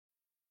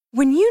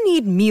When you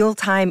need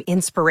mealtime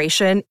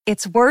inspiration,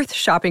 it's worth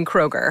shopping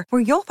Kroger,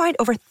 where you'll find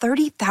over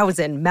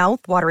 30,000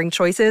 mouth-watering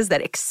choices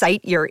that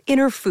excite your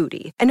inner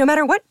foodie. And no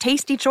matter what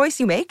tasty choice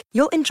you make,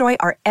 you'll enjoy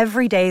our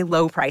everyday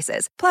low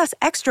prices, plus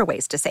extra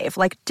ways to save,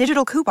 like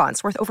digital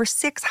coupons worth over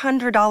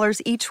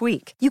 $600 each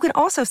week. You can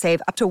also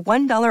save up to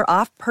 $1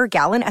 off per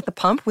gallon at the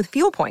pump with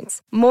fuel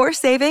points. More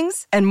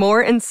savings and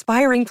more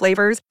inspiring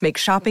flavors make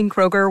shopping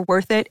Kroger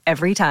worth it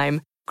every time.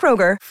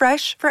 Kroger,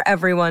 fresh for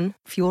everyone.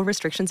 Fuel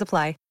restrictions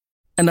apply.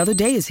 Another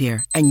day is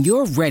here, and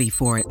you're ready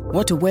for it.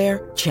 What to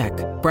wear? Check.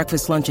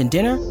 Breakfast, lunch, and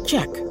dinner?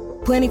 Check.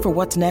 Planning for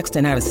what's next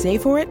and how to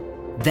save for it?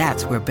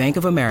 That's where Bank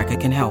of America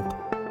can help.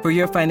 For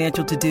your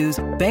financial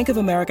to-dos, Bank of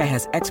America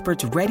has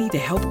experts ready to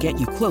help get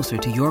you closer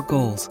to your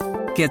goals.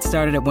 Get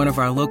started at one of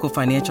our local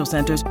financial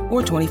centers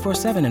or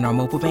 24/7 in our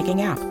mobile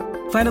banking app.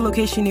 Find a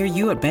location near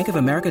you at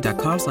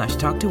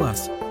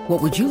bankofamerica.com/talktous.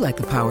 What would you like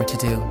the power to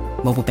do?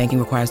 Mobile banking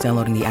requires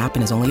downloading the app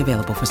and is only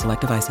available for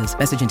select devices.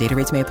 Message and data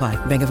rates may apply.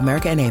 Bank of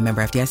America N.A.,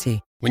 member FDIC.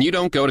 When you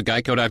don't go to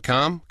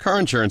Geico.com, car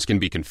insurance can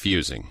be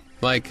confusing.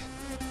 Like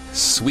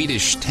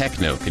Swedish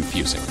techno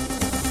confusing.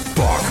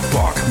 Bark,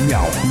 bark,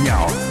 meow,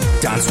 meow.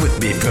 Dance with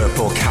me,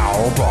 purple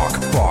cow. Bark,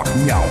 bark,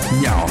 meow,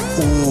 meow.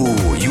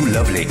 Ooh, you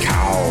lovely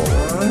cow.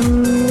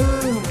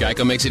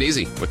 Geico makes it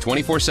easy. With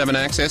 24/7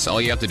 access, all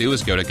you have to do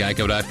is go to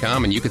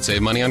Geico.com and you could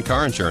save money on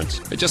car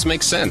insurance. It just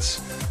makes sense.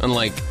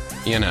 Unlike,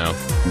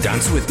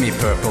 Dance with me,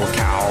 purple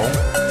cow.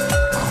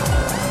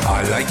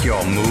 I like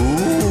your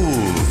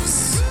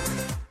moves.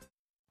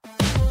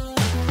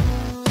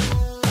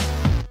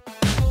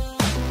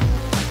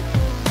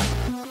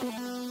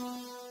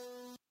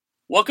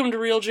 Welcome to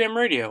Real Jam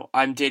Radio.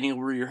 I'm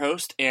Daniel Rue, your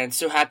host, and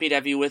so happy to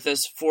have you with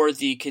us for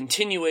the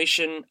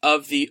continuation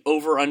of the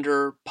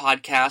Over-Under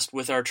podcast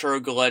with Arturo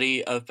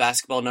Galletti of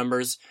Basketball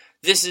Numbers.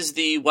 This is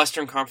the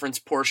Western Conference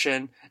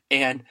portion,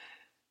 and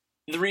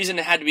the reason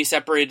it had to be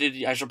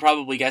separated, I should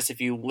probably guess if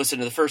you listen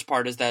to the first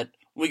part, is that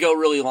we go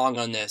really long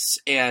on this,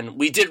 and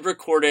we did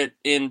record it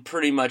in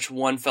pretty much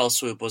one fell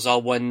swoop. It was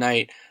all one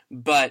night,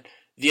 but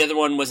the other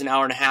one was an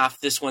hour and a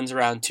half. This one's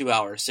around 2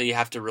 hours, so you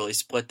have to really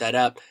split that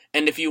up.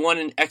 And if you want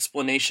an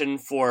explanation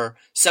for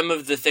some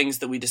of the things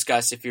that we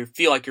discuss, if you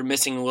feel like you're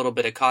missing a little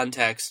bit of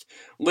context,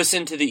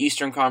 listen to the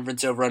Eastern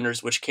Conference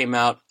Over-Unders, which came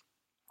out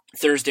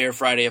Thursday or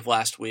Friday of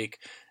last week.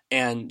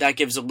 And that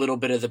gives a little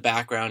bit of the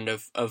background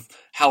of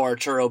how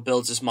Arturo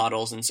builds his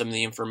models and some of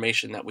the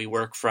information that we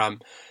work from.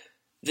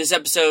 This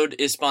episode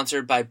is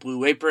sponsored by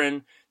Blue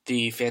Apron,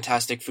 the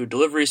fantastic food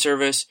delivery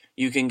service.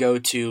 You can go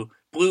to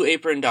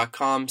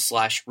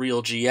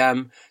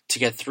blueapron.com/realgm to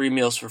get 3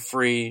 meals for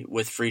free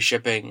with free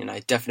shipping, and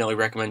I definitely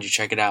recommend you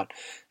check it out.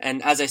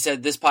 And as I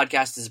said, this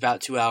podcast is about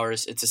 2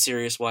 hours. It's a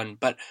serious one,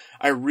 but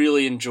I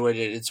really enjoyed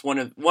it. It's one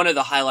of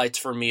the highlights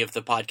for me of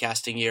the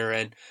podcasting year,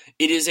 and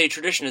it is a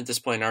tradition at this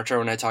point. Arturo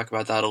and I talk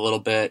about that a little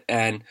bit,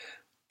 and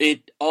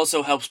it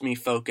also helps me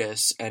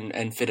focus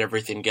and fit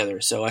everything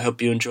together. So I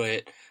hope you enjoy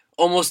it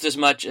almost as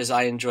much as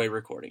I enjoy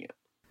recording it.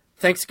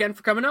 Thanks again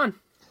for coming on.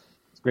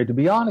 Great to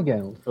be on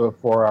again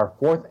for our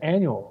 4th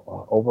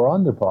annual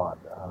Over-Under Pod.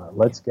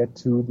 Let's get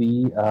to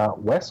the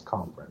West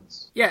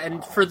Conference. Yeah,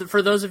 and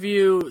for those of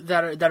you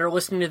that are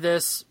listening to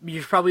this,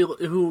 you probably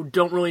who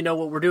don't really know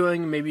what we're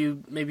doing, maybe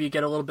you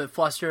get a little bit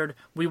flustered.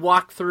 We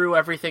walk through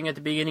everything at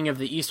the beginning of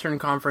the Eastern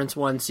Conference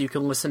one, so you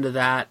can listen to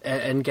that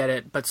and get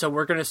it. But so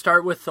we're going to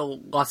start with the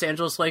Los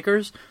Angeles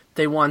Lakers.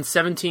 They won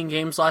 17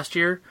 games last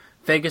year.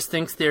 Vegas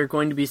thinks they're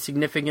going to be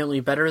significantly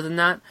better than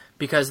that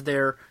because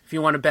if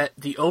you want to bet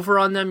the over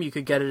on them, you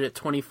could get it at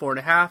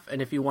 24.5,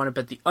 and if you want to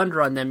bet the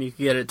under on them, you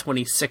could get it at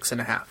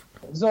 26.5.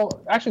 So,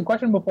 actually,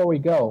 question before we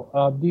go: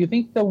 do you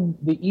think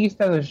the East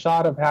has a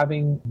shot of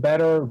having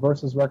better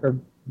versus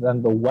record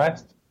than the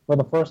West for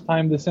the first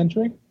time this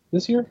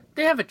year?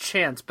 They have a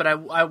chance, but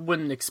I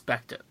wouldn't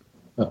expect it.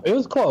 No, it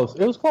was close.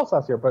 It was close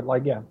last year, but I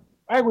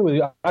agree with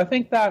you. I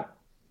think that.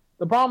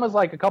 The problem is,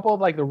 a couple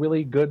of, the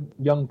really good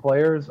young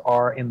players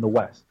are in the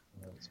West.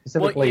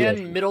 Specifically,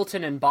 and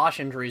Middleton and Bosch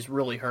injuries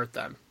really hurt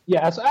them.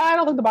 Yeah, so I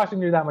don't think the Bosch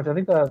injury that much. I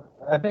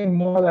think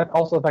more that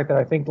also the fact that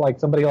I think,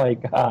 somebody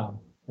like Karl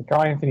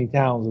Anthony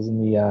Towns is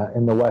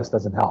in the West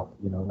doesn't help.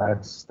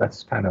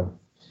 That's kind of...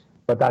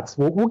 But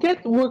we're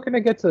going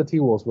to get to the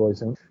T-Wolves really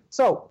soon.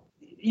 So,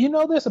 you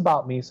know this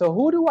about me. So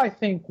who do I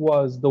think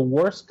was the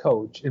worst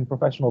coach in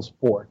professional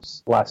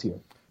sports last year?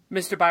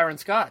 Mr. Byron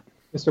Scott.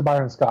 Mr.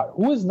 Byron Scott,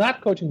 who is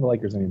not coaching the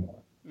Lakers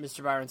anymore.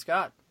 Mr. Byron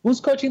Scott.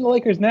 Who's coaching the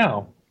Lakers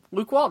now?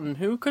 Luke Walton,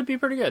 who could be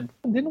pretty good.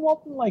 Didn't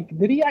Walton,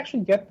 did he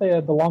actually get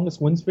the longest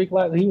win streak?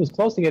 He was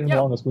close to getting the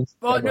longest win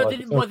streak. Well, no,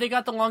 they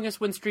got the longest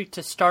win streak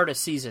to start a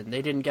season.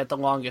 They didn't get the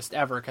longest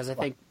ever because I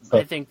think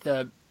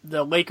the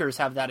Lakers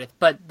have that.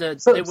 But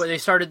they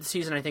started the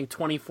season, I think,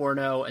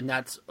 24-0, and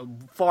that's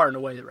far and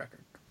away the record.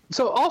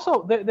 So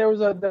also there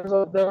was a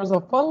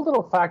fun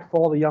little fact for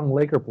all the young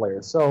Laker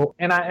players. So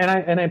and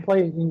I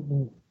play.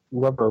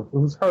 Whoever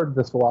who's heard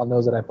this for a while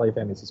knows that I play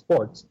fantasy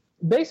sports.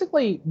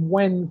 Basically,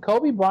 when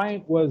Kobe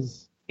Bryant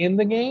was in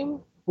the game,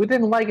 we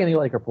didn't like any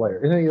Laker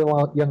players, any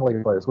young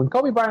Laker players. When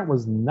Kobe Bryant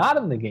was not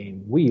in the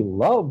game, we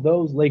loved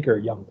those Laker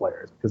young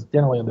players because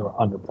generally they were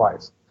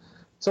underpriced.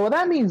 So what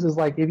that means is,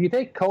 like, if you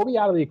take Kobe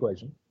out of the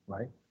equation,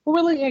 right? Well,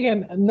 really,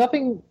 again,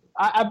 nothing.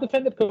 I've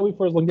defended Kobe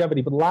for his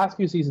longevity, but the last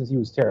few seasons he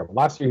was terrible.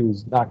 Last year he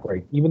was not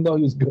great, even though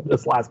he was good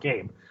this last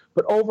game.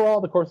 But overall,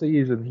 the course of the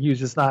year, he was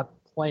just not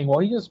playing well.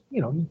 He just,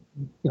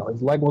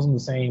 his leg wasn't the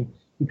same.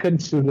 He couldn't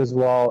shoot as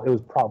well. It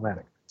was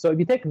problematic. So if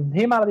you take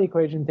him out of the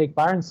equation, take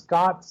Byron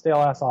Scott,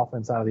 stale-ass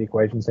offense out of the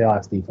equation,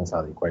 stale-ass defense out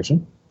of the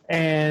equation,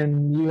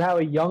 and you have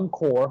a young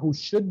core who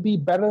should be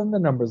better than the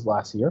numbers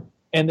last year,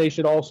 and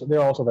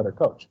they're also better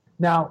coached.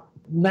 Now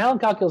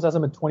Calculus has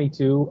them at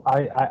 22.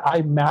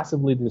 I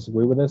massively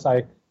disagree with this.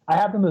 I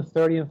have them at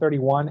 30 and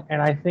 31,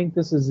 and I think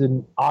this is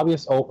an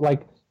obvious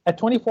at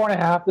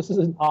 24.5. This is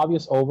an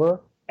obvious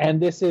over,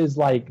 and this is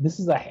like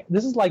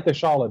the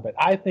Charlotte bet.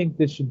 I think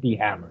this should be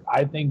hammered.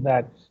 I think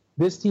that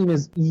this team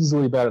is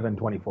easily better than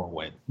 24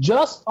 wins.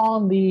 Just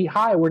on the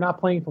high, we're not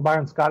playing for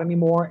Byron Scott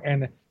anymore,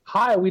 and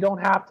high, we don't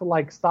have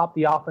to stop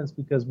the offense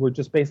because we're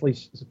just basically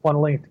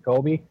funneling it to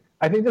Kobe.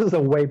 I think this is a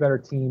way better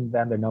team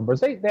than their numbers.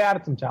 They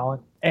added some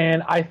talent,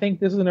 and I think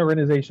this is an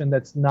organization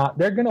that's not.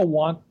 They're going to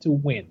want to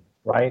win,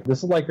 right? This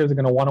is Lakers are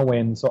going to want to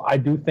win, so I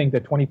do think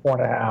that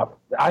 24.5.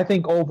 I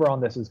think over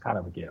on this is kind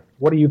of a gift.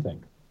 What do you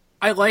think?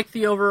 I like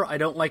the over. I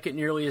don't like it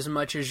nearly as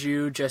much as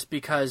you, just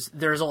because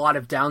there's a lot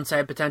of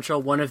downside potential.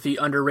 One of the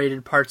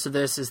underrated parts of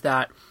this is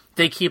that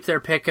they keep their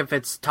pick if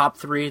it's top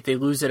 3. They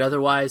lose it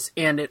otherwise.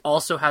 And it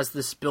also has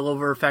the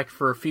spillover effect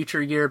for a future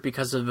year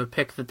because of a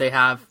pick that they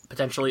have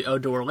potentially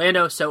owed to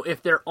Orlando. So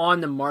if they're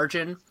on the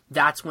margin,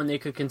 that's when they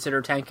could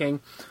consider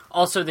tanking.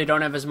 Also, they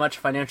don't have as much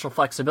financial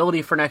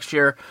flexibility for next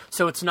year.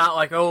 So it's not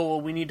like, oh,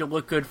 well, we need to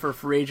look good for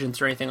free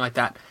agents or anything like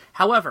that.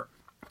 However,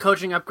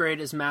 coaching upgrade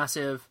is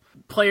massive.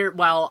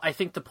 While I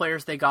think the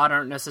players they got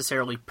aren't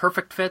necessarily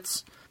perfect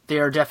fits, they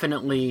are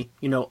definitely,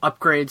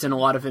 upgrades in a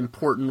lot of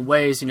important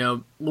ways.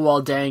 Luol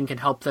Deng can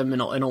help them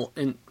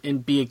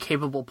and be a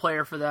capable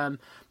player for them.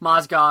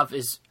 Mozgov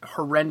is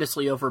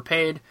horrendously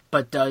overpaid,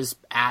 but does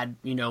add,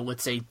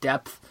 let's say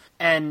depth.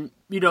 And,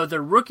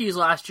 the rookies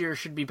last year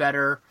should be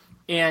better.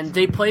 And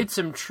they played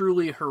some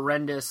truly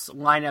horrendous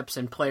lineups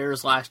and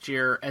players last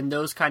year, and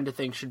those kind of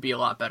things should be a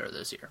lot better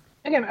this year.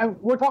 Again,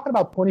 we're talking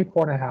about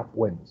 24.5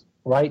 wins,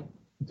 right?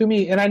 To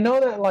me, and I know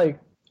that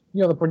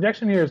the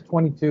projection here is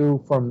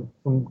 22 from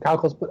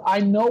Calculus, but I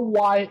know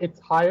why it's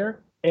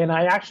higher. And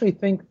I actually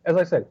think, as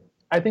I said,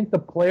 I think the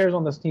players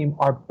on this team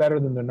are better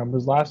than their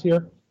numbers last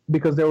year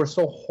because they were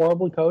so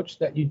horribly coached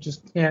that you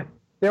just can't.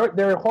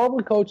 They're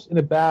horribly coached in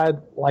a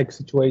bad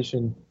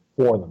situation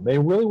for them. They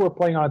really were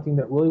playing on a team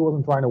that really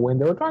wasn't trying to win.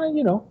 They were trying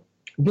to,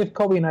 give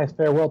Kobe a nice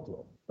farewell to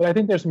him. But I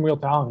think there's some real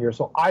talent here,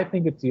 so I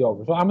think it's the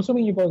over. So I'm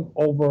assuming you're going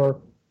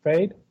over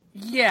fade.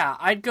 Yeah,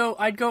 I'd go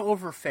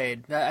over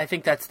fade. I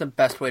think that's the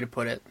best way to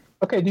put it.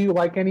 Okay, do you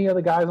like any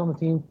other guys on the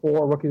team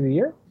for Rookie of the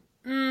Year?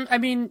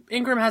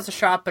 Ingram has a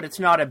shot, but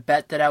it's not a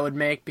bet that I would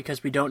make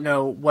because we don't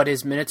know what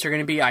his minutes are going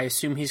to be. I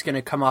assume he's going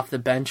to come off the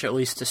bench at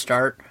least to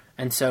start,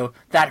 and so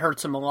that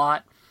hurts him a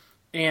lot.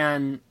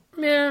 And,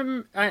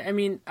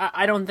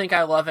 I don't think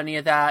I love any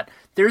of that.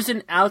 There's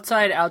an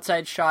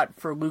outside shot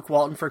for Luke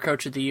Walton for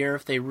Coach of the Year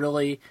if they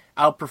really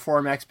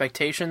outperform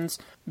expectations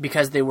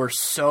because they were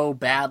so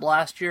bad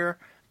last year.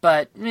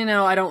 But,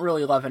 I don't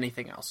really love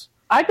anything else.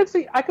 I could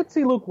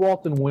see Luke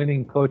Walton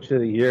winning Coach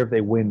of the Year if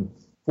they win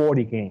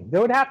 40 games. They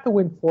would have to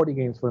win 40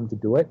 games for him to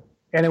do it.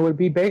 And it would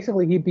be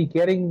basically he'd be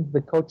getting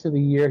the Coach of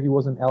the Year he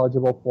wasn't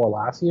eligible for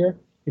last year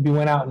if he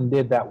went out and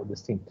did that with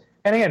this team.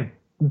 And again,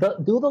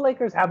 do the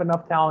Lakers have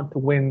enough talent to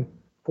win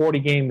 40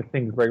 games if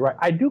things break right?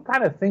 I do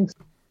kind of think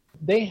so.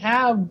 They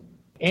have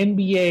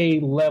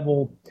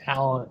NBA-level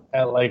talent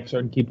at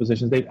certain key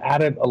positions. They've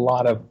added a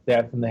lot of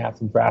depth and they have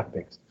some draft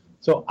picks.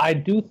 So I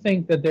do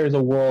think that there's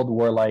a world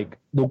where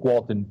Luke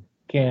Walton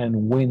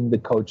can win the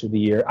Coach of the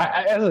Year.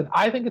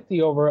 I think it's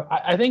the over.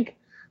 I think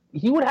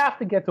he would have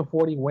to get to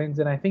 40 wins,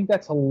 and I think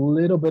that's a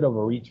little bit of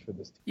a reach for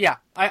this team. Yeah,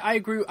 I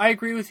agree. I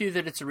agree with you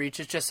that it's a reach.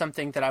 It's just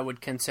something that I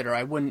would consider.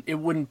 It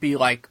wouldn't be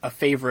like a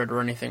favorite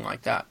or anything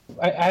like that.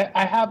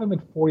 I have him at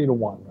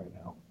 40-1 right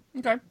now.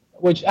 Okay.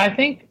 Which I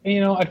think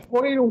at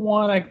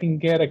 40-1 I can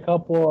get a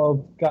couple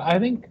of guys. I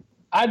think.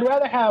 Would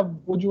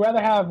you rather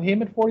have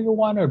him at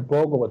 40-1 or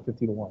Bogle at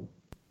 50-1?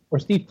 Or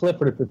Steve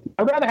Clifford at 50?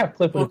 I'd rather have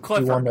Clifford at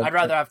 51. I'd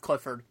rather have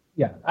Clifford.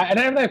 Yeah. I'd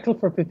rather have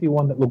Clifford at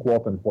 51 than Luke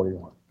Walton at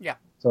 41. Yeah.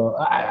 So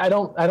I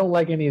don't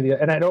like any of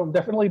the, and I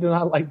definitely do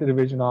not like the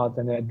division odds,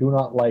 and I do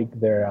not like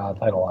their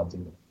title odds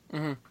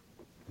either.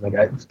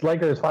 Mm-hmm.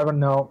 Lakers 500.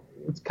 No,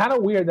 it's kind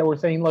of weird that we're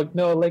saying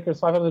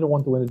Lakers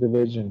 500-1 to win the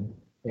division.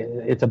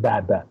 It's a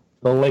bad bet.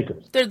 The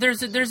Lakers.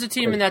 There's a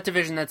team in that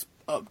division that's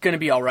going to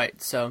be all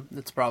right. So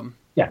that's a problem.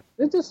 Yeah,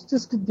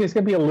 it's going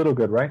to be a little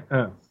good, right?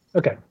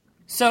 Okay.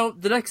 So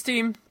the next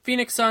team,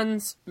 Phoenix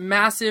Suns,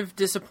 massive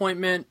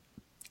disappointment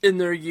in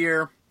their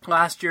year.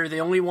 Last year, they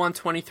only won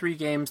 23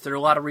 games. There are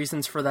a lot of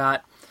reasons for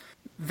that.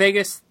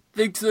 Vegas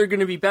thinks they're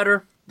going to be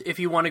better. If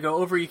you want to go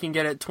over, you can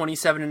get it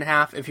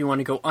 27.5. If you want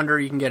to go under,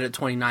 you can get it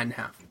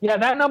 29.5. Yeah,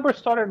 that number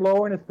started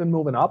lower and it's been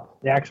moving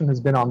up. The action has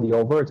been on the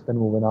over. It's been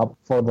moving up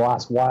for the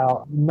last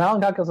while.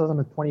 Mountain Calculus has them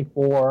at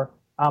 24.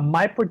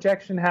 My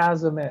projection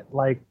has them at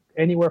like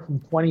anywhere from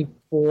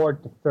 24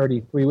 to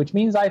 33, which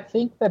means I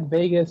think that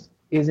Vegas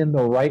is in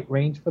the right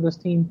range for this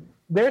team.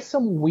 There's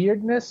some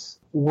weirdness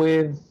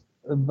with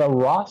the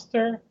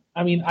roster.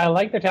 I mean, I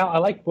like their talent. I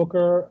like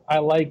Booker. I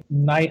like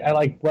Knight. I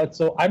like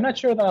Bledsoe. I'm not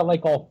sure that I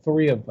like all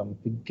three of them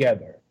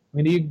together.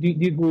 I mean, do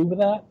you agree with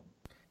that?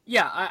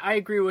 Yeah, I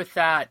agree with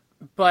that.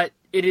 But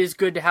it is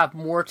good to have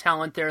more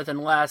talent there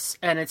than less.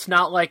 And it's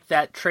not like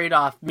that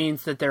trade-off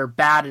means that they're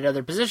bad at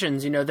other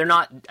positions. You know, they're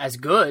not as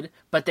good,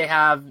 but they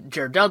have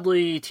Jared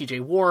Dudley,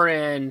 TJ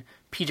Warren,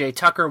 PJ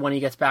Tucker when he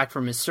gets back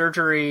from his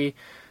surgery,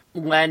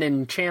 Len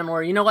and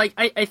Chandler. You know, like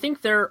I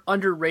think they're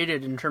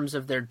underrated in terms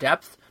of their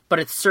depth, but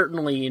it's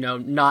certainly, you know,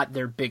 not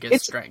their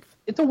biggest strength.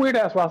 It's a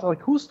weird-ass roster.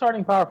 Like, who's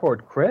starting power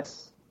forward?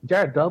 Chris?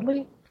 Jared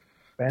Dudley?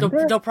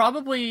 They'll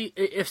probably,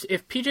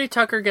 if PJ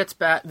Tucker gets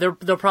back,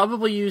 they'll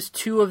probably use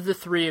two of the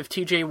three of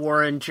TJ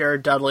Warren,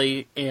 Jared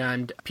Dudley,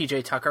 and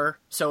PJ Tucker.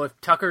 So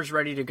if Tucker's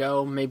ready to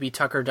go, maybe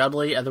Tucker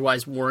Dudley,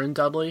 otherwise Warren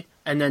Dudley.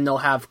 And then they'll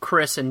have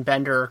Chris and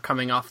Bender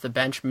coming off the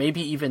bench, maybe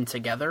even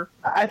together.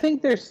 I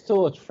think there's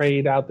still a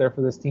trade out there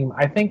for this team.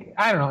 I don't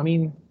know, I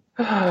mean,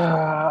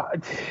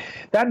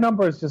 that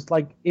number is just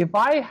like, if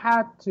I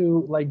had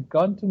to, like,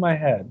 gun to my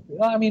head,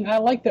 I mean, I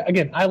like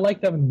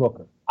Devin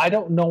Booker. I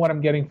don't know what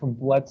I'm getting from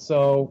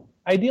Bledsoe.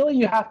 Ideally,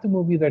 you have to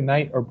move either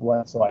Knight or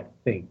Bledsoe, I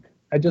think.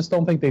 I just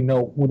don't think they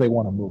know who they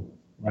want to move,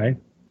 right?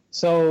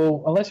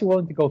 So unless you're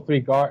willing to go three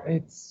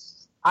guard,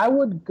 I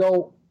would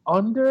go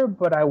under,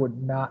 but I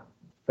would not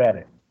bet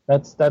it.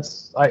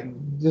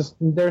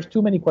 There's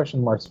too many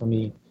question marks for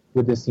me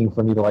with this team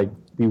for me to, like,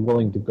 be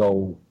willing to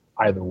go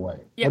either way.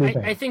 Yeah,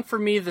 I think for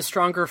me, the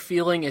stronger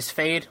feeling is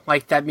fade.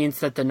 Like, that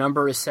means that the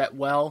number is set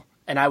well,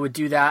 and I would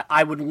do that.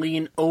 I would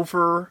lean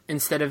over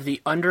instead of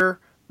the under.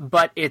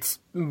 But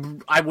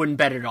I wouldn't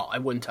bet it all. I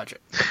wouldn't touch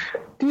it.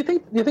 Do you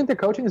think their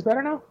coaching is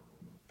better now?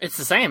 It's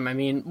the same. I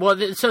mean, well,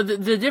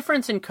 the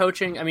difference in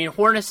coaching, I mean,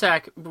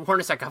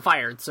 Hornacek got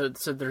fired, so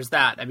there's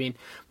that. I mean,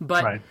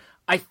 but right.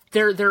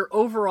 Their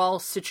overall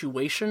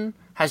situation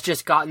has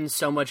just gotten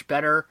so much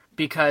better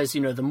because, you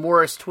know, the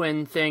Morris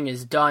twin thing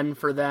is done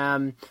for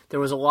them. There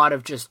was a lot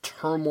of just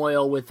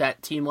turmoil with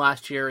that team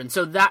last year, and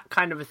so that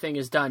kind of a thing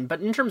is done.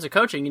 But in terms of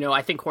coaching, you know,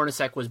 I think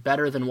Hornacek was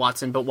better than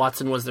Watson, but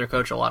Watson was their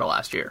coach a lot of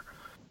last year.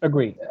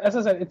 Agreed. As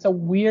I said, it's a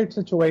weird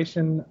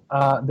situation.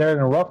 They're in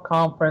a rough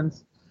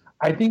conference.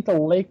 I think the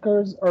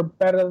Lakers are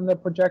better than the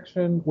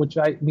projection, which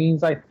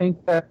means I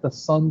think that the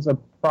Suns are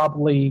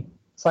probably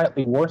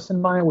slightly worse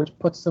than mine, which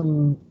puts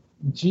them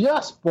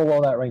just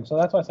below that range. So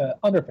that's why I said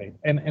underpaid.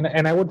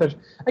 And I would touch.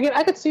 Again,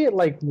 I could see it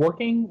like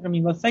working. I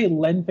mean, let's say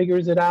Len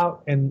figures it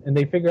out and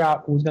they figure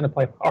out who's going to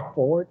play power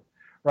forward,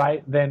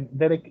 right? Then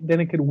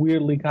it could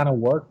weirdly kind of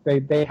work.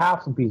 They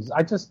have some pieces.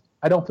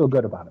 I don't feel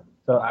good about it.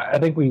 So I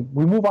think we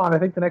move on. I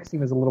think the next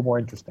team is a little more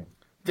interesting.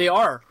 They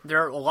are.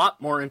 They're a lot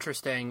more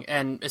interesting,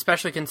 and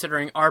especially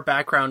considering our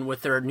background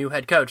with their new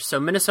head coach. So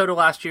Minnesota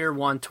last year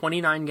won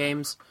 29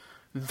 games.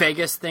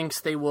 Vegas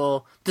thinks they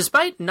will,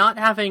 despite not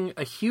having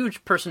a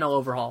huge personnel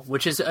overhaul,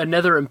 which is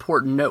another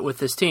important note with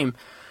this team.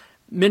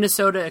 Vegas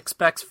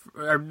expects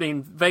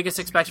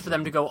for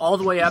them to go all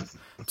the way up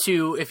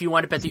to, if you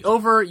want to bet the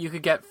over, you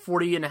could get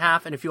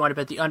 40.5, and if you want to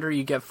bet the under,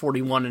 you get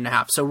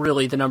 41.5. So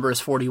really, the number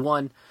is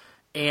 41.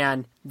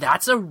 And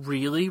that's a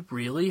really,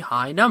 really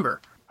high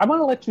number. I'm going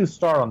to let you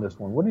start on this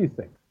one. What do you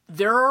think?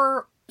 There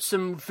are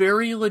some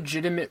very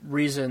legitimate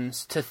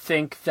reasons to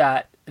think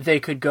that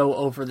they could go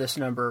over this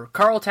number.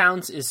 Karl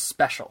Towns is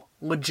special,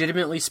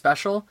 legitimately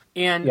special,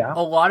 and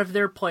a lot of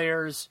their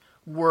players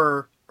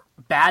were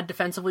bad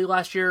defensively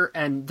last year,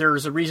 and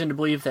there's a reason to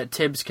believe that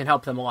Tibbs can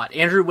help them a lot.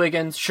 Andrew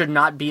Wiggins should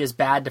not be as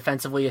bad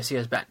defensively as he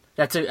has been.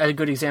 That's a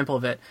good example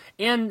of it.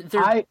 And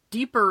they're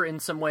deeper in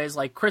some ways.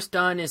 Like, Chris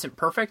Dunn isn't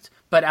perfect,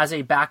 but as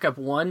a backup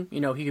one,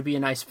 you know, he could be a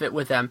nice fit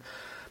with them.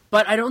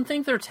 But I don't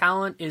think their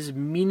talent is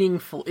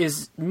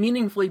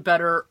meaningfully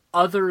better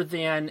other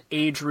than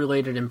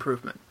age-related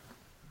improvement.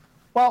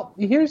 Well,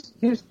 here's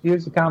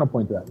the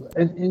counterpoint to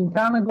that. In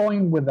kind of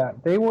going with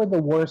that, they were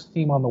the worst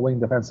team on the wing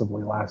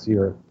defensively last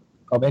year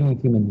of any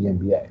team in the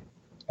NBA.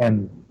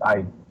 And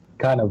I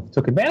kind of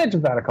took advantage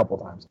of that a couple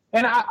times.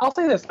 And I'll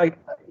say this, like,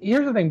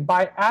 here's the thing,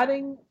 by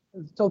adding,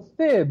 so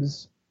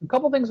Tibbs, a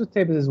couple things with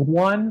Tibbs is,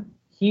 one,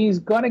 he's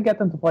going to get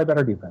them to play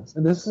better defense.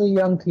 And this is a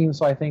young team,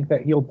 so I think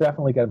that he'll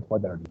definitely get them to play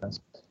better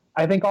defense.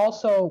 I think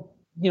also,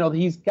 you know,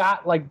 he's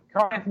got, like,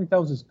 Karl Anthony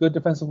Towns is good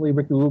defensively,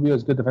 Ricky Rubio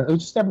is good defensively. It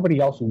was just everybody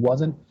else who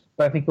wasn't,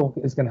 but I think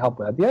is going to help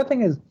with that. The other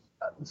thing is,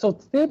 so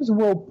Tibbs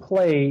will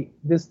play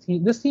this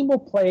team will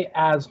play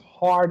as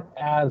hard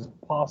as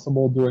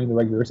possible during the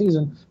regular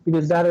season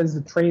because that is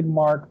the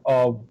trademark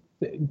of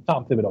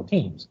Tom Thibodeau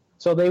teams.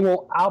 So they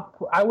will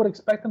I would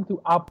expect them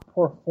to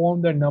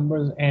outperform their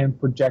numbers and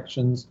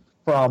projections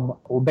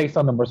based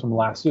on numbers from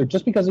last year,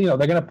 just because, you know,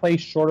 they're going to play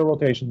shorter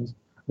rotations.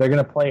 They're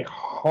going to play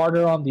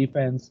harder on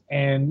defense,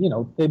 and,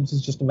 Thibs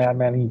is just a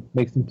madman. He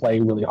makes them play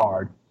really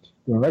hard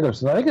during regular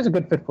season. I think it's a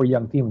good fit for a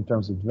young team in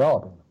terms of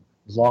developing them,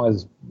 as long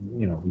as,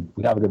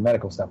 we have a good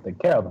medical staff take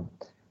care of them.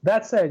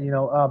 That said,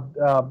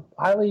 Nylon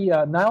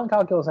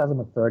Calculus has them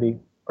at 30.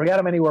 We got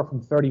them anywhere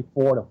from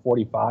 34 to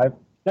 45.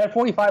 That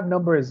 45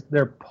 number is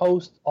their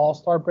post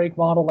All-Star break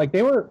model. Like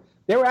they were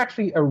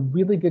actually a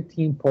really good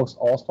team post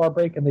All-Star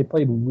break, and they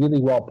played really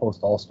well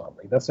post All-Star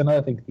break. That's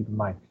another thing to keep in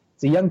mind.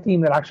 It's a young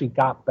team that actually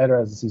got better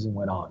as the season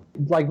went on.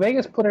 Like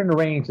Vegas put in a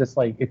range that's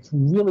like it's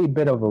really a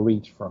bit of a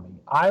reach for me.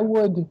 I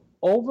would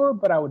over,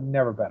 but I would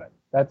never bet it.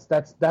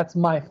 That's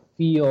my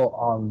feel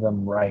on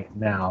them right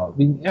now.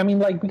 I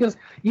mean, because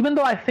even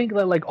though I think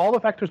that like all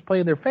the factors play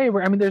in their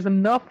favor, I mean, there's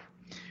enough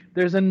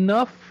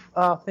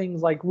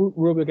things like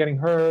Rubio getting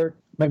hurt,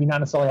 maybe not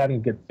necessarily having a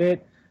good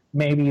fit.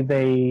 Maybe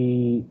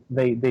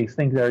they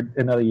think they're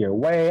another year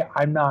away.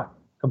 I'm not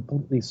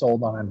completely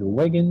sold on Andrew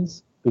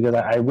Wiggins because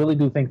I really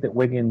do think that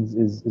Wiggins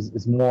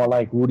is more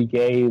like Rudy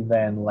Gay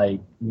than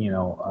like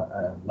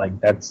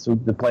that's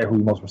the player who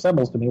he most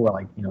resembles to me.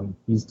 Where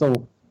he's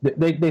still.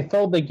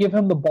 They give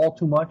him the ball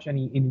too much and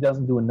he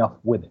doesn't do enough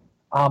with it.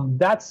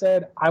 That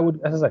said, I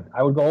would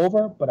go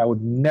over, but I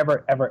would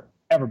never ever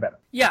bet it.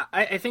 Yeah,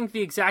 I think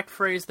the exact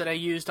phrase that I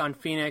used on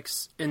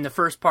Phoenix in the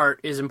first part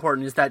is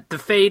important. Is that the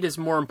fade is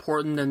more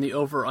important than the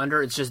over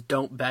under. It's just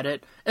don't bet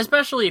it,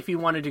 especially if you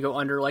wanted to go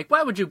under. Like,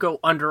 why would you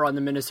go under on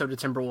the Minnesota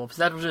Timberwolves?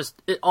 That'll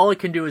just all it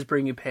can do is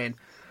bring you pain.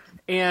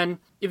 And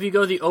if you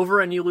go the over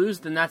and you lose,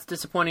 then that's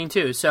disappointing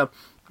too. So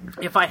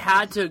if I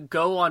had to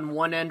go on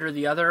one end or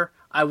the other,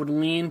 I would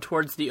lean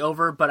towards the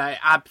over, but I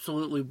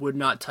absolutely would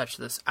not touch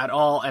this at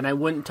all, and I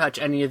wouldn't touch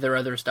any of their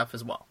other stuff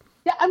as well.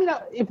 Yeah, I mean,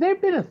 if they'd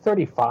been at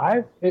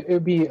 35, it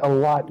would be a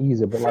lot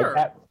easier. But sure. Like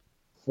at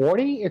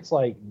 40, it's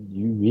like,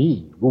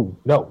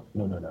 no.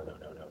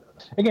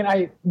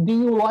 Again, do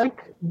you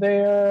like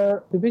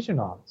their division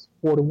odds,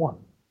 4-1?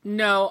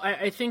 No,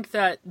 I think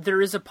that there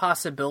is a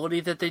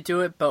possibility that they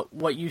do it, but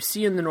what you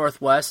see in the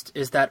Northwest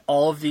is that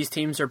all of these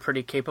teams are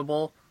pretty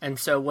capable, and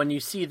so when you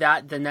see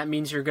that, then that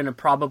means you're going to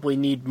probably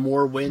need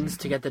more wins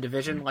to get the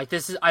division. Like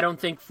I don't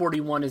think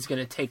 41 is going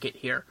to take it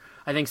here.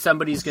 I think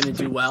somebody's going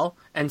to do well,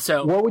 and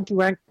so... What would you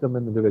rank them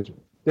in the division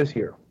this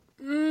year?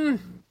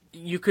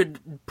 You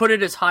could put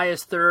it as high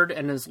as third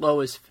and as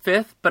low as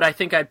fifth, but I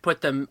think I'd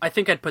put them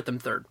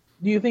third.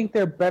 Do you think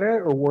they're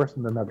better or worse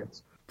than the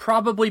Nuggets?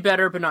 Probably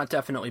better, but not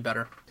definitely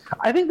better.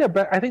 I think they're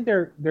better.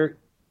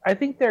 I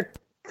think they're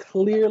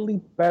clearly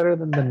better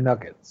than the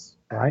Nuggets,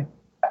 right?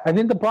 I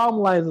think the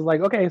problem lies is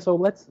like, okay,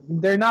 so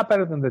they're not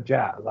better than the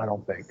Jazz, I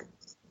don't think.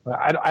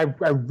 I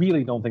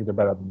really don't think they're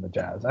better than the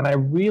Jazz.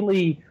 And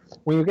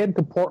when you get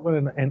into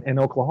Portland and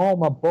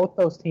Oklahoma, both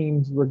those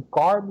teams,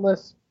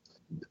 regardless,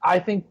 I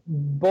think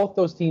both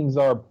those teams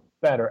are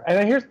better.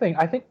 And here's the thing,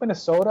 I think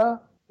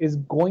Minnesota is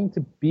going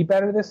to be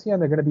better this year,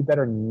 and they're going to be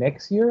better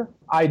next year.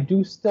 I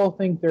do still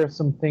think there's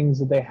some things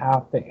that they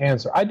have to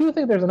answer. I do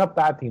think there's enough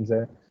bad teams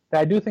there that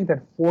I do think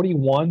that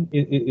 41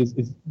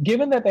 is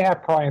given that they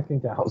have Karl-Anthony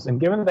Towns, and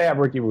given that they have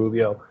Ricky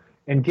Rubio,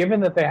 and given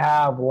that they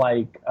have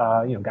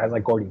guys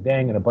like Gordy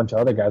Deng and a bunch of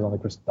other guys on the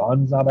Chris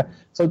Dunn's and all that.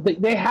 So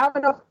they have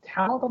enough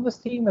talent on this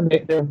team, and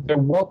they're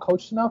well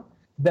coached enough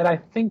that I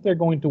think they're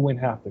going to win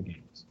half the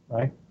games,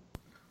 right?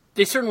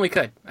 They certainly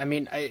could. I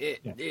mean,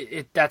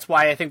 that's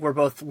why I think we're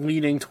both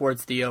leaning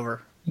towards the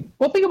over.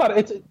 Well, think about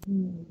it.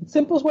 It's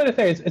simplest way to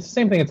say it. It's the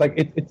same thing. It's like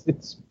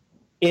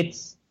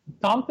it's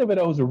Tom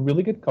Thibodeau is a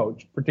really good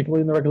coach, particularly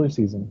in the regular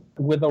season,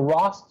 with a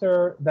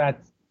roster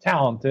that's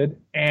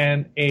talented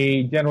and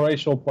a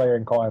generational player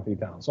in Karl-Anthony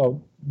Towns. So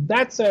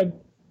that said,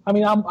 I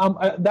mean,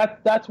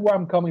 that's where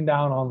I'm coming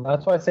down on.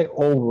 That's why I say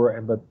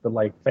over, but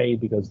like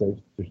fade because there's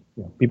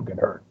people get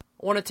hurt.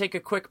 I want to take a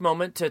quick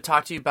moment to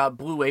talk to you about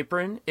Blue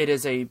Apron. It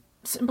is a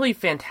simply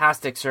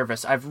fantastic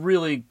service. I've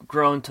really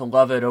grown to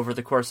love it over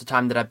the course of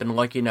time that I've been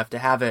lucky enough to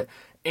have it.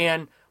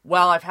 And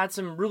while I've had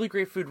some really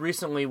great food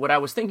recently, what I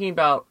was thinking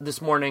about this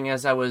morning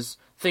as I was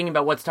thinking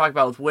about what to talk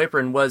about with Blue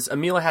Apron was a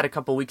meal I had a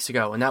couple weeks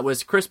ago, and that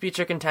was crispy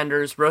chicken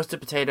tenders,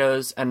 roasted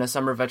potatoes, and a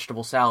summer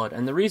vegetable salad.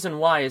 And the reason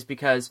why is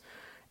because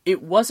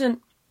it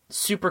wasn't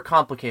super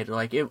complicated.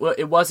 Like,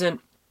 it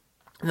wasn't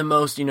the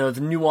most, the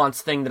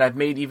nuanced thing that I've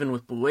made even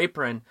with Blue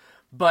Apron,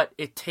 but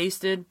it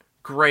tasted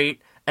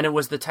great, and it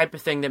was the type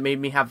of thing that made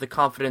me have the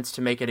confidence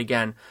to make it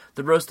again.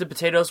 The roasted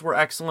potatoes were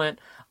excellent.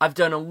 I've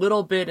done a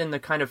little bit in the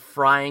kind of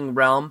frying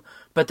realm,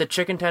 but the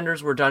chicken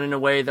tenders were done in a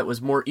way that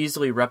was more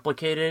easily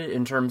replicated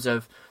in terms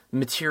of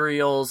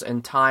materials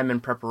and time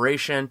and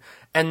preparation.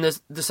 And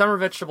the summer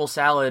vegetable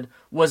salad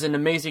was an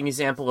amazing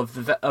example of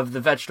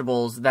the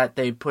vegetables that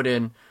they put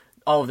in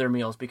all of their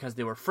meals because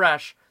they were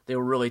fresh, they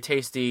were really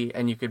tasty,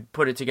 and you could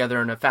put it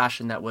together in a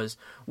fashion that was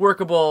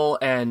workable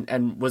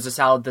and was a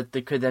salad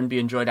that could then be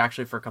enjoyed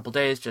actually for a couple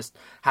days, just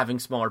having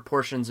smaller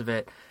portions of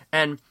it.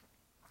 And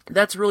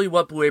that's really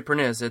what Blue Apron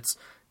is. It's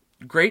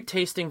great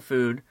tasting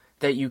food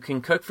that you can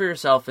cook for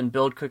yourself and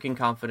build cooking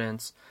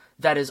confidence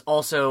that is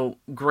also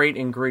great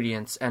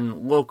ingredients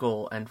and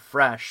local and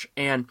fresh.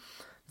 And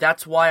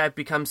that's why I've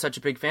become such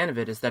a big fan of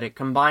it, is that it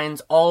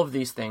combines all of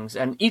these things,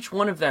 and each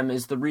one of them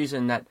is the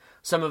reason that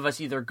some of us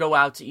either go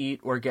out to eat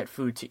or get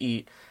food to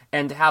eat,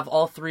 and to have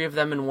all three of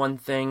them in one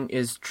thing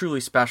is truly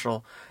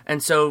special.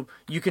 And so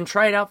you can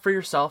try it out for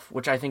yourself,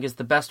 which I think is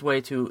the best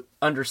way to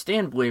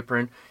understand Blue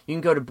Apron. You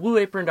can go to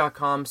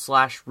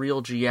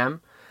blueapron.com/realgm,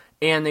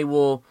 and they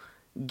will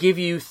give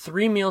you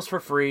 3 meals for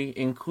free,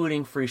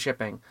 including free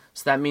shipping.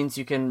 So that means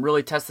you can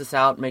really test this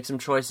out, make some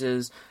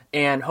choices,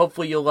 and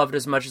hopefully you'll love it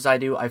as much as I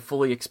do. I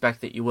fully expect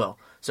that you will.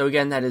 So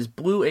again, that is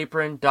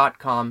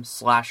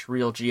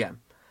blueapron.com/realgm.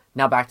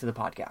 Now back to the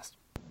podcast.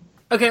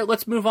 Okay,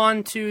 let's move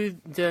on to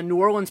the New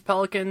Orleans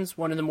Pelicans,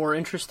 one of the more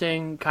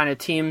interesting kind of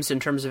teams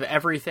in terms of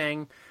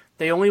everything.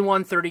 They only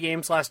won 30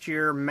 games last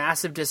year,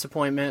 massive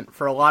disappointment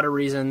for a lot of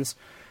reasons.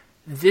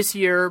 This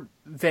year,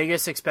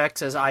 Vegas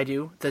expects, as I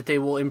do, that they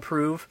will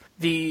improve.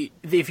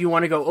 If you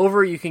want to go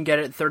over, you can get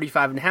it at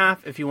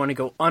 35.5. If you want to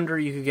go under,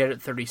 you can get it at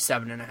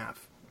 37.5.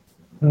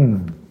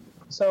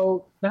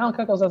 So now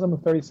Kekos has them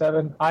at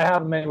 37. I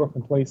have them anywhere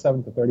from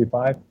 27 to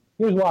 35.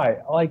 Here's why.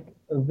 Like,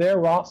 their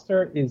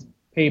roster is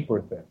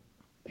paper thin.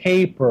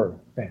 Paper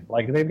thin.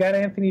 Like, they've got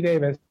Anthony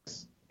Davis,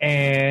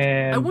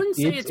 and I wouldn't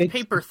say it's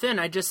paper thin.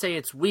 I'd just say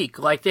it's weak.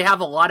 Like, they have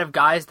a lot of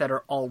guys that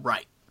are all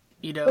right.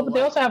 You know, but they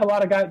also have a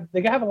lot of guys.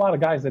 They have a lot of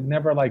guys that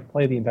never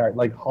play the entire,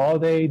 like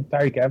Holiday,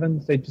 Tyreek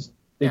Evans. They're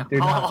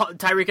not.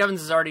 Tyreek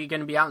Evans is already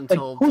going to be out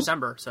until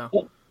December. So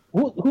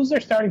who's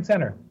their starting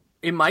center?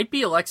 It might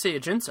be Alexei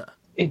Ajinça.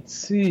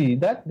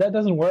 That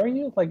doesn't worry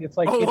you?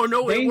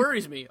 It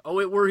worries me.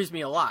 It worries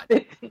me a lot.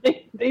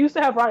 They used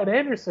to have Ryan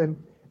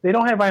Anderson. They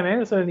don't have Ryan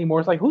Anderson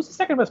anymore. It's like, who's the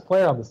second best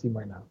player on this team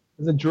right now?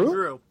 Is it Drew?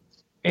 Drew.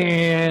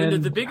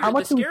 And the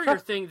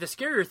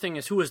scarier thing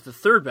is who is the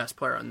third best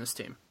player on this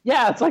team.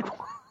 Yeah, it's like.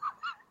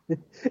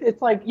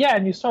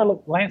 And you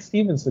start Lance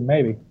Stevenson,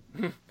 maybe.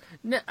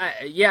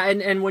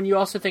 And when you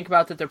also think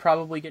about that, they're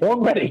probably going to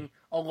be giving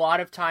a lot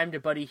of time to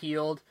Buddy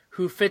Hield,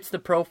 who fits the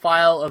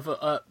profile of,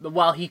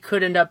 while he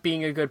could end up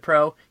being a good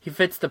pro, he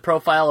fits the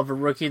profile of a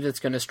rookie that's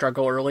going to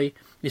struggle early,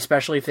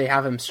 especially if they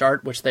have him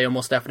start, which they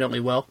almost definitely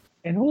will.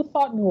 And who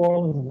thought New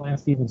Orleans and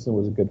Lance Stevenson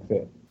was a good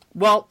fit?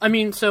 Well, I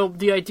mean, so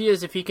the idea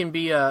is if he can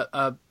be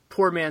a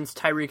poor man's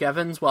Tyreek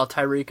Evans while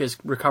Tyreek is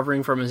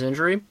recovering from his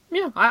injury,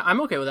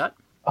 I'm okay with that.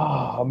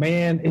 Oh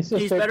man, it's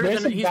just he's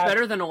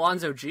better than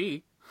Alonzo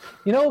G.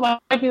 You know,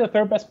 might be the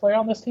third best player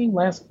on this team.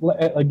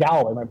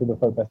 Galloway might be the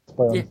third best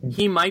player on this team.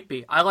 He might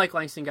be. I like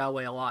Langston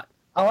Galloway a lot.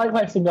 I like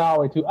Langston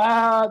Galloway too.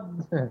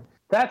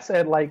 That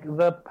said,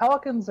 the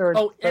Pelicans are.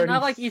 Oh, and I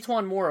like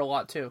Etuan Moore a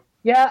lot too.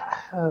 Yeah,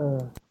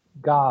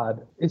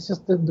 God, it's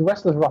just the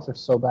rest of the roster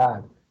is so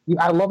bad.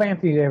 I love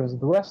Anthony Davis.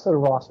 The rest of the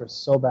roster is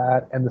so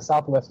bad, and the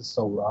Southwest is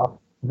so rough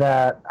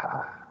that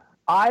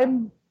I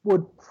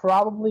would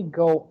probably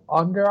go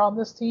under on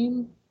this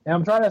team, and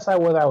I'm trying to decide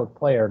whether I would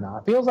play or not.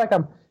 It feels like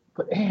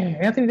but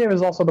Anthony Davis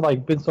has also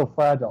been so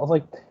fragile. I was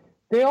like,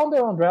 they own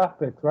their own draft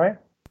picks, right?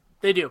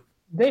 They do.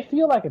 They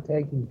feel like a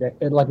tanking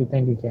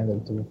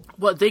candidate to me.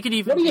 Well, they could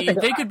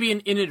could be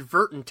an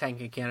inadvertent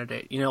tanking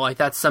candidate. You know,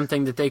 that's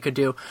something that they could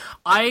do.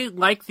 I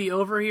like the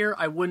over here.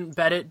 I wouldn't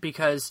bet it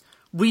because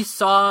we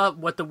saw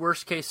what the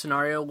worst case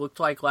scenario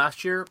looked like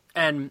last year,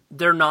 and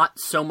they're not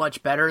so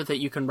much better that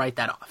you can write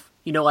that off.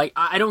 You know,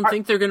 I don't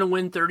think they're going to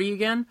win 30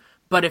 again,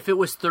 but if it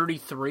was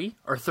 33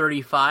 or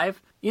 35,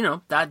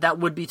 that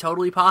would be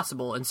totally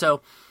possible. And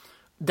so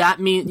that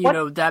means,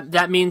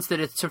 that means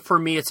that for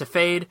me, it's a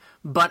fade,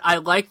 but I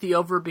like the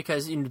over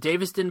because,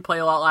 Davis didn't play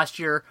a lot last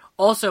year.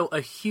 Also,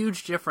 a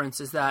huge difference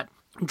is that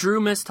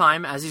Drew missed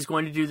time, as he's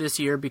going to do this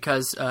year,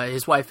 because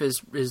his wife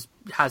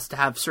has to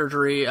have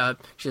surgery.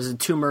 She has a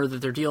tumor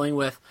that they're dealing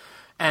with,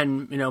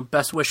 and,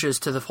 best wishes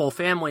to the whole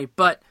family,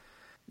 but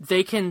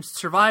they can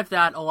survive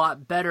that a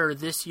lot better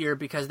this year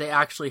because they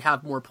actually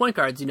have more point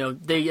guards.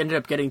 They ended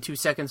up getting 2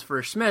 seconds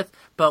for Smith,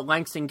 but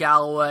Langston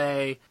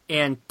Galloway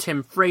and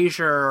Tim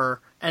Frazier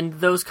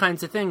and those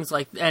kinds of things,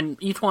 and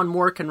Etuan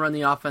Moore can run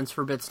the offense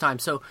for bits time.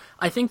 So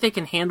I think they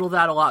can handle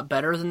that a lot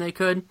better than they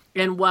could.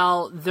 And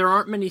while there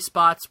aren't many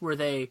spots where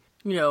they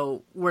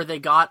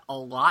got a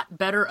lot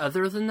better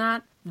other than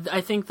that,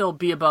 I think they'll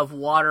be above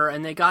water.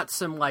 And they got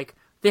some,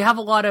 they have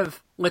a lot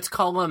of, let's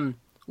call them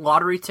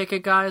lottery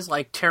ticket guys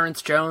like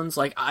Terrence Jones.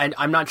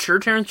 I'm not sure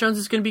Terrence Jones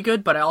is going to be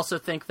good, but I also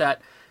think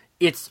that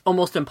it's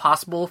almost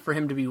impossible for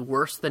him to be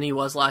worse than he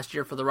was last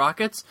year for the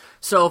Rockets.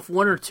 So if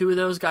one or two of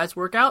those guys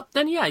work out,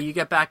 then you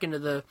get back into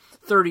the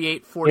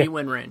 38-40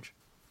 win range.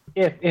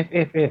 If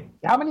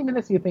how many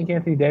minutes do you think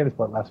Anthony Davis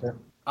played last year?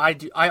 I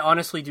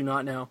honestly do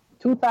not know.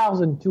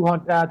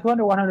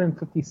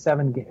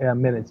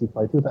 2,157 minutes he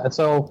played.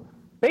 So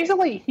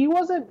basically, he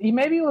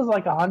maybe was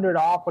 100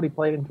 off what he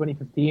played in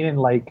 2015, and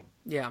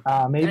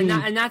maybe.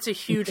 And that's a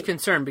huge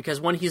concern because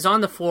when he's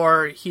on the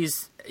floor, he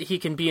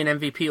can be an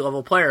MVP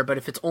level player, but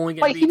if it's only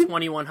going to be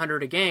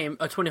 2,100 a game,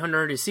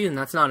 2,100 a season,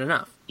 that's not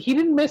enough. He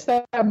didn't miss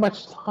that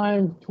much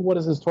time to what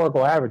his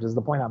historical average is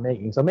the point I'm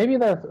making. So maybe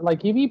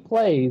if he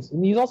plays,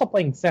 and he's also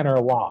playing center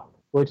a lot,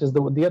 which is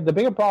the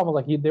bigger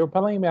problem. They were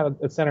playing him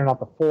at center, not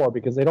the 4,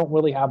 because they don't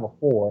really have a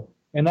 4.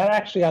 And that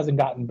actually hasn't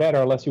gotten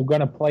better unless you're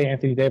going to play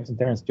Anthony Davis and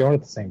Terrence Jones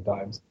at the same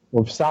times.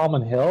 Or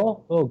Salman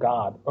Hill, oh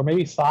God. Or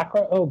maybe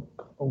Sakura, oh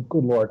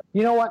good Lord.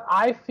 You know what?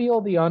 I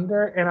feel the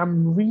under, and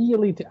I'm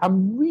really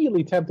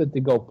tempted to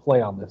go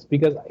play on this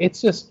because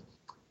it's just,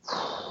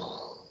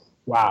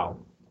 wow.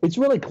 It's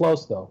really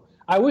close, though.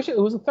 I wish it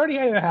was a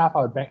 38.5.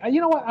 I would bank.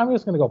 You know what? I'm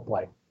just going to go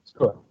play.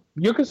 Screw it.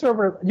 You're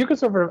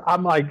conservative.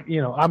 I'm like,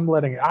 I'm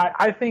letting it.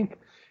 I think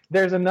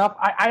there's enough.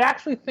 I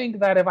actually think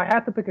that if I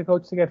had to pick a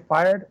coach to get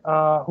fired,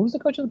 who's the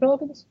coach of the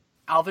Pelicans?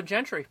 Alvin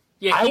Gentry.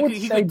 Yeah,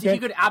 he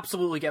could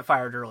absolutely get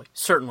fired early.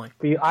 Certainly.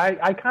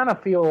 I kind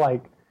of feel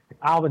like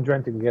Alvin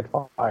Gentry could get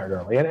fired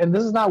early. And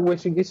this is not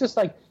wishing. It's just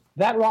like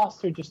that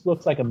roster just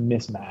looks like a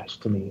mismatch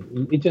to me.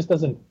 It just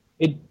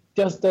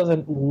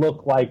doesn't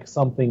look like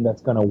something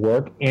that's going to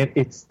work. And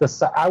it's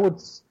I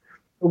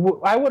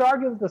would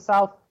argue that the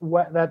South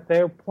that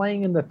they're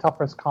playing in the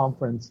toughest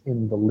conference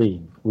in the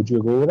league. Would you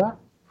agree with that?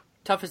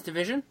 Toughest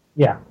division?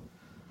 Yeah.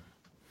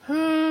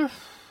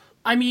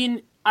 I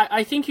mean,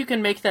 I think you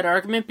can make that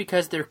argument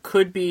because there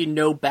could be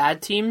no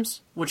bad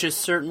teams, which is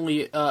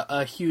certainly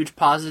a huge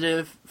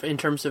positive in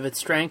terms of its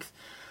strength.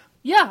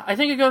 Yeah, I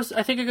think it goes.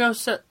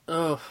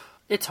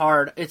 It's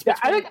hard. I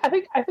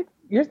think.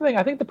 Here's the thing.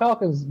 I think the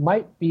Pelicans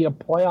might be a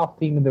playoff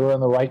team if they were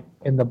in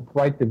the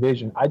right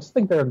division. I just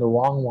think they're in the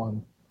wrong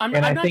one. I'm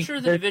not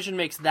sure the division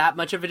makes that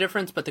much of a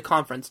difference, but the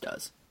conference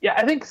does. Yeah,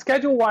 I think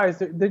schedule-wise,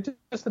 they're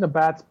just in a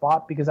bad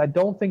spot because I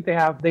don't think they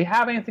have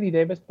Anthony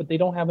Davis, but they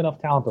don't have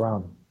enough talent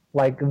around him.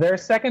 Like, their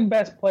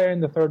second-best player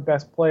and the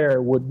third-best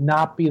player would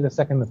not be the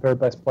second and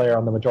third-best player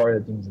on the majority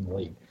of the teams in the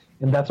league.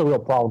 And that's a real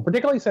problem,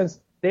 particularly since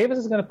Davis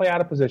is going to play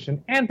out of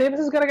position, and Davis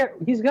is going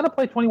to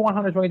play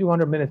 2,100,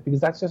 2,200 minutes because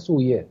that's just who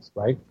he is,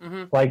 right?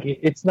 Mm-hmm. Like,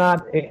 it's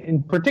not –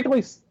 and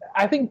particularly –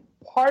 I think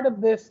part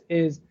of this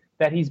is –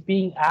 that he's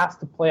being asked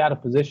to play out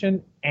of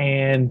position,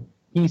 and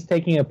he's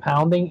taking a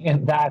pounding,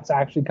 and that's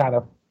actually kind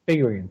of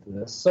figuring into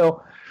this.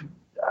 So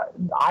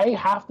I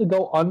have to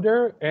go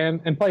under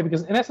and play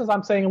because, in essence,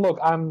 I'm saying, look,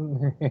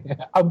 I'm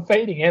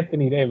fading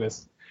Anthony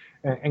Davis,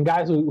 and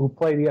guys who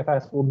play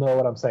DFS will know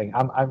what I'm saying.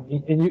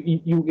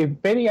 If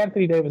fading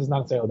Anthony Davis is not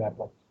necessarily that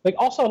play. Like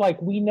also, like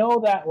we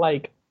know that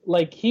like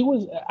he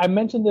was. I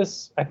mentioned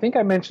this. I think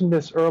I mentioned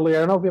this earlier. I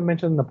don't know if you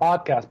mentioned in the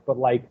podcast, but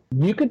like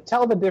you could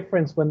tell the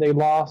difference when they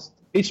lost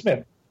Ish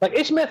Smith. Like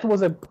Ish Smith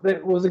was a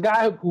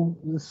guy who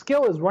the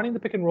skill is running the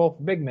pick and roll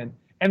for big men,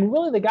 and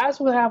really the guys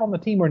who they have on the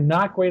team are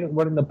not great at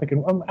running the pick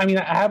and roll. I mean,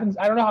 I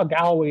don't know how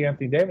Galloway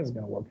Anthony Davis is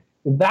going to work.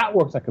 If that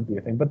works, that could be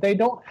a thing. But they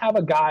don't have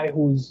a guy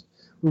who's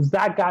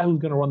that guy who's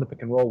going to run the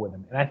pick and roll with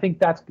him, and I think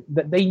that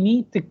they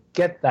need to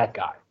get that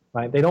guy.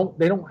 Right? They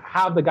don't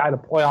have the guy to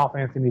play off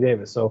Anthony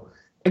Davis. So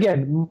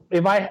again,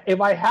 if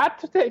I had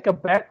to take a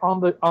bet on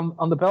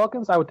the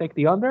Pelicans, I would take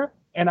the under,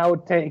 and I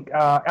would take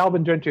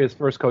Alvin Gentry as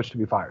first coach to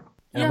be fired.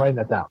 And I'm writing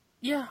that down.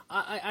 Yeah,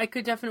 I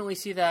could definitely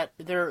see that.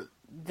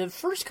 The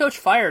first coach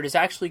fired is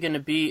actually going to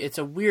be, it's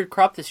a weird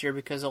crop this year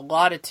because a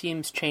lot of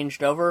teams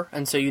changed over,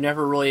 and so you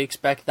never really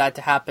expect that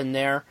to happen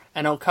there.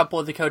 And a couple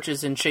of the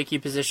coaches in shaky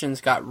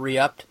positions got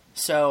re-upped.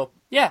 So,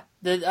 yeah,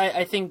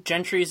 I think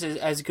Gentry's is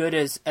as good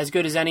as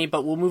any,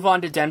 but we'll move on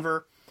to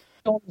Denver.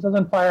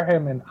 Doesn't fire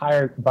him and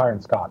hire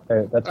Byron Scott.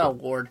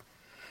 Lord.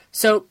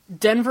 So,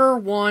 Denver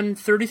won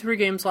 33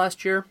 games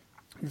last year.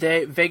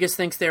 Vegas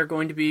thinks they're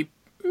going to be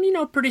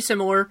pretty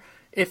similar.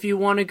 If you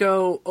want to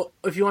go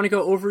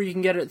over, you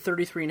can get it at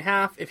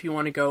 33.5. If you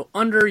want to go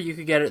under, you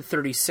could get it at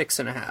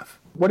 36.5.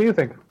 What do you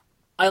think?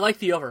 I like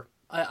the over.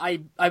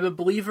 I'm a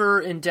believer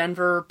in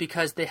Denver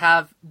because they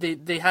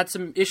had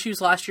some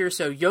issues last year.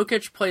 So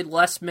Jokic played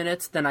less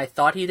minutes than I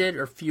thought he did,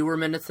 or fewer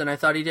minutes than I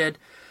thought he did.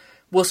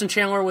 Wilson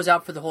Chandler was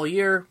out for the whole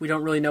year. We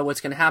don't really know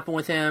what's going to happen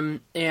with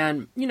him.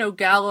 And,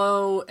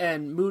 Gallo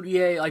and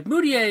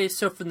Moutier,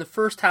 so from the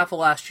first half of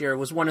last year,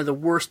 was one of the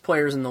worst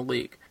players in the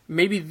league.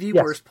 Maybe the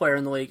worst player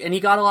in the league. And he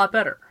got a lot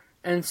better.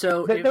 And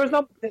so... There's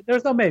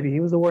no maybe. He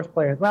was the worst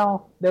player.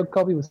 Well,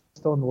 Kobe was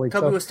still in the league.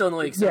 Kobe was still in the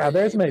league. So, yeah,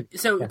 there's maybe.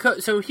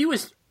 So he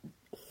was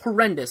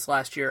horrendous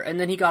last year, and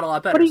then he got a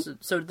lot better.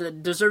 So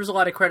deserves a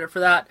lot of credit for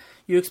that.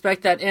 You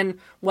expect that. And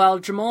while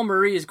Jamal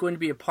Murray is going to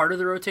be a part of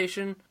the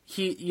rotation,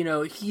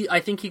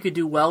 I think he could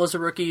do well as a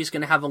rookie. He's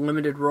going to have a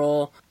limited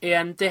role,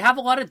 and they have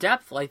a lot of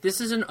depth. Like, this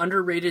is an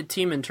underrated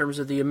team in terms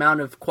of the amount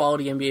of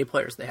quality NBA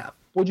players they have.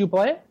 Would you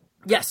play it?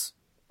 Yes.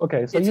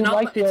 Okay, so it's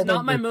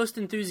not my most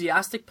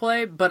enthusiastic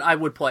play, but I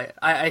would play it.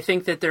 I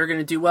think that they're going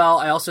to do well.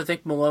 I also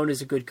think Malone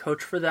is a good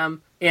coach for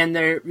them. And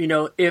they're,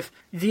 if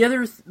the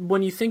other,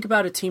 when you think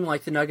about a team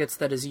like the Nuggets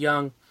that is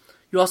young,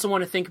 you also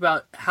want to think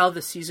about how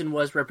the season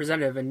was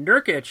representative. And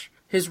Nurkic,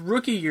 his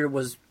rookie year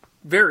was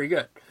very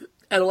good.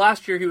 And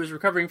last year he was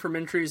recovering from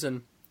injuries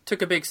and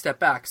took a big step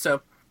back.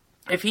 So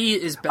if he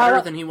is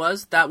better than he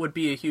was, that would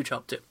be a huge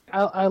help too.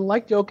 I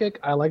like Jokic.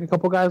 I like a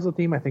couple guys on the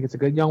team. I think it's a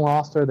good young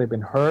roster. They've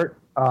been hurt.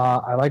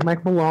 I like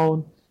Mike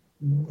Malone.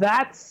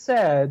 That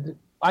said,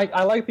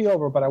 I like the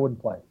over, but I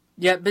wouldn't play.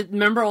 Yeah, but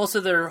remember also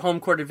their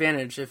home court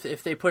advantage.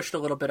 If they pushed a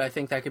little bit, I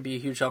think that could be a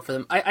huge help for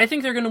them. I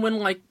think they're going to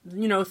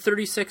win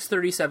 36,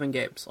 37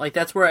 games. Like,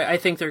 that's where I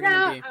think they're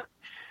going to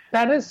be.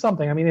 That is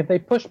something. I mean, if they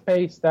push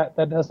pace, that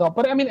does help.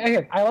 But I mean,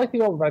 again, I like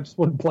the over, but I just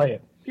wouldn't play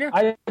it. Yeah.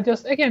 I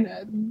just,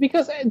 again,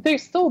 because they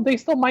still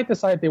might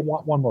decide they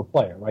want one more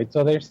player, right?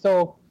 So they're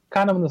still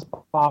kind of in the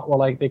spot where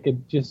like they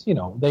could just,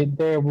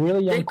 they're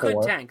really young. They could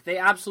core. tank. They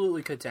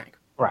absolutely could tank.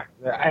 Right.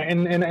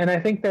 And I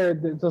think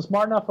it's a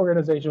smart enough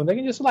organization. They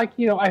can just I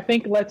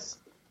think let's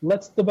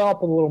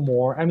develop a little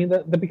more. I mean,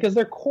 because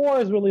their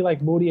core is really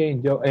like Moody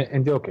and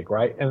Jokic,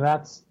 right?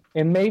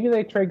 And maybe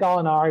they trade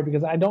Gallinari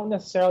because I don't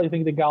necessarily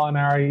think that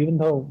Gallinari, even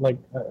though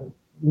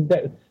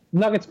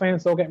Nuggets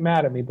fans don't get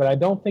mad at me, but I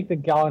don't think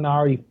that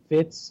Gallinari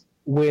fits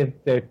with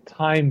the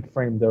time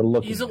frame they're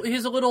looking at.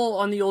 He's a little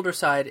on the older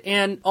side,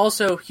 and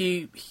also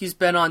he's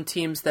been on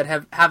teams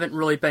that haven't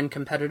really been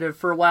competitive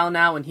for a while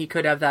now, and he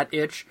could have that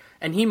itch,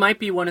 and he might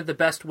be one of the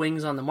best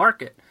wings on the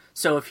market.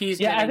 So if he's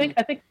I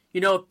think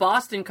if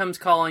Boston comes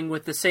calling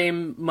with the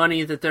same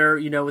money that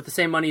with the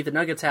same money the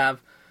Nuggets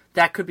have,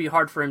 that could be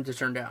hard for him to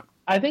turn down.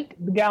 I think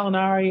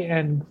Gallinari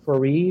and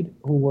Fareed,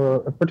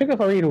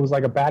 particularly Fareed, who was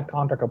like a bad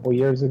contract a couple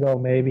years ago,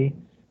 maybe.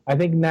 I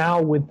think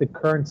now with the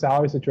current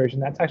salary situation,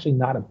 that's actually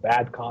not a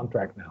bad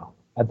contract now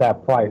at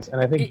that price.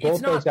 And I think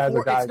both those guys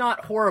are guys. It's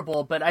not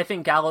horrible, but I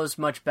think Gallo's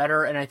much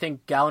better. And I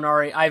think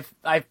Gallinari,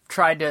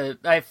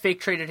 I've fake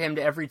traded him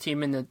to every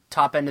team in the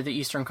top end of the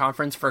Eastern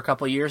Conference for a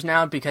couple of years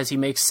now because he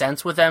makes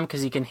sense with them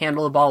because he can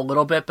handle the ball a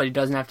little bit, but he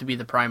doesn't have to be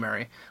the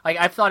primary. Like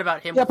I've thought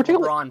about him with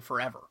LeBron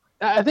forever.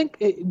 I think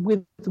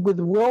with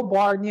Will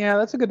Barton,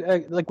 that's a good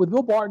with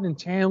Will Barton and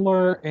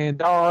Chandler and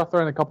Darryl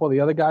Arthur and a couple of the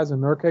other guys in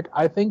Nurkic,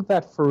 I think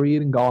that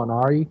Fareed and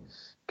Gallinari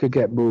could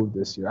get moved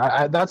this year.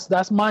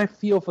 That's my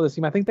feel for this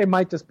team. I think they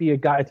might just be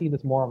a team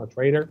that's more on the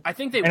trader. I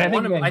think they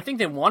want to. I think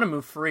they want to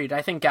move Fareed.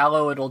 I think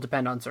Gallo, it'll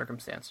depend on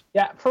circumstance.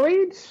 Yeah,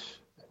 Fareed,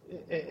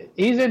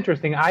 he's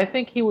interesting. I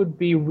think he would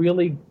be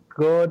really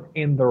good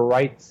in the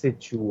right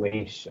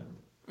situation,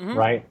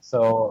 right?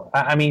 So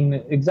I mean,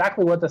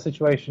 exactly what the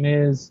situation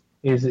is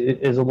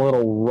a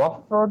little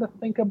rougher to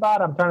think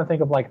about. I'm trying to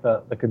think of like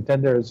the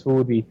contenders who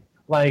would be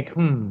like,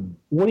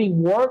 would he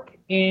work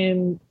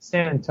in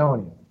San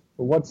Antonio?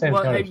 What's San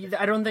Antonio?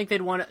 Well, I don't think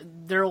they'd want to.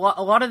 There are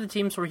a lot of the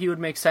teams where he would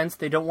make sense.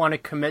 They don't want to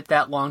commit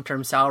that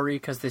long-term salary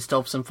because they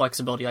still have some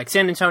flexibility. Like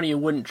San Antonio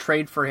wouldn't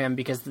trade for him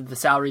because of the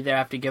salary they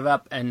have to give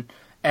up and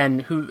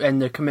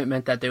the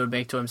commitment that they would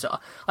make to him. So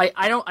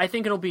I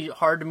think it'll be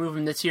hard to move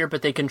him this year,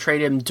 but they can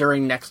trade him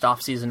during next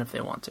offseason if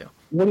they want to.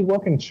 Would he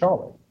work in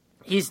Charlotte?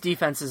 His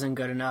defense isn't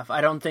good enough.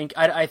 I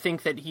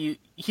think that he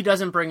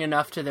doesn't bring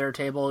enough to their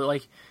table.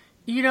 Like,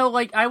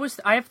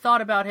 I have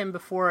thought about him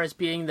before as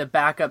being the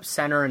backup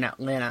center in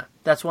Atlanta.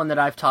 That's one that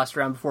I've tossed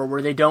around before,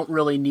 where they don't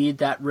really need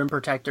that rim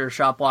protector,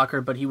 shot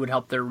blocker, but he would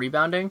help their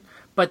rebounding.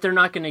 But they're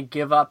not going to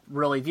give up,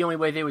 really. The only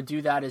way they would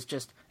do that is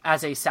just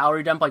as a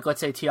salary dump, like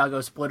let's say Tiago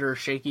Splitter is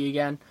shaky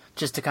again,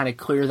 just to kind of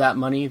clear that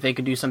money. They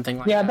could do something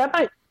like that. Yeah, that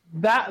might.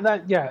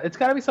 It's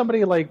got to be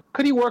somebody like.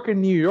 Could he work in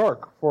New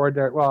York for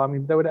Derek? Well, I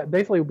mean, that would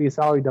basically be a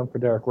salary dump for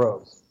Derrick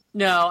Rose.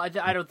 No,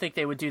 I don't think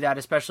they would do that,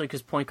 especially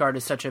because point guard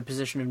is such a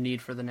position of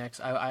need for the Knicks.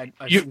 I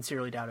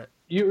sincerely doubt it.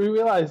 You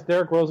realize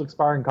Derrick Rose's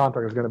expiring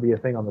contract is going to be a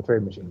thing on the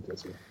trade machine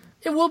this year.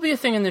 It will be a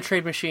thing in the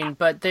trade machine,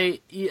 but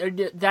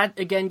that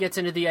again gets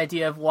into the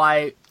idea of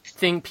why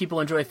people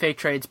enjoy fake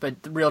trades,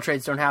 but the real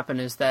trades don't happen.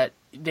 Is that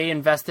they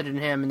invested in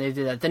him and they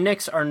did that. The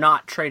Knicks are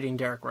not trading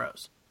Derrick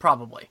Rose,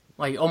 probably,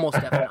 like almost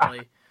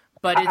definitely.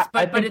 But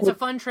it's a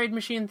fun trade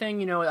machine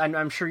thing,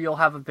 I'm sure you'll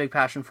have a big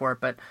passion for it,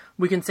 but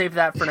we can save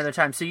that for another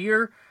time. So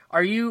where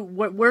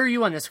are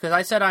you on this? Because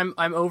I said I'm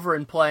over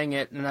and playing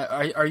it, and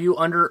are you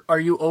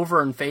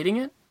over and fading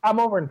it? I'm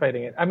over and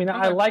fading it. I mean, okay.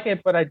 I like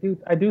it, but I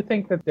do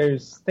think that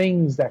there's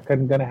things that are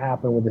going to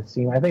happen with this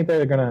team. I think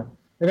they're gonna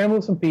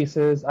move some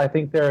pieces. I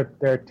think they're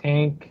a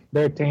tank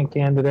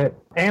candidate,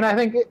 and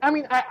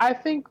I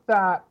think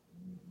that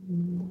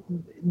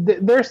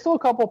there's still a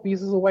couple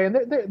pieces away, and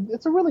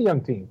it's a really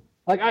young team.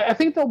 Like I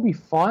think they'll be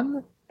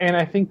fun, and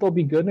I think they'll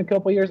be good in a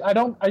couple of years.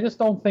 I just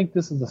don't think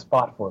this is the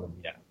spot for them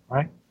yet.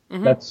 Right?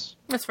 Mm-hmm.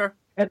 That's fair.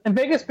 And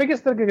Vegas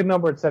did a good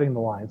number at setting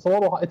the line. It's a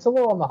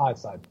little on the high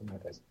side for my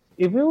taste.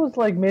 If it was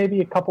like maybe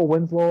a couple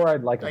wins lower,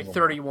 I'd like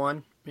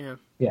 31. Yeah.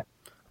 Yeah.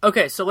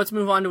 Okay, so let's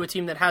move on to a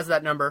team that has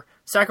that number.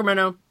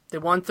 Sacramento. They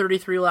won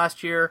 33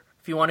 last year.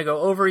 If you want to go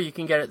over, you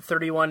can get it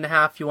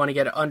 31.5. If you want to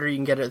get it under, you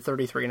can get it at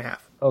 33.5.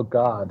 Oh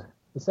God.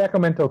 The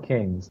Sacramento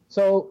Kings.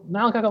 So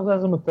now Kekos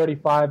has them with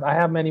 35. I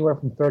have them anywhere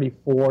from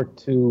 34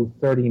 to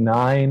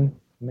 39.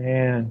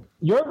 Man,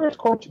 Jaeger's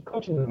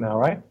coaching them now,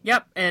 right?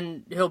 Yep,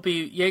 and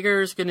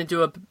Jaeger's going to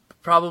do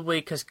probably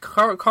because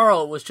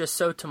Carl was just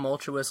so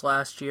tumultuous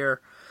last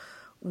year.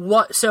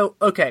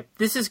 Okay,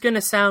 this is going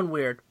to sound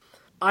weird.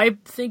 I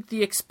think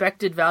the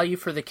expected value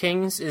for the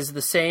Kings is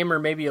the same or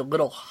maybe a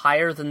little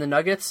higher than the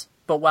Nuggets,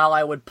 but while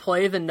I would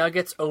play the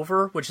Nuggets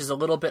over, which is a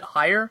little bit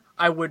higher,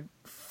 I would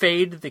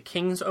fade the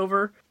Kings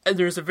over, and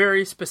there's a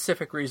very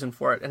specific reason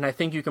for it, and I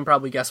think you can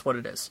probably guess what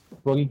it is.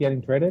 Boogie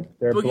getting traded?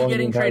 Boogie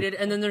getting traded,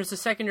 and then there's a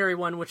secondary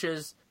one, which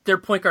is their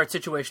point guard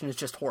situation is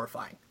just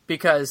horrifying.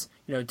 Because,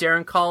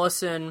 Darren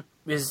Collison,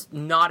 is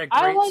not a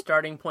great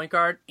starting point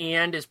guard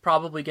and is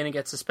probably going to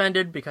get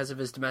suspended because of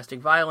his domestic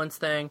violence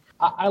thing.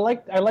 I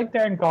like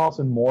Darren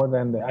Collison more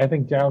than I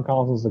think Darren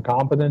Collison is a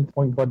competent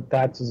point, but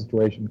that's the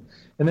situation.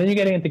 And then you're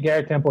getting into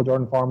Garrett Temple,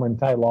 Jordan Farmer, and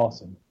Ty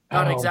Lawson.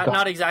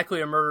 Not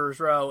exactly a murderer's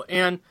row.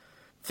 And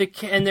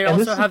they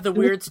also have the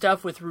weird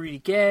stuff with Rudy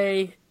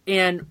Gay,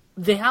 and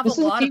they have a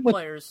lot of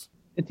players.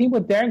 A team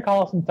with Darren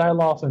Collison, Ty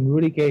Lawson,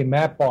 Rudy Gay,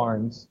 Matt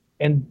Barnes,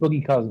 and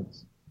Boogie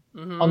Cousins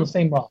on the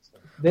same roster.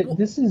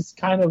 This is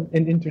kind of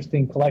an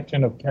interesting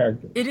collection of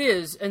characters. It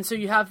is, and so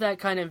you have that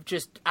kind of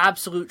just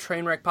absolute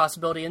train wreck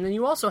possibility, and then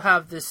you also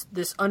have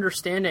this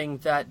understanding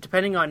that,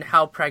 depending on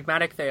how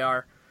pragmatic they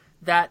are,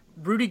 that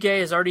Rudy Gay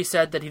has already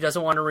said that he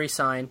doesn't want to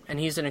re-sign, and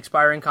he's an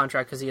expiring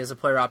contract because he has a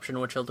player option,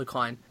 which he'll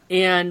decline.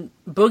 And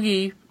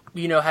Boogie,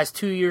 has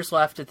 2 years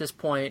left at this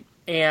point,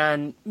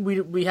 and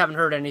we haven't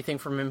heard anything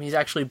from him. He's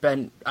actually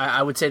been,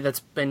 I would say that's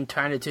been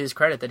kind of to his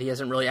credit that he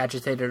hasn't really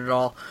agitated at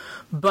all.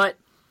 But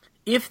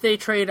if they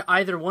trade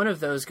either one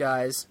of those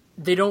guys,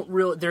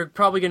 they're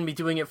probably going to be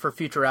doing it for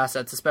future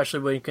assets,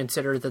 especially when you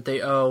consider that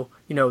they owe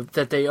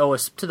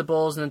us to the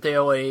Bulls and that they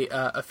owe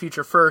a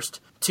future first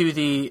to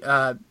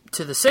the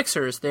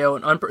Sixers. They owe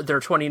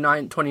their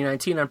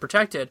 2019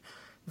 unprotected.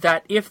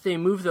 That if they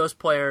move those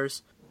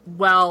players,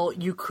 while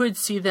you could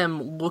see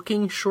them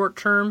looking short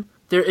term,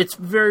 it's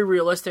very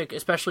realistic,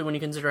 especially when you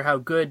consider how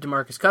good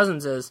DeMarcus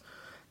Cousins is,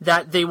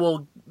 that they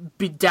will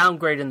be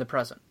downgraded in the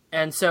present.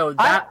 And so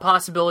that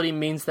possibility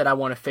means that I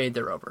want to fade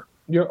their over.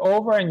 You're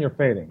over and you're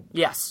fading.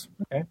 Yes.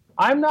 Okay.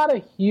 I'm not a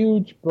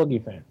huge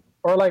Boogie fan.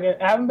 Or I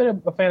haven't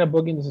been a fan of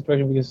Boogie in the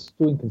situation because it's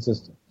too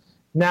inconsistent.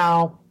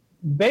 Now,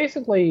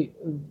 basically,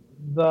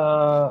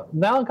 the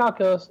Nalin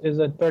calculus is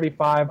at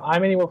 35.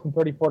 I'm anywhere from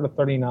 34 to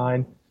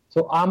 39.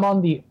 So I'm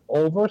on the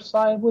over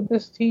side with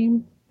this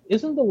team.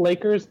 Isn't the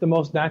Lakers the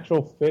most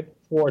natural fit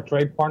for a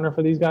trade partner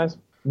for these guys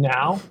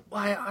now?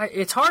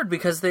 It's hard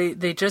because they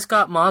just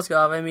got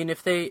Mozgov. I mean,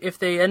 if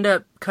they end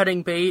up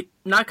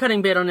not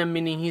cutting bait on him,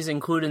 meaning he's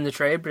included in the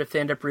trade, but if they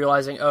end up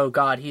realizing, oh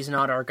God, he's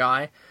not our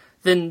guy,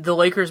 then the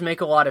Lakers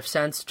make a lot of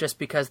sense just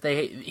because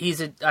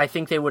I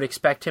think they would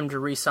expect him to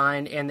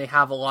re-sign, and they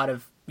have a lot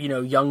of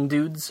young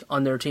dudes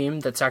on their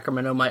team that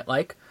Sacramento might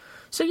like.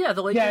 So yeah,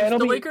 the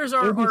Lakers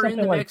are in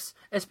the mix,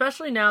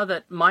 especially now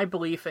that my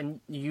belief, and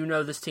you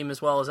know this team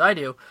as well as I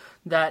do,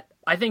 that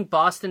I think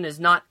Boston is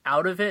not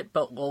out of it,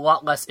 but a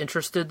lot less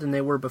interested than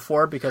they were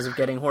before because of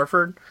getting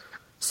Horford.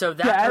 So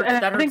that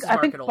hurts I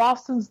think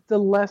Boston's the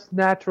less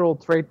natural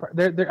trade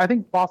partner. I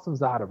think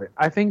Boston's out of it.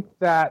 I think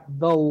that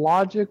the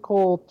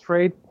logical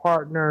trade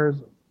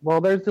partners. Well,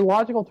 there's the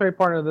logical trade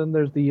partner, then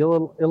there's the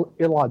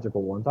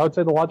illogical ones. I would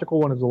say the logical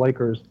one is the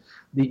Lakers.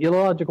 The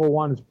illogical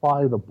one is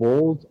probably the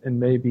Bulls and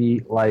maybe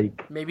the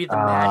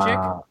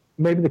Magic?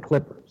 Maybe the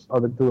Clippers are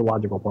the two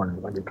illogical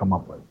partners I could come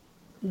up with.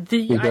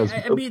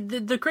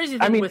 The crazy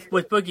thing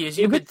with Boogie is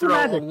you could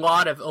throw a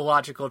lot of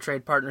illogical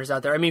trade partners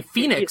out there. I mean,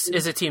 Phoenix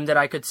is a team that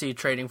I could see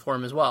trading for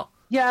him as well.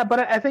 Yeah, but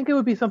I think it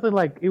would be something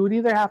like, it would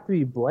either have to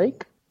be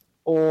Blake,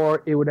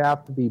 or it would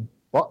have to be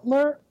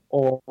Butler,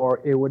 or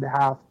it would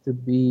have to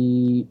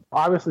be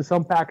obviously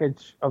some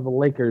package of the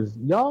Lakers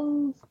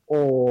Youngs,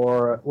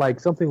 or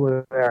something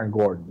with Aaron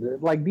Gordon.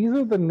 These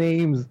are the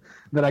names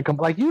that I come.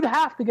 You'd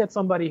have to get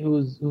somebody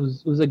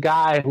who's a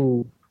guy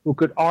who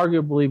could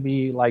arguably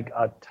be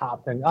a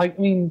top 10. I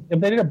mean, if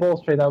they did a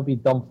Bulls trade, that would be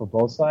dumb for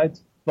both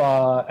sides.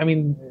 But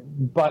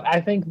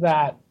I think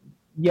that,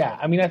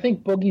 I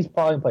think Boogie's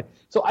probably in play.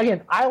 So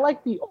again, I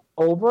like the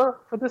over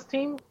for this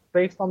team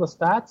based on the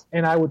stats,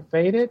 and I would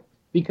fade it,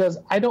 because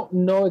I don't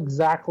know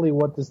exactly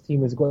what this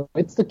team is going.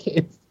 It's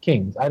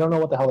Kings. I don't know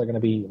what the hell they're going to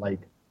be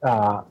like.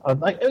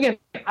 Again,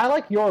 I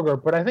like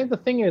Yorger, but I think the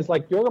thing is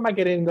Yorger might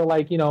get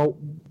into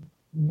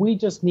we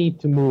just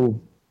need to move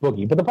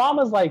Boogie. But the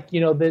problem is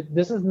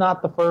this is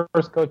not the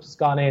first coach that's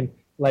gone in.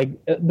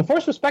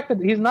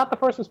 He's not the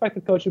first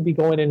respected coach who be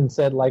going in and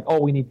said oh,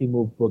 we need to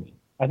move Boogie.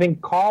 I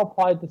think Carl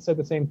probably said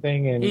the same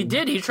thing, and he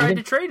did. He tried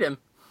to trade him.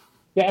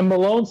 Yeah, and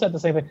Malone said the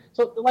same thing.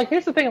 So,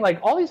 here's the thing: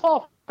 all these Hall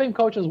of Fame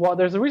coaches,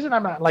 there's a reason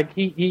I'm not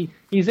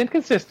he's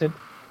inconsistent.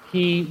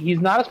 He's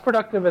not as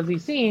productive as he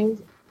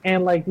seems,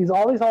 and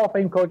all these Hall of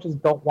Fame coaches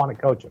don't want to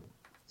coach him.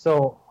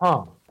 So,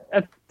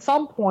 at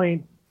some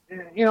point,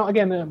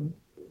 again,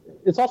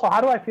 it's also how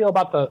do I feel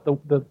about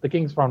the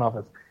Kings front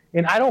office?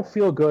 And I don't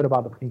feel good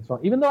about the Kings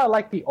front, even though I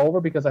like the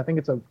over because I think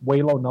it's a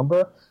way low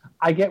number.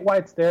 I get why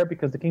it's there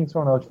because the Kings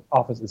front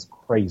office is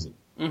crazy.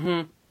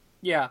 Mm-hmm.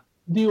 Yeah.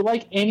 Do you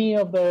like any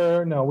of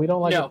their? No, we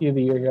don't like a few of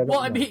the year yet. Well,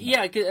 I mean,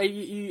 yeah,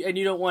 and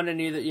you don't want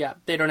any of that. Yeah,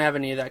 they don't have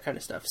any of that kind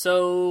of stuff.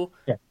 So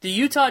The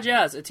Utah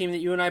Jazz, a team that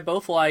you and I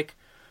both like,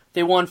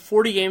 they won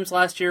 40 games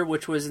last year,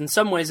 which was in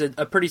some ways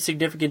a pretty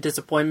significant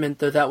disappointment,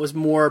 though that was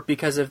more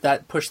because of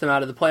that pushed them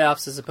out of the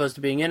playoffs as opposed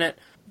to being in it.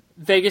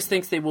 Vegas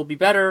thinks they will be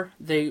better.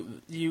 The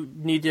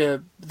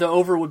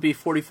over would be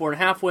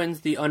 44.5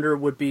 wins. The under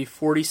would be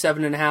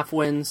 47.5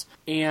 wins.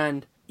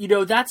 And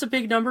That's a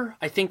big number.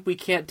 I think we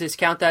can't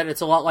discount that.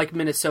 It's a lot like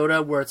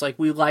Minnesota, where it's like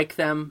we like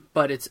them,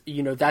 but it's,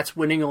 that's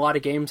winning a lot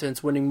of games and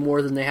it's winning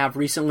more than they have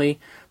recently.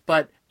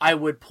 But I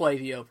would play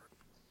the over.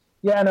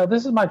 Yeah, no,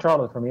 this is my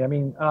Charlotte for me. I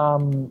mean,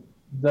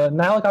 the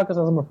Nile Caucus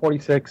has number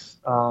 46.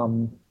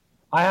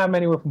 I have them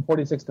anywhere from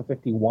 46 to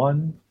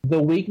 51.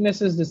 The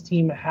weaknesses this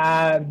team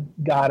had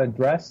got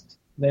addressed.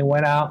 They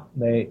went out,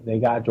 they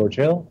got George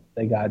Hill,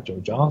 they got Joe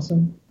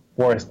Johnson,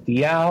 Boris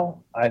Diaw.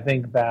 I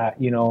think that,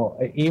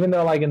 even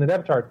though like in the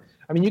depth chart,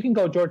 I mean, you can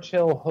go George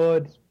Hill,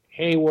 Hood,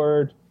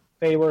 Hayward,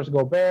 Favors,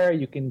 Gobert.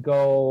 You can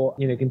go,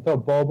 you can throw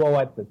Bobo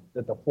at the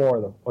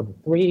 4 or the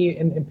 3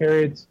 in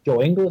periods.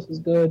 Joe Ingles is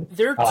good.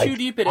 They're too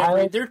deep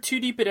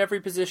at every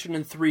position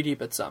and 3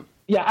 deep at some.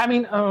 Yeah, I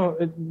mean,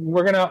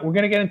 we're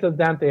gonna get into the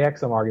Dante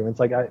Exum arguments.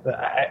 Like,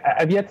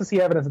 I've yet to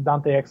see evidence that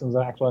Dante Exum is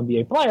an actual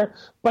NBA player.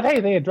 But hey,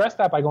 they addressed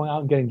that by going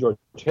out and getting George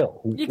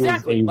Hill.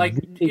 Exactly. Like,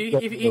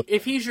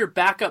 if he's your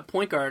backup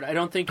point guard, I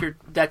don't think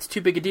that's too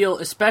big a deal,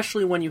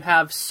 especially when you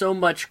have so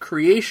much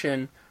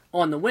creation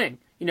on the wing.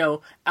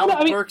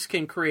 Alec Burks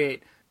can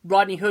create,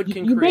 Rodney Hood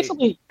can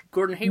create,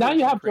 Gordon Hayward. Now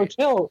you have George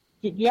Hill.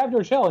 You have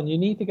George Hill, and you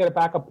need to get a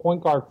backup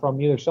point guard from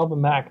either Shelvin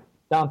Mack,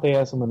 Dante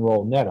Exum, and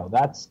Roll Neto.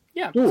 That's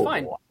doable.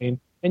 Fine. I mean,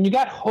 and you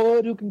got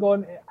Hood who can go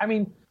in. I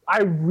mean,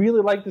 I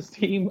really like this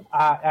team.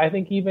 I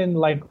think even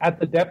like at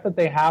the depth that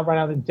they have right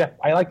now,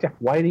 I like Jeff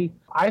Whitey.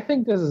 I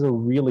think this is a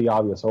really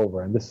obvious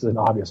over, and this is an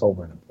obvious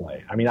over in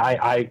play. I mean,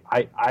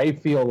 I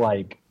feel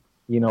like.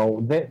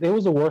 There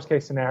was a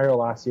worst-case scenario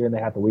last year, and they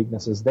had the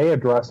weaknesses. They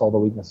addressed all the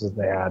weaknesses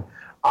they had.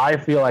 I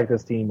feel like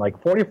this team,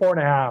 like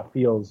 44.5,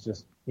 feels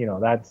just,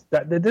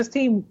 this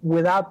team,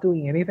 without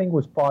doing anything,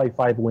 was probably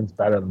 5 wins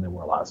better than they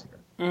were last year.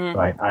 Mm-hmm.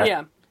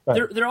 Right?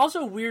 They're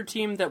also a weird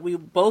team that we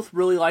both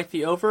really like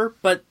the over,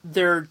 but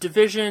their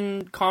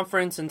division,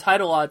 conference, and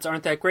title odds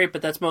aren't that great,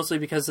 but that's mostly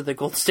because of the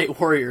Golden State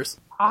Warriors.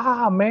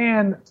 Ah,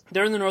 man.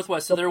 They're in the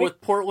Northwest, so they're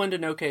with Portland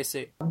and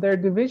OKC. Their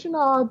division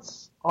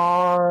odds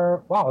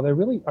are they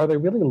really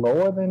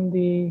lower than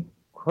the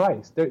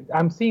Christ?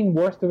 I'm seeing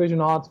worse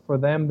division odds for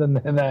them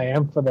than I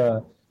am for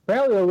the.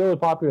 Apparently, they're really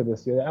popular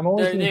this year. I'm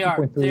only seeing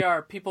 2.3. They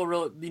are. People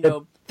really,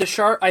 the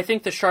Sharp. I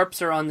think the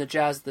Sharps are on the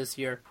Jazz this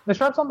year. The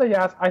Sharps on the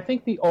Jazz. I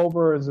think the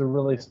over is a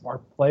really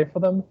smart play for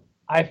them.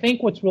 I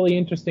think what's really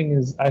interesting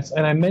is,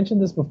 and I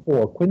mentioned this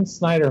before, Quinn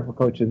Snyder for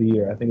Coach of the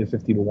Year. I think is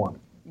 50-1.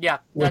 Yeah,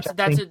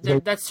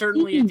 that's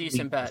certainly a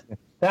decent bet.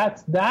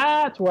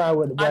 That's where I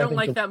would. I don't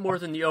like that more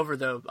than the over,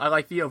 though. I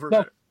like the over no,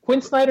 better.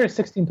 Quinn Snyder is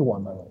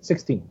 16-1, by the way.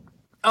 16.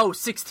 Oh,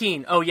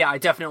 16. Oh, yeah, I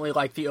definitely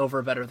like the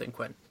over better than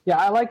Quinn. Yeah,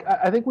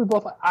 I think we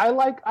both. I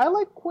like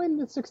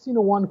Quinn at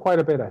 16-1 quite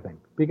a bit. I think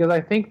because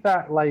I think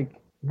that like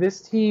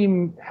this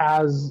team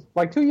has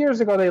 2 years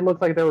ago they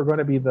looked like they were going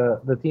to be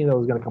the team that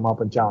was going to come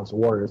up and challenge the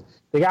Warriors.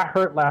 They got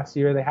hurt last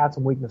year. They had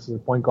some weaknesses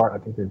at point guard. I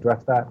think they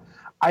addressed that.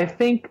 I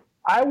think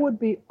I would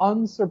be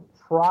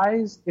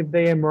unsurprised if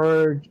they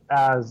emerge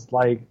as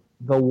like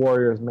the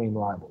Warriors' main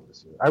rival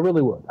this year. I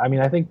really would. I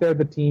mean, I think they're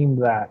the team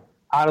that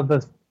out of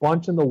the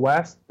bunch in the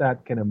West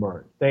that can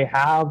emerge. They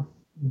have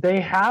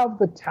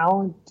the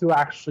talent to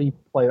actually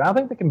play. I don't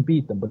think they can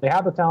beat them, but they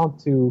have the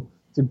talent to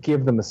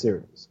give them a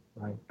series,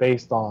 right?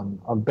 Based on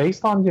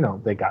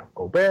they got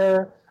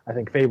Gobert. I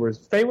think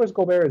Favors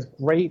Gobert is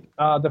great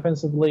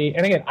defensively,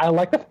 and again, I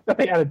like the fact that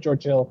they added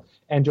George Hill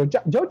and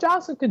Joe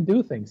Johnson can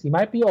do things. He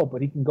might be old,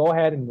 but he can go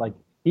ahead and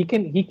he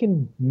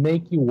can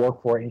make you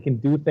work for it. He can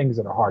do things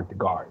that are hard to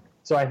guard.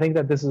 So I think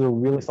that this is a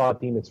really solid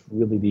team. It's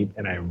really deep,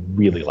 and I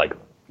really like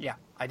them. Yeah,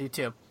 I do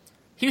too.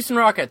 Houston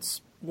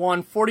Rockets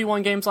won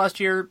 41 games last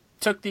year,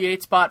 took the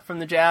 8th spot from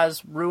the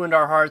Jazz, ruined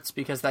our hearts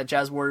because that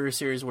Jazz Warriors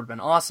series would have been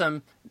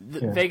awesome.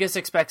 Vegas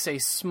expects a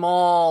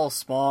small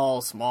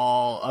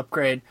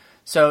upgrade.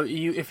 So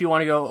if you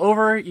want to go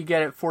over, you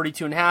get it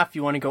 42.5. If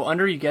you want to go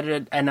under, you get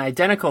it an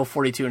identical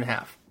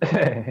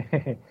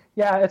 42.5.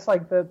 Yeah, it's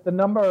like the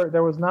number.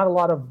 There was not a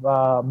lot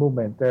of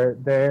movement.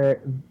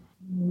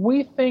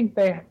 We think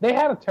they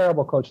had a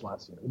terrible coach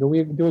last year. Do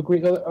we agree?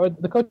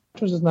 The coach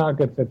was just not a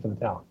good fit for the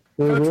talent.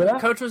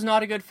 Coach was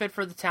not a good fit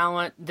for the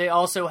talent. They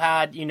also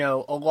had, a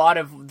lot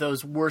of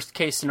those worst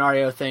case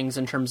scenario things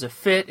in terms of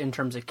fit, in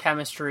terms of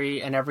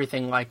chemistry, and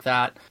everything like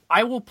that.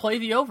 I will play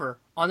the over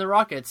on the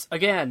Rockets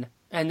again,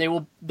 and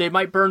they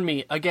might burn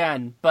me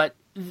again. But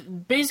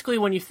basically,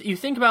 when you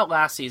think about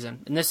last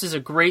season, and this is a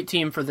great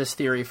team for this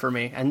theory for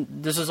me, and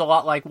this is a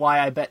lot like why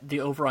I bet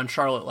the over on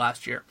Charlotte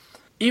last year.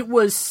 It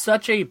was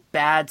such a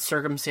bad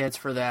circumstance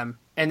for them,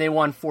 and they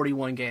won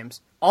 41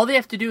 games. All they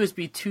have to do is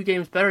be 2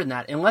 games better than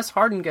that. Unless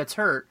Harden gets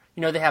hurt,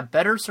 they have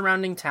better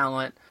surrounding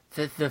talent.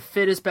 The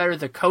fit is better.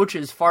 The coach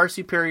is far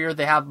superior.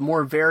 They have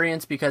more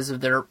variance because of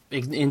their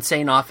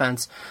insane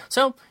offense.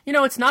 So,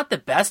 it's not the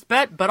best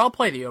bet, but I'll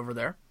play the over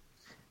there.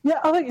 Yeah,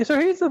 I think so.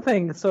 Here's the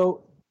thing.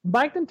 So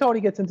Mike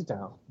D'Antoni gets into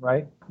town,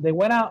 right? They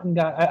went out and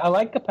got. I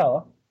like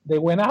Capella. They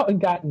went out and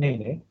got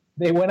Nene.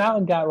 They went out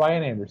and got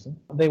Ryan Anderson.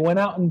 They went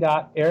out and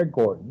got Eric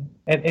Gordon.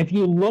 And if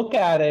you look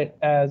at it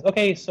as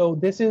so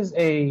this is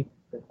a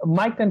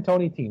Mike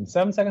D'Antoni team,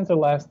 7 seconds or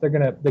less. They're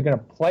gonna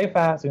play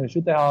fast. They're gonna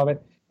shoot the hell out of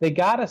it. they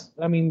got us.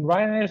 I mean,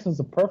 Ryan Anderson's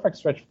a perfect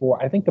stretch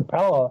 4. I think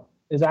Capella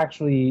is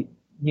actually,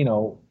 you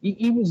know,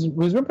 his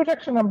rim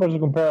protection numbers are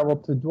comparable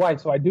to Dwight.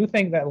 So I do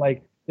think that,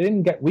 like, they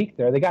didn't get weak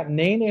there. They got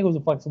Nene, who's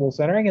a flexible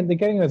centering, and they're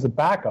getting him as a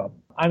backup.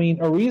 I mean,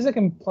 Ariza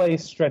can play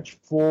stretch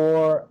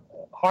 4.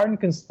 Harden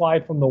can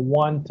slide from the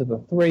 1 to the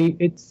 3.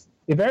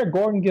 If Eric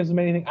Gordon gives them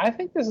anything, I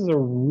think this is a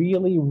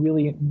really,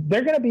 really,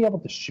 they're going to be able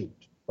to shoot,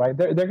 right?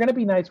 They're going to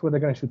be nights where they're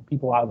going to shoot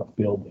people out of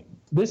the building.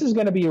 This is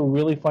going to be a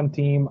really fun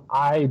team.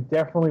 I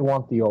definitely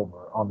want the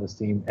over on this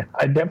team, and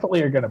I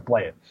definitely are going to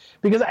play it.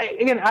 Because,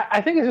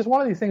 I think it's just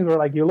one of these things where,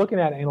 like, you're looking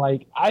at it and,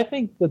 like, I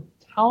think the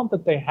talent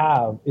that they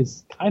have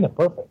is kind of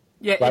perfect.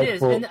 Yeah, right? it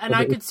is, and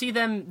I could see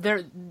them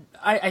there.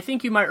 I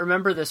think you might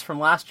remember this from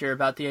last year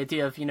about the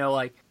idea of, you know,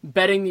 like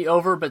betting the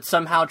over, but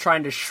somehow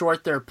trying to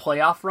short their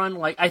playoff run.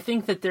 Like, I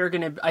think that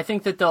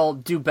they'll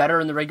do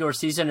better in the regular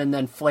season and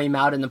then flame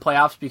out in the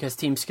playoffs because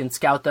teams can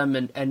scout them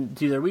and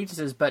do their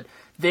weaknesses. But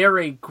they're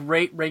a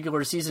great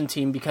regular season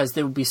team because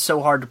they would be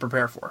so hard to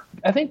prepare for.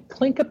 I think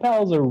Clint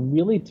Capella is a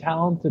really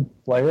talented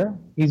player.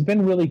 He's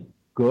been really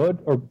good,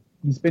 or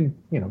he's been,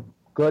 you know,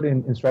 good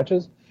in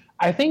stretches.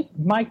 I think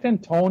Mike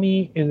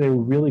D'Antoni is a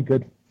really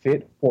good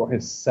fit for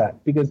his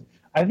set because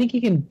I think he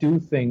can do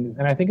things,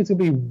 and I think it's going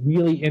to be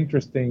really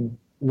interesting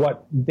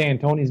what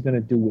D'Antoni is going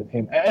to do with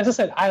him. As I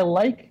said, I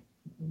like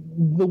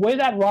the way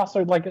that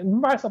roster, like,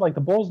 remember I said, like,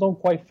 the Bulls don't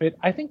quite fit.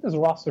 I think this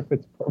roster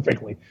fits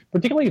perfectly,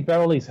 particularly if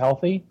Beverly's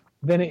healthy.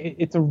 Then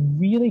it's a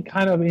really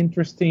kind of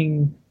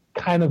interesting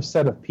kind of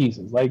set of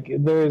pieces. Like,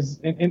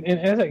 there's, and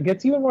as it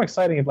gets even more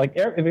exciting, if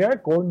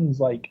Eric Gordon's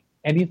like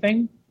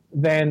anything,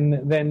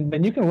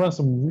 then you can run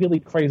some really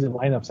crazy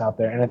lineups out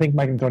there, and I think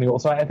Mike D'Antoni will.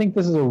 So I think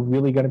this is a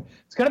really good.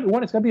 It's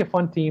gonna be a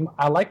fun team.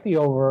 I like the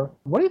over.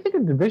 What do you think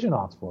of division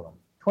odds for them?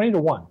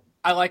 20-1.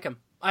 I like them.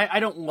 I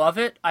don't love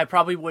it. I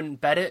probably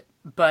wouldn't bet it,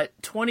 but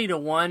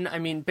 20-1. I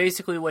mean,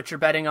 basically what you're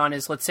betting on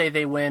is, let's say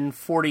they win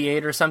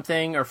 48 or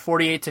something, or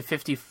 48 to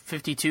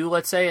 52,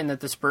 let's say, and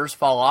that the Spurs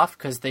fall off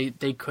because they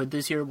could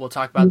this year. We'll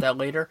talk about that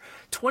later.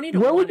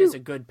 20-1 is a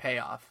good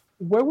payoff.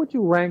 Where would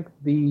you rank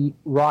the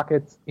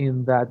Rockets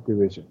in that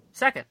division?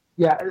 Second.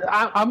 Yeah,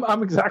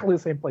 I'm exactly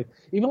the same place.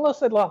 Even though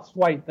they lost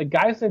White, the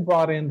guys they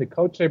brought in, the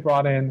coach they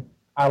brought in,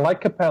 I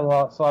like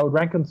Capella, so I would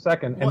rank them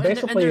second. Well,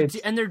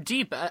 and they're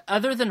deep.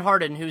 Other than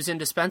Harden, who's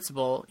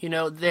indispensable, you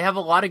know, they have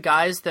a lot of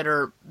guys that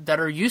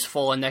are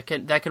useful and that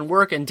can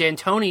work. And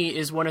D'Antoni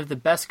is one of the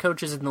best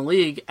coaches in the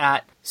league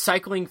at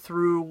cycling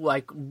through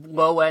like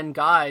low end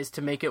guys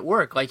to make it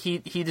work. Like he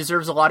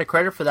deserves a lot of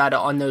credit for that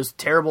on those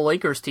terrible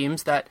Lakers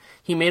teams. That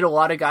he made a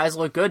lot of guys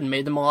look good and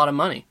made them a lot of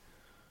money.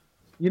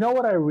 You know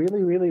what I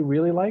really, really,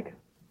 really like?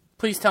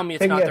 Please tell me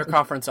it's not their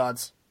conference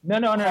odds. No,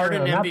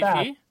 Harden not MVP?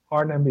 That.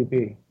 Harden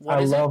MVP.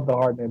 I love the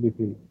Harden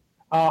MVP.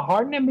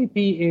 Harden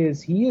MVP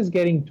is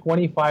getting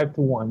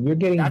 25-1. You're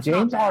getting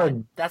James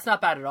Harden. That's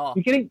not bad at all.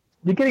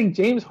 You're getting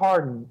James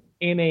Harden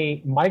in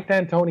a Mike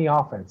D'Antoni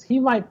offense. He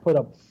might put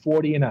up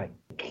 40 a night.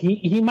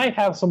 He might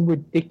have some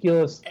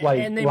ridiculous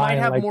and they might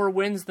have more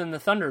wins than the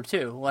Thunder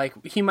too. Like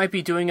he might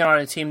be doing it on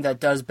a team that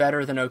does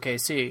better than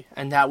OKC,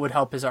 and that would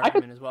help his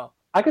argument as well.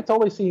 I could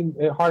totally see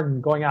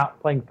Harden going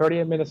out playing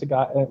 38 minutes a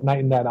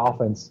night in that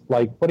offense,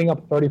 like putting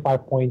up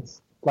 35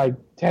 points. Like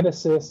 10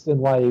 assists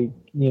and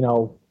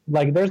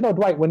there's no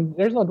Dwight. When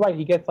there's no Dwight,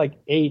 he gets like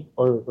 8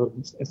 or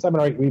 7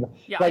 or 8 rebounds.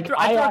 Yeah, like,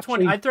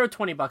 I'd throw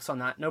 $20 on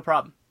that, no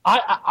problem.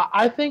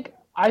 I think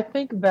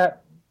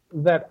that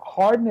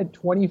Harden at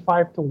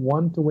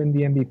 25-1 to win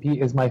the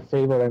MVP is my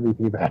favorite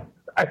MVP bet.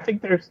 I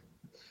think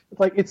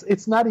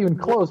it's not even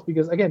close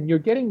because again you're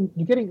getting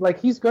like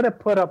he's gonna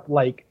put up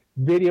like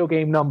video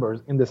game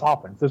numbers in this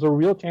offense. There's a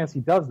real chance he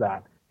does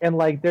that, and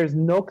like there's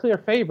no clear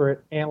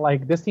favorite, and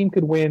like this team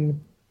could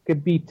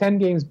be 10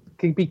 games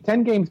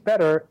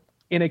better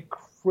in a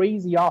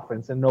crazy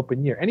offense in an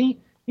open year. And he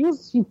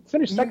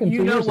finished second.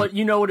 You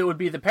know what it would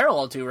be the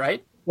parallel to,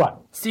 right?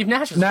 What? Steve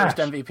Nash's first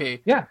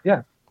MVP.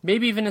 Yeah.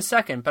 Maybe even a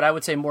second, but I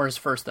would say more his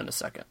first than a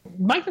second.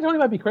 Mike D'Antoni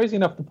might be crazy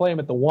enough to play him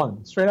at the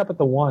 1, straight up at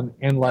the 1,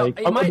 and like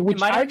it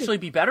might actually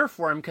be better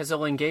for him because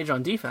he'll engage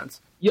on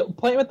defense. Yeah,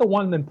 play him at the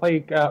 1 and then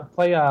play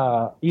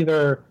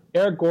either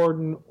Eric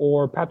Gordon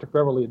or Patrick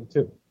Beverley at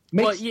the 2.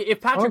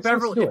 If Patrick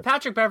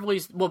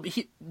Beverley's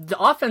the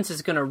offense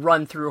is going to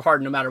run through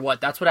Harden no matter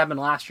what. That's what happened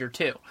last year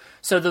too.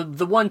 So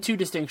the 1-2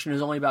 distinction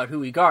is only about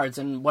who he guards,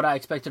 and what I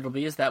expect it'll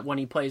be is that when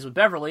he plays with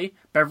Beverley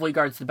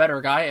guards the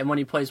better guy, and when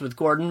he plays with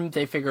Gordon,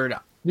 they figure it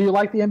out. Do you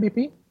like the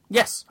MVP?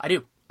 Yes, I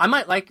do. I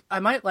might like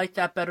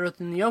that better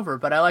than the over,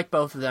 but I like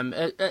both of them.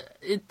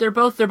 They're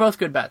both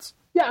good bets.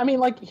 Yeah, I mean,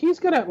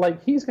 he's gonna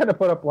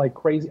put up like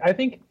crazy. I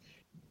think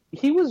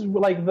he was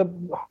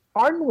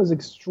Harden was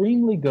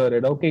extremely good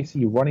at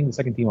OKC running the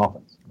second team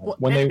offense.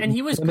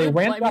 He was good.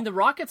 The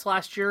Rockets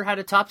last year had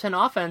a top 10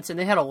 offense, and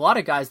they had a lot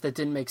of guys that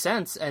didn't make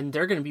sense, and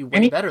they're going to be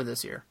way better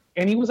this year.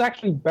 And he was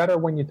actually better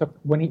when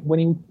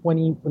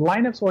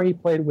lineups where he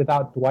played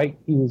without Dwight,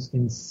 he was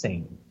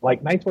insane.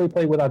 Like nights where he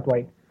played without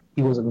Dwight,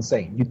 he was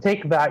insane. You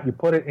take that, you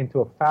put it into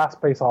a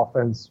fast-paced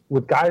offense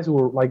with guys who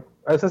were like,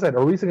 as I said,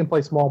 Ariza can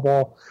play small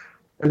ball.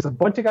 There's a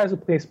bunch of guys who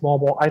play small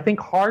ball. I think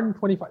Harden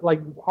 25.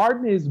 Like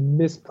Harden is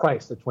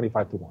mispriced at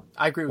 25-1.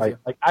 I agree with you.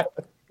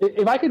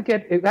 If I could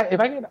get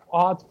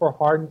odds for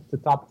Harden to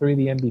top 3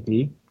 the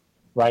MVP,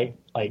 right?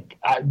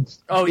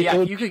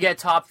 You could get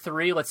top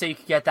 3. Let's say you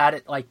could get that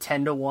at like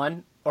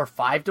 10-1 or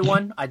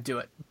 5-1. I'd do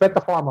it. Bet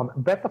the farm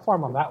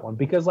on that one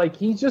because like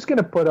he's just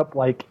gonna put up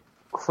like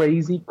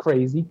crazy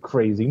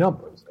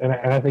numbers, and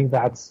I think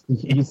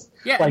he's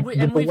like,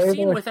 and we've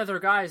seen with other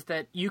guys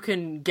that you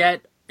can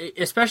get,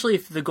 especially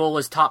if the goal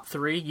is top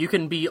 3, you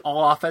can be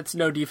all offense,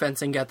 no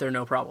defense, and get there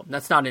no problem.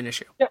 That's not an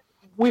issue. Yeah.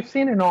 We've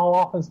seen an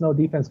all offense, no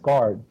defense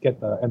guard get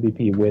the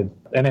MVP with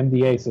an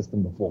MDA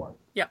system before.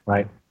 Yeah.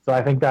 Right. So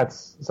I think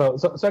that's so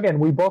again,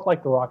 we both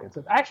like the Rockets.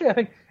 Actually, I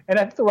think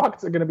the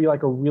Rockets are going to be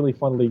like a really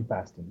fun league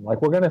pass team.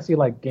 Like we're going to see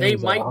like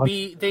games.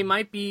 They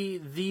might be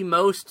the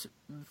most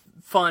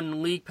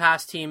fun league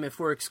pass team if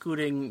we're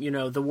excluding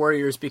the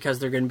Warriors because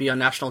they're going to be on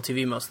national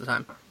TV most of the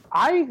time.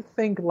 I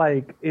think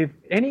like if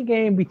any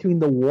game between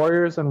the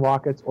Warriors and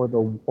Rockets or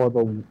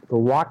the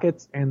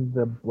Rockets and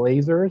the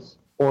Blazers,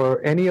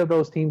 or any of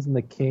those teams in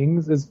the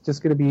Kings is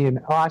just going to be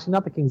actually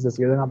not the Kings this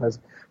year, they're not this,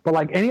 but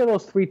like any of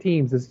those 3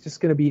 teams is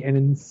just going to be an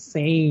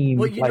insane.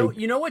 Well,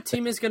 you know what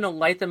team is going to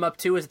light them up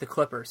too is the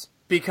Clippers,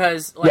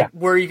 because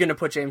where are you going to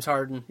put James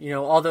Harden?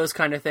 All those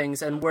kind of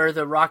things, and where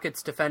the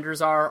Rockets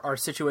defenders are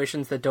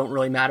situations that don't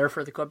really matter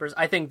for the Clippers.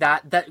 I think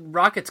that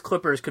Rockets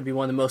Clippers could be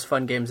one of the most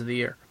fun games of the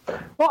year.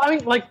 Well, I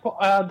mean, like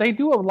they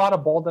do a lot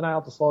of ball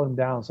denial to slow them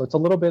down, so it's a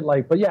little bit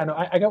like, but yeah, no,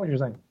 I get what you're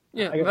saying.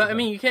 Yeah, but I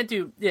mean, you can't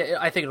do. Yeah,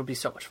 I think it'll be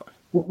so much fun.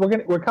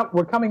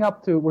 We're coming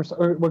up to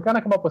we're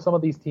gonna come up with some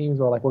of these teams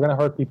where like we're gonna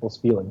hurt people's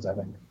feelings. I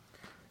think.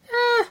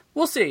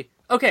 We'll see.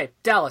 Okay,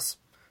 Dallas.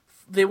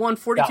 They won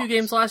 42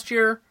 games last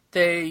year.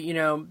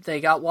 They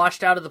got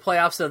washed out of the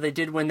playoffs, though they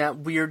did win that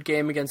weird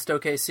game against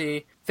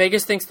OKC.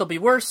 Vegas thinks they'll be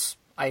worse.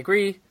 I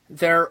agree.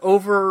 They're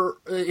over.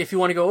 If you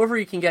want to go over,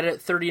 you can get it at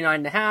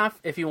 39.5.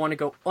 If you want to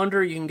go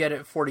under, you can get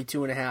it at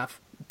 42.5.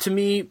 To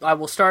me, I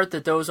will start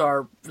that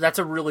that's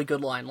a really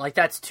good line. Like,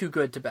 that's too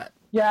good to bet.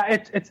 Yeah,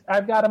 it's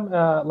I've got them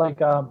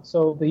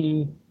so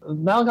the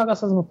Malaga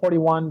says I'm at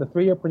 41. The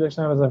 3-year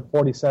prediction I was at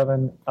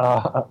 47.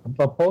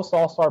 The post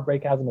All-Star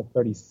break has them at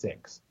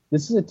 36.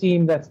 This is a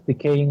team that's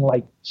decaying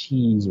like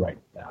cheese right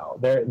now.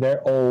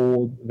 They're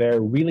old.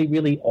 They're really,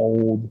 really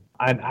old.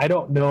 And I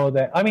don't know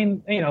that. I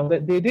mean,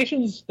 the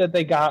additions that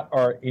they got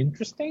are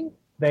interesting.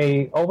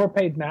 They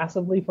overpaid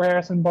massively for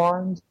Harrison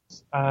Barnes,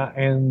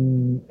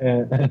 and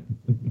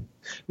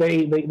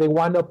they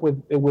wound up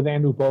with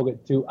Andrew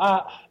Bogut too.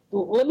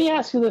 Let me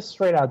ask you this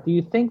straight out: do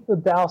you think the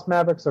Dallas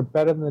Mavericks are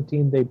better than the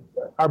team they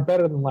are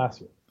better than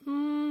last year?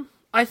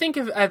 I think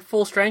at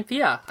full strength,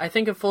 yeah. I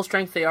think at full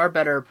strength they are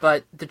better,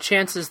 but the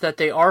chances that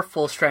they are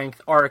full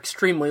strength are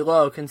extremely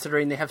low,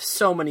 considering they have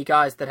so many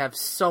guys that have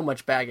so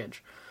much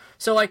baggage.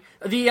 So, like,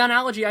 the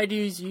analogy I do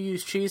is you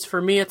use cheese.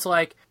 For me, it's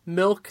like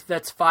milk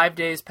that's 5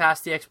 days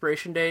past the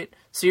expiration date.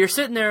 So you're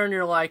sitting there and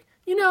you're like,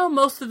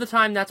 most of the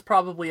time that's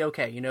probably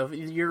okay.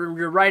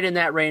 You're right in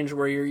that range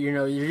where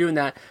you're doing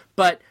that.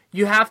 But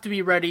you have to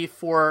be ready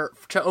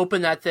to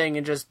open that thing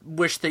and just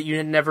wish that you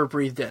had never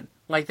breathed in.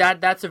 Like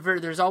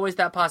there's always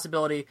that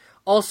possibility.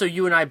 Also,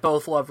 you and I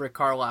both love Rick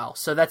Carlisle.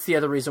 So that's the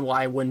other reason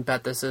why I wouldn't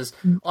bet this is.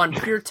 On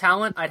pure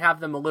talent, I'd have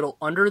them a little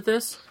under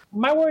this.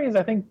 My worry is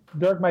I think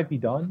Dirk might be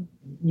done.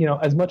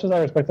 As much as I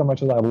respect him,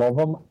 as much as I love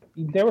him,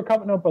 they were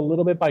coming up a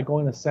little bit by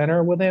going to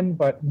center with him,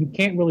 but you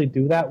can't really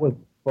do that with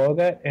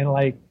Bogut. And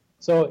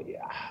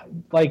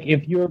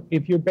if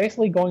you're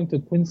basically going to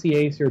Quincy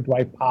Ace or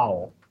Dwight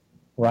Powell,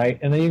 right?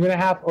 And then you're going to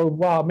have,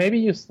 maybe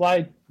you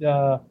slide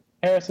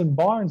Harrison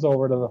Barnes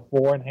over to the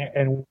 4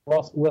 and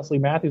Wesley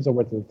Matthews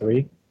over to the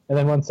 3, and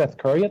then run Seth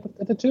Curry at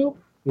the 2.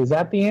 Is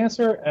that the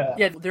answer?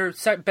 Their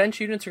bench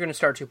units are going to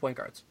start 2-point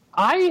guards.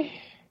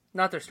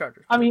 Not their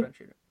starters. I mean,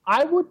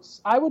 I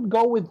would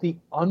go with the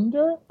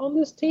under on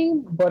this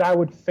team, but I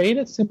would fade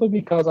it simply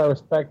because I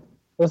respect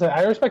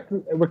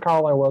Rick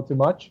Carlisle well too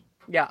much.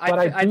 Yeah,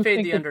 I'd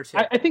fade the under too.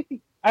 I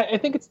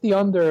think it's the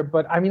under,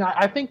 but I mean,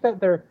 I think that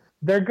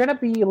they're gonna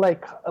be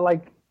like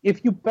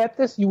if you bet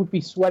this, you would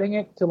be sweating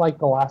it to like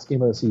the last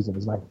game of the season.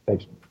 Is my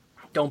expectation.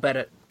 Don't bet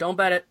it. Don't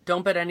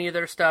bet any of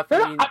their stuff.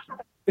 I'm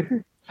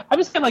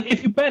just saying, like,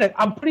 if you bet it,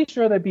 I'm pretty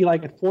sure they'd be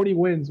like at 40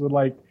 wins with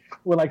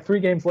 3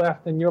 games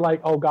left, and you're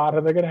like, oh god,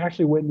 are they gonna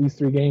actually win these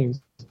 3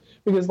 games?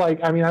 Because I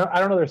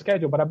don't know their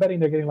schedule, but I'm betting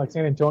they're getting like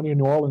San Antonio,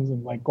 New Orleans,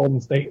 and like Golden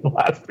State in the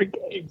last 3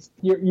 games.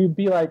 You'd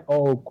be like,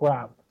 oh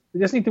crap. They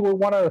just need to win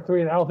 1 out of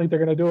 3, and I don't think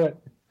they're going to do it.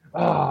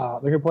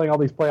 They're going to play all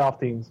these playoff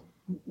teams.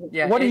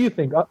 Yeah. What do you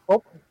think?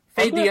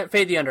 Fade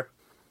the under.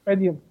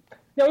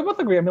 Yeah, we both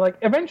agree. I mean, like,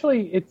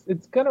 eventually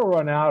it's going to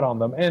run out on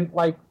them. And,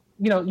 like,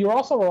 you're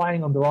also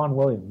relying on Deron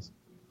Williams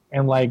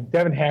and, like,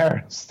 Devin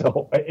Harris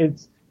still.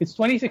 It's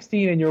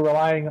 2016, and you're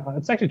relying on –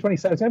 it's actually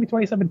 27. It's going to be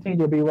 2017.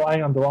 You'll be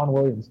relying on Deron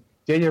Williams,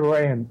 J.J.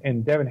 Barea,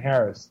 and Devin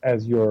Harris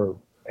as your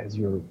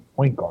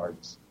point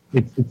guards.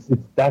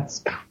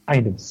 That's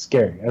kind of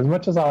scary. As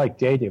much as I like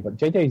JJ, but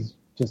JJ's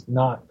just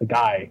not the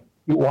guy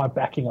you want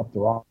backing up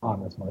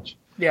Deron as much.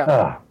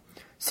 Yeah.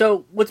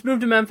 So let's move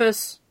to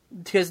Memphis.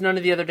 because none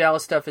of the other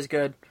Dallas stuff is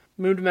good.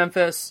 Moved to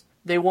Memphis.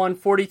 They won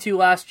 42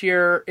 last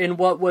year in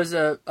what was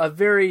a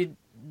very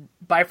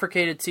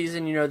bifurcated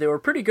season. You know, they were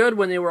pretty good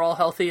when they were all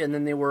healthy, and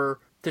then they were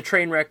the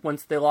train wreck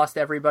once they lost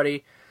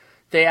everybody.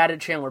 They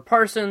added Chandler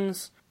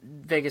Parsons.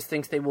 Vegas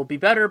thinks they will be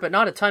better, but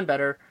not a ton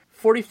better.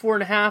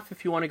 44.5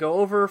 if you want to go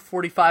over,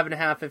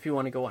 45.5 if you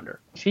want to go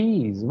under.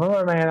 Cheese.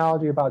 Remember my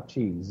analogy about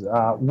cheese?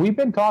 We've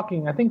been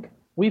talking, I think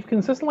we've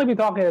consistently been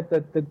talking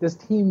that this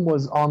team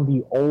was on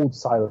the old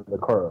side of the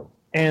curve.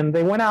 And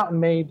they went out and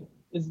made,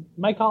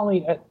 Mike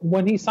Conley,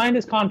 when he signed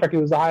his contract,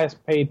 he was the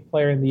highest paid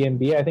player in the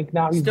NBA. I think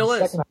now he's still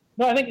the is. second.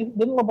 No, I think,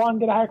 didn't LeBron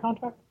get a higher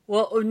contract?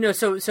 Well, no,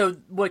 so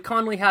what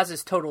Conley has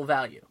is total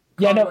value.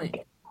 Yeah, Conley,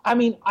 no. I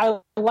mean, I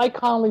like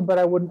Conley, but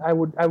I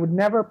would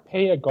never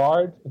pay a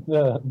guard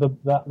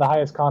the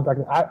highest contract.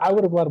 I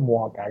would have let him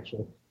walk,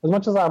 actually. As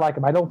much as I like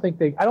him, I don't think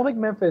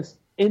Memphis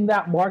in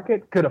that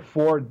market could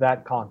afford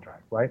that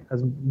contract, right?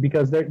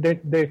 Because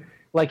they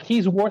like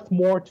he's worth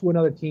more to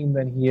another team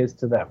than he is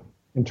to them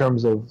in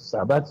terms of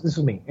style. This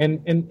is me.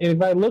 And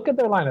if I look at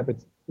their lineup,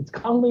 it's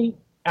Conley,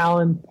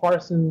 Allen,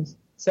 Parsons,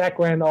 Zach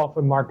Randolph,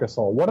 and Marc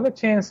Gasol. What are the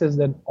chances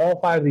that all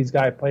five of these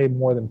guys played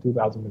more than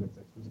 2,000 minutes?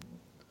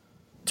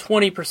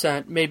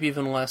 20%, maybe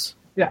even less.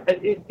 Yeah,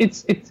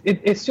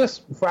 it's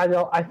just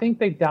fragile. I think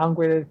they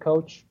downgraded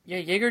coach. Yeah,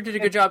 Jaeger did a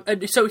good job.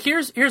 So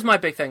here's my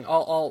big thing.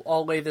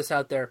 I'll lay this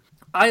out there.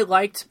 I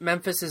liked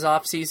Memphis's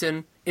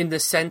offseason in the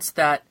sense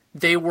that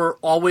they were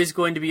always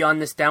going to be on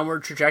this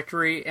downward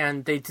trajectory,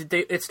 and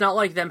it's not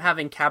like them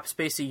having cap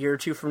space a year or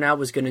two from now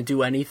was going to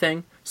do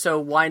anything. So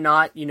why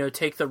not,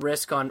 take the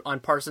risk on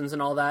Parsons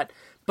and all that?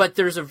 But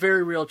there's a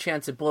very real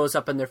chance it blows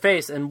up in their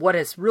face. And what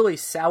has really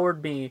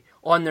soured me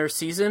on their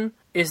season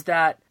is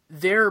that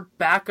their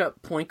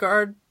backup point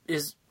guard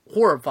is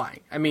horrifying.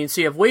 I mean,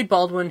 so you have Wade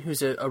Baldwin,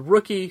 who's a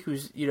rookie,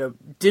 who's,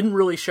 didn't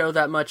really show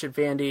that much at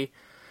Vandy.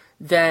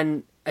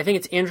 Then I think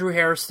it's Andrew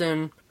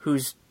Harrison,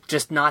 who's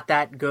just not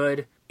that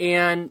good.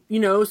 And,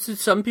 so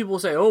some people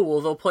say, oh, well,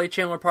 they'll play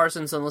Chandler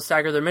Parsons and they'll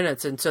stagger their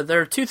minutes. And so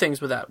there are two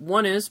things with that.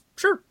 One is,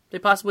 sure, they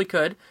possibly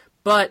could,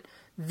 but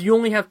you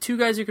only have two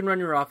guys who can run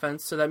your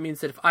offense, so that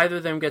means that if either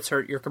of them gets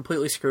hurt, you're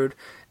completely screwed.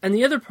 And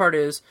the other part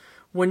is,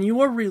 when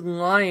you are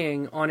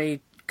relying on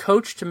a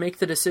coach to make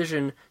the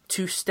decision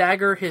to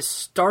stagger his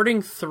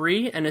starting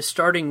three and his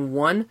starting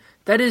one,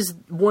 that is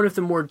one of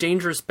the more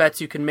dangerous bets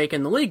you can make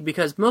in the league,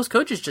 because most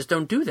coaches just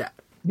don't do that.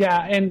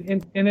 Yeah,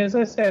 and as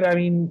I said, I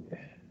mean,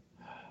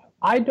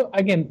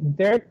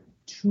 they're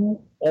too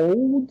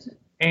old,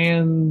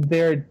 and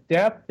their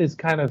depth is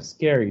kind of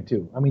scary,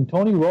 too. I mean,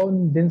 Tony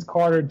Roten, Vince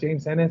Carter,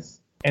 James Ennis,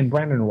 and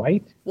Brandon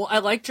Wright. Well, I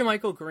like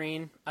JaMychal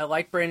Green. I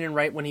like Brandon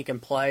Wright when he can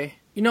play.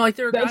 There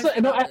are guys.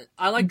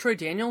 I like Troy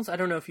Daniels. I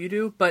don't know if you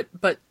do, but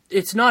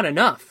it's not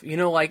enough.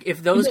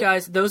 If those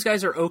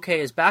guys are okay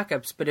as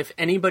backups, but if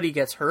anybody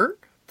gets hurt,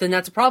 then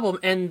that's a problem.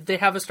 And they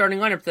have a starting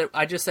lineup that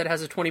I just said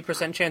has a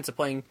 20% chance of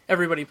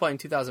everybody playing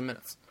 2,000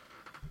 minutes.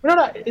 No,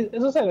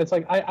 as I said, it's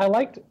like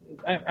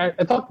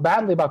I talked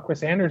badly about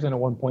Chris Anderson at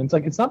one point. It's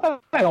like, it's not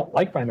that I don't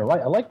like Brandon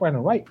Wright. I like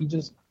Brandon Wright. He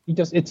just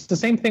it's the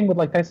same thing with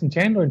like Tyson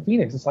Chandler in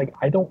Phoenix. It's like,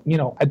 I don't,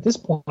 at this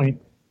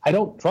point, I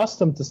don't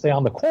trust him to stay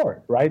on the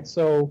court, right?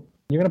 So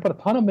you're going to put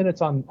a ton of minutes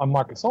on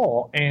Marc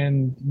Gasol,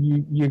 and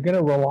you're going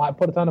to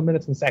put a ton of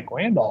minutes on Zach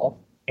Randolph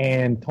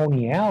and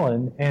Tony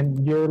Allen,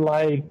 and you're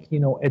like,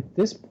 at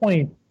this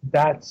point,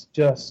 that's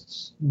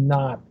just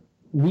not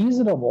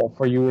reasonable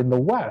for you in the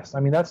West.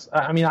 I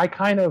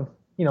kind of,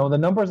 the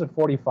numbers at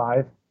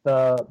 45,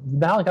 the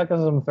Valley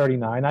calculus is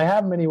 39. I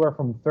have them anywhere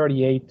from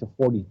 38 to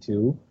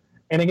 42.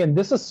 And again,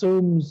 this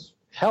assumes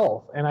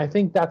health, and I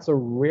think that's a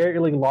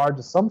really large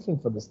assumption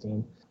for this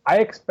team. I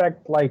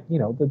expect,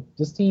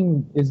 this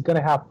team is going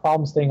to have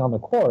problems staying on the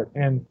court.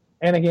 And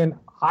again,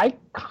 I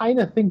kind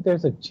of think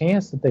there's a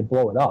chance that they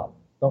blow it up.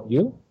 Don't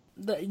you?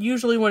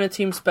 Usually when a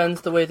team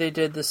spends the way they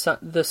did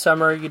this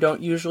summer, you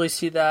don't usually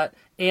see that.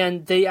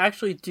 And they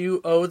actually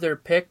do owe their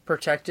pick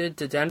protected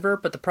to Denver,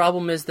 but the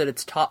problem is that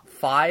it's top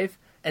 5,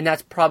 and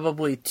that's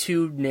probably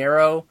too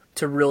narrow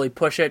to really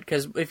push it,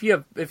 because if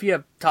you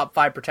have top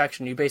 5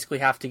 protection, you basically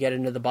have to get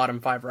into the bottom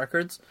 5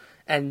 records,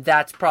 and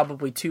that's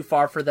probably too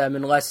far for them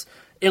unless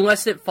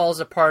it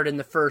falls apart in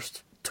the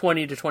first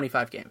 20 to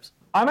 25 games.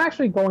 I'm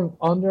actually going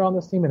under on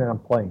this team, and I'm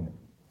playing it.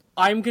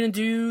 I'm going to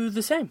do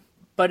the same.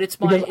 But it's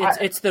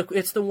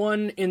the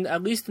one in,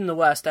 at least in the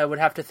West, I would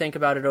have to think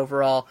about it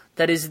overall,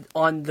 that is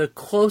on the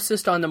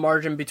closest on the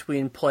margin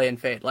between play and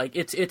fade. Like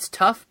it's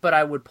tough, but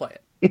I would play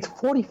it. It's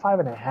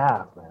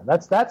 45.5, man.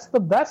 That's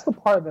the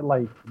part that,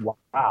 like,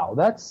 wow,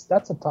 that's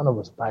a ton of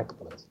respect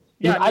for this.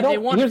 Yeah, they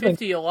won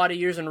 50 a lot of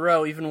years in a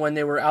row, even when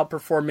they were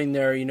outperforming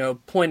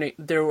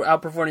their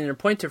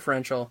point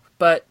differential.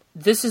 But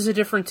this is a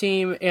different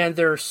team, and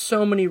there are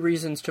so many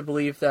reasons to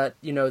believe that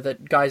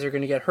that guys are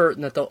going to get hurt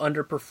and that they'll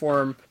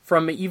underperform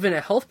from even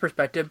a health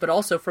perspective, but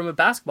also from a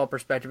basketball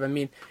perspective. I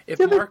mean,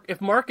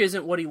 if Mark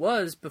isn't what he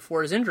was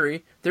before his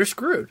injury, they're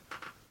screwed.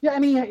 Yeah,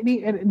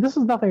 and this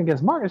is nothing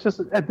against Mark. It's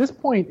just at this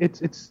point,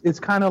 it's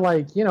kind of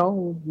like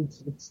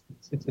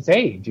it's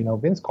age.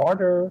 Vince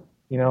Carter,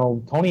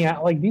 Tony,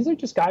 like these are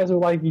just guys who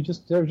like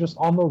they're just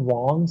on the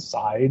wrong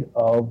side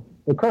of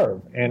the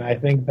curve. And I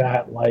think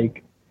that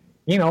like,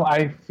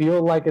 I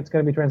feel like it's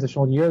going to be a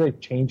transitional year. They've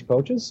changed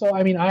coaches. So,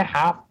 I mean, I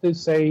have to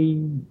say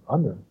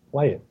under,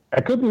 play it.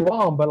 I could be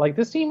wrong, but like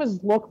this team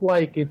has looked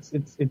like it's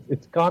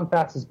gone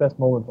past its best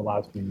moment the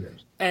last few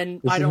years.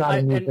 And this I is don't, not a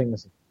I, new and, thing.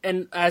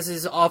 and as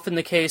is often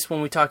the case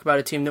when we talk about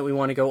a team that we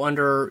want to go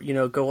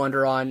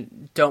under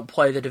on, don't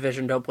play the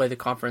division, don't play the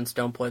conference,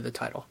 don't play the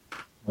title.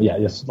 Yeah,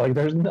 just like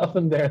there's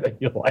nothing there that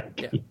you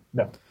like. Yeah.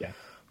 No, yeah.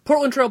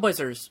 Portland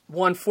Trailblazers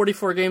won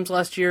 44 games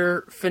last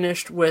year,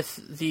 finished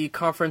with the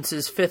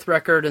conference's 5th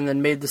record, and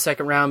then made the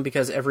second round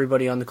because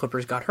everybody on the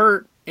Clippers got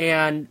hurt.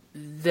 And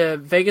the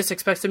Vegas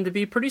expects them to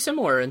be pretty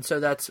similar, and so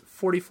that's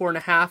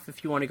 44.5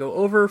 if you want to go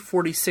over,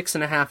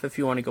 46.5 if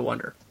you want to go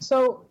under.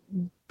 So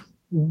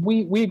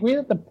we agree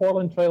that the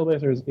Portland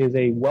Trailblazers is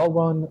a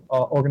well-run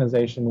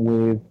organization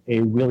with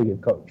a really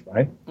good coach,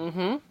 right?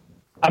 Mm-hmm.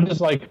 I'm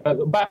just like, by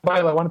the way,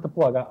 I wanted to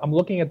plug. I'm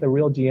looking at the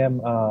Real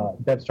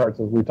GM depth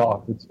charts as we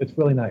talk. It's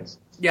really nice.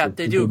 Yeah,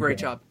 they do a great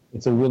job.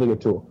 It's a really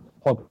good tool.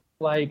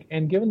 Like,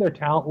 and given their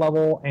talent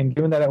level, and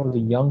given that it was a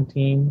young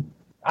team,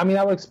 I mean,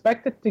 I would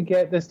expect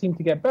this team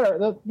to get better.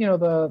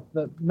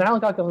 The now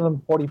calculating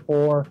them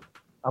 44.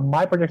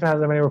 My projection has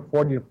them anywhere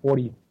 40 to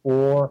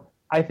 44.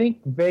 I think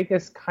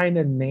Vegas kind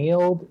of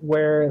nailed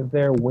where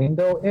their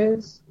window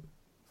is.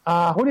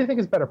 Who do you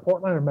think is better,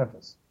 Portland or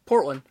Memphis?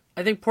 Portland.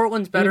 I think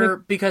Portland's better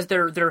because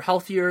they're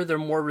healthier, they're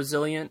more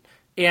resilient,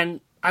 and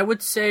I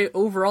would say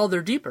overall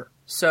they're deeper.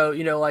 So,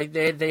 like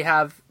they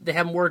have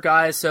more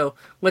guys. So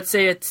let's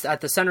say it's at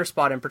the center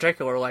spot in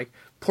particular, like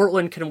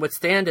Portland can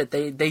withstand it.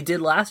 They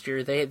did last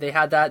year. They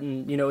had that,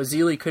 and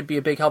Ezeli could be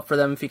a big help for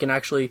them if he can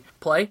actually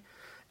play.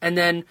 And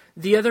then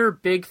the other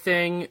big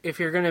thing, if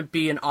you're going to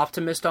be an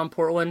optimist on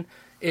Portland,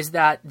 is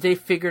that they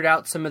figured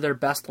out some of their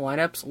best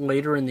lineups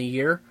later in the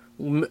year.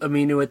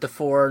 Aminu at the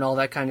 4 and all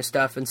that kind of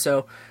stuff. And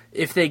so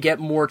if they get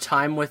more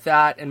time with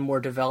that and more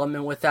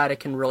development with that, it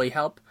can really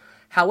help.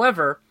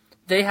 However,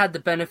 they had the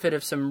benefit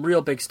of some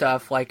real big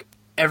stuff, like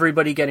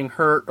everybody getting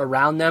hurt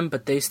around them,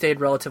 but they stayed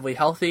relatively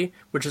healthy,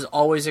 which is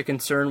always a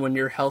concern when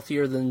you're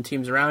healthier than the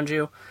teams around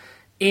you.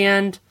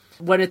 And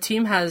when a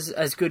team has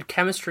as good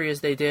chemistry as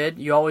they did,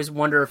 you always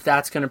wonder if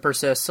that's going to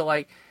persist. So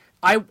like,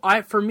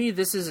 I for me,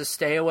 this is a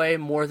stay away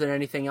more than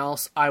anything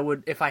else. I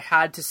would, if I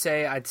had to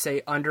say, I'd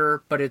say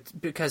under, but it's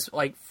because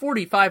like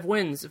 46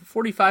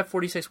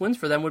 wins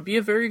for them would be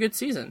a very good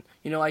season.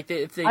 If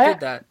they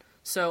did that.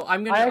 So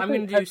I'm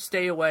gonna do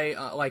stay away,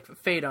 like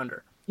fade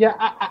under. Yeah,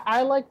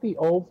 I like the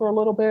over a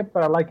little bit,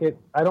 but I like it.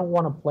 I don't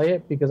want to play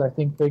it because I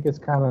think Vegas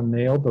kind of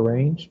nailed the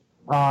range.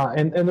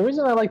 And the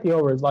reason I like the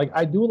over is like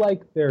I do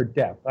like their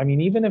depth. I mean,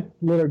 even if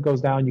Lillard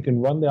goes down, you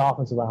can run the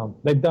offense around.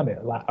 They've done it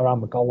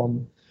around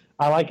McCollum.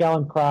 I like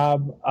Allen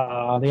Crabbe.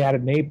 They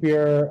added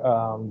Napier.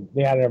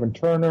 They added Evan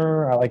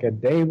Turner. I like Ed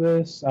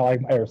Davis. I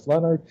like Iris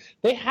Leonard.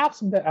 They have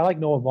some. I like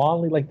Noah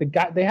Vonleh. Like the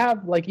guy, they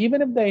have like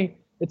even if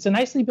it's a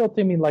nicely built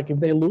team. I mean, like if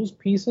they lose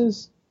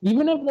pieces,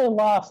 even if they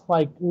lost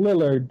like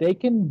Lillard, they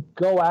can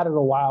go at it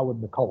a while with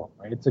McCollum.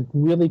 Right? It's a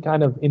really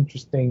kind of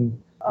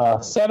interesting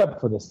setup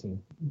for this team.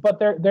 But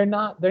they're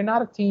not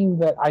a team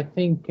that I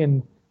think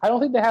can. I don't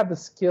think they have the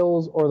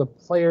skills or the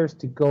players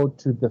to go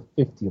to the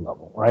 50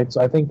 level. Right? So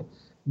I think.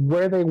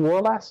 Where they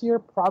were last year,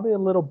 probably a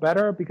little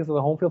better because of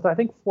the home field. So I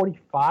think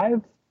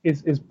 45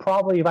 is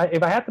probably,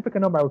 if I had to pick a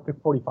number, I would pick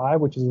 45,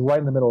 which is right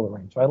in the middle of the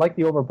range. So I like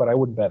the over, but I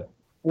wouldn't bet it.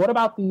 What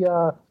about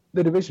the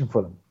division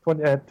for them?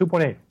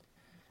 2.8.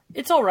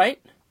 It's all right.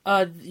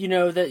 That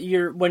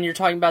when you're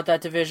talking about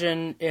that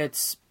division,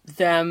 it's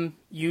them,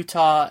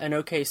 Utah, and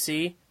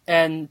OKC,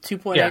 and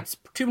 2.8. Yeah.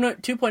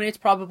 2.8 is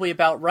probably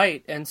about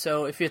right. And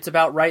so if it's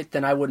about right,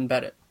 then I wouldn't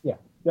bet it.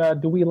 Yeah.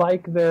 Do we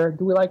like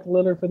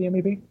Lillard for the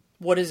MVP?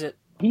 What is it?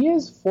 He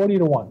is 40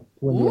 to 1 to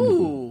win the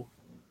MVP.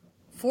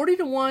 40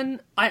 to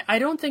 1. I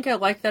don't think I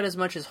like that as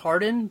much as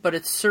Harden, but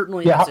it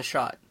certainly has a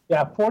shot.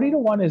 Yeah, 40 to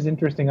 1 is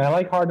interesting. I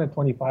like Harden at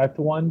 25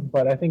 to 1,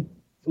 but I think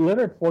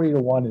Lillard 40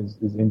 to 1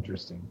 is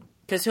interesting.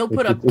 Because he'll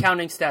put up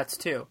counting stats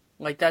too.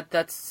 Like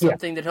that's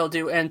something that he'll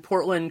do, and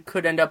Portland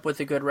could end up with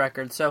a good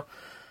record. So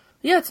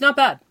yeah, it's not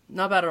bad.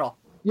 Not bad at all.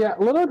 Yeah,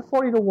 Lillard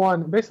 40 to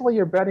 1. Basically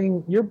you're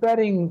betting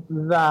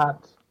that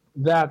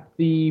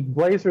the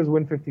Blazers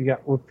win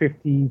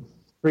 53,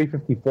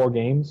 54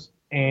 games,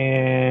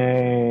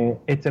 and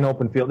it's an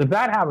open field. If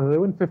that happens, they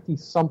win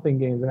 50-something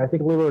games, and I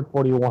think Lillard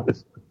 41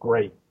 is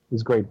great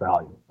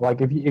value.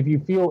 Like if you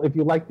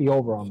like the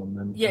over on them,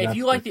 then if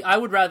you like I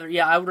would rather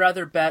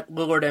bet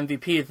Lillard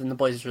MVP than the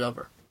Blazers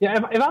over. Yeah,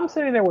 if I'm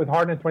sitting there with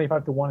Harden at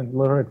 25 to 1 and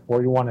Lillard at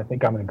 41, I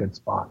think I'm in a good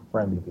spot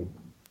for MVP.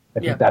 I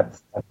think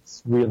that's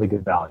really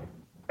good value.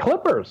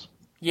 Clippers.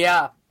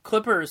 Yeah.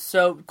 Clippers.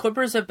 So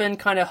Clippers have been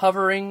kind of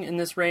hovering in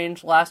this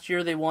range. Last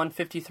year they won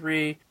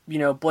 53.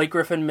 Blake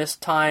Griffin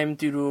missed time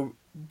due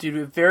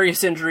to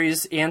various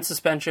injuries and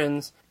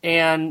suspensions.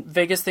 And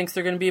Vegas thinks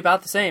they're going to be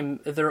about the same.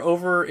 Their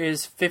over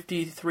is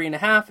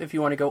 53.5. If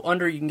you want to go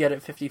under, you can get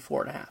it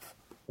 54.5.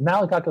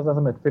 Now Lukaku has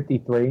them at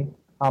 53.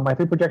 My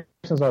 3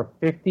 projections are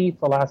 50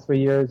 for the last 3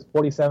 years,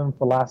 47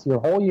 for last year,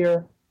 whole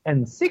year,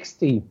 and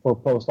 60 for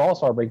post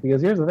All-Star break.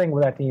 Because here's the thing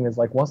with that team is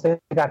like once they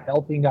got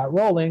healthy and got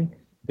rolling,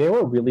 they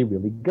were really,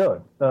 really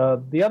good.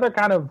 The other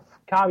kind of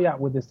caveat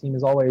with this team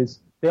is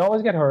they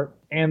always get hurt,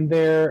 and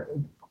they're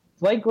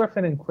Blake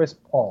Griffin and Chris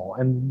Paul,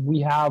 and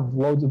we have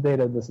loads of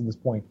data of this at this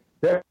point.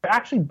 They're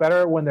actually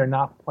better when they're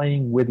not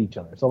playing with each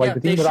other. So like the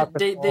team without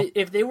Chris Paul,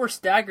 if they were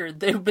staggered,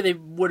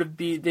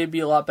 they'd be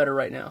a lot better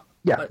right now.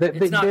 Yeah, but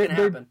it's not going to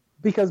happen.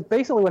 Because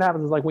basically what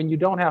happens is like when you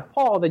don't have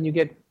Paul, then you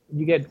get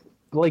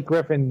Blake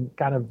Griffin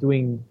kind of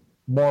doing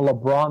more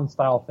LeBron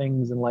style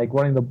things and like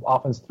running the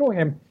offense through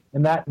him,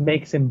 and that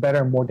makes him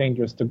better and more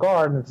dangerous to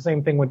guard. And it's the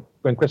same thing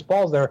when Chris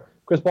Paul's there.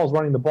 Chris Paul's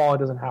running the ball; it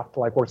doesn't have to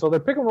like work. So their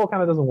pick and roll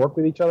kind of doesn't work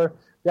with each other.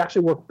 They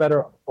actually work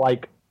better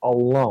like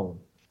alone.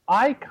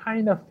 I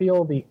kind of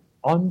feel the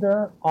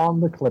under on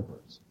the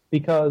Clippers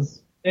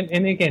because, and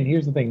again,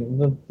 here's the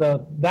thing: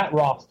 that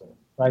roster,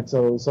 right?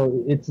 So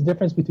it's the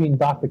difference between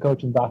Doc the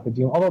coach and Doc the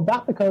GM. Although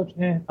Doc the coach,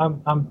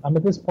 I'm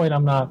at this point,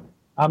 I'm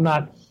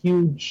not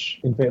huge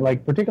in favor,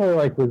 like particularly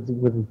like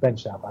with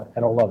bench staff. I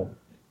don't love it.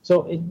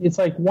 So it's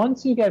like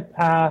once you get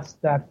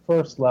past that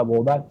first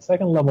level, that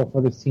second level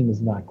for this team is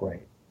not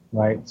great,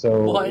 right?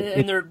 So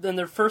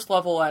their first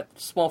level at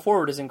small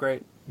forward isn't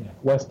great. Yeah,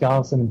 Wes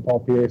Johnson and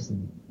Paul Pierce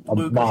and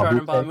Luke Richard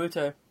and Ba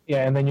Mute.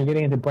 Yeah, and then you're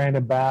getting into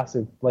Brandon Bass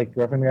if Blake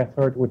Griffin gets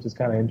hurt, which is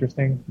kind of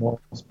interesting. More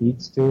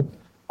speeds too.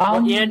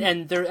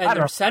 And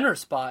their center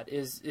spot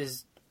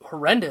is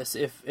horrendous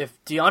if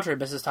DeAndre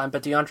misses time,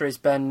 but DeAndre's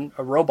been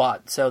a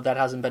robot, so that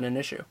hasn't been an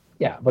issue.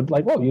 Yeah, but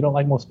like, whoa, you don't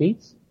like Mo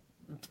Speeds?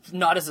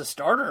 Not as a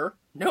starter,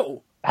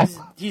 no.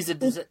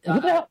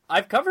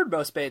 I've covered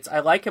Mo Spates. I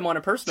like him on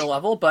a personal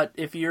level, but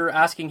if you're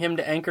asking him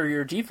to anchor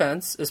your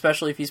defense,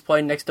 especially if he's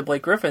playing next to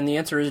Blake Griffin, the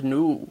answer is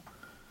no.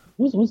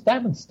 Who's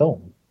Diamond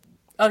Stone?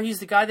 Oh, he's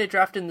the guy they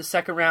drafted in the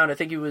second round. I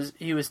think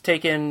he was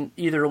taken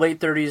either late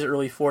 30s,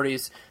 early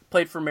 40s.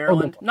 Played for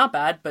Maryland. Not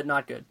bad, but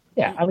not good.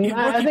 Yeah, I mean,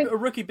 I think a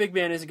rookie big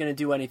man isn't going to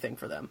do anything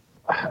for them.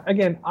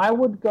 Again, I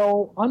would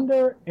go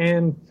under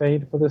and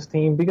fade for this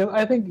team because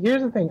I think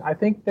here's the thing. I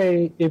think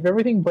if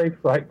everything breaks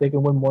right, they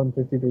can win more than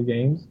 53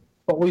 games.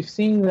 But we've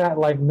seen that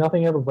like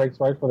nothing ever breaks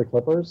right for the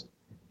Clippers,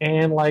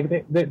 and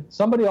like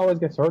somebody always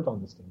gets hurt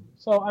on this team.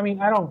 So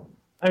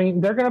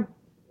they're gonna.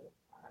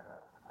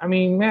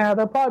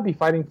 They'll probably be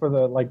fighting for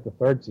the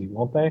third seed,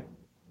 won't they?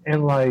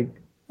 And like.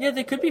 Yeah,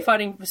 they could be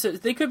fighting. So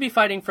they could be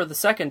fighting for the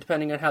second,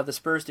 depending on how the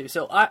Spurs do.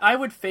 So I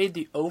would fade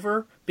the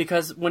over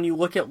because when you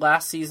look at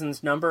last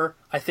season's number,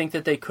 I think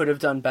that they could have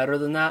done better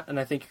than that, and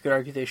I think you could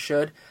argue they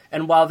should.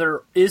 And while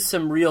there is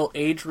some real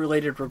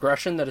age-related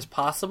regression that is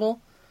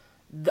possible,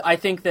 I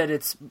think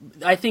this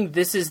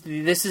is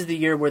the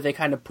year where they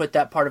kind of put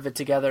that part of it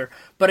together.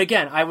 But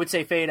again, I would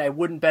say fade. I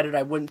wouldn't bet it.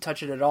 I wouldn't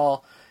touch it at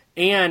all.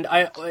 And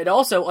it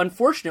also,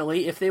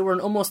 unfortunately, if they were in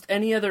almost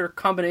any other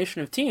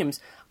combination of teams,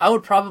 I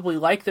would probably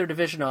like their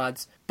division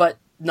odds, but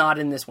not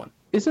in this one.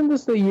 Isn't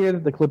this the year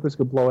that the Clippers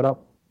could blow it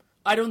up?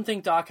 I don't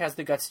think Doc has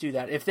the guts to do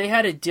that. If they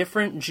had a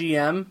different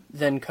GM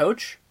than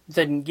coach,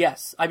 then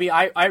yes. I mean,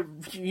 I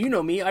you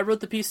know me, I wrote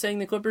the piece saying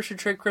the Clippers should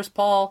trade Chris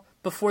Paul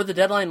before the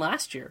deadline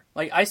last year.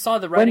 Like, I saw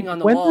the writing on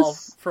the wall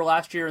for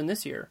last year and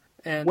this year.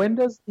 And when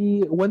does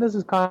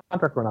his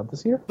contract run out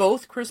this year?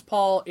 Both Chris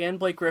Paul and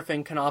Blake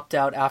Griffin can opt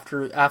out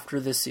after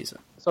this season.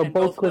 So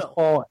both Chris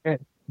Paul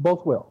and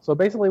both will. So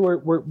basically,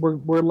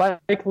 we're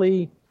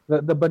likely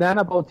the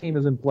banana boat team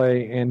is in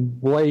play,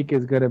 and Blake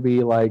is going to be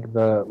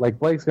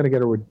Blake's going to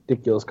get a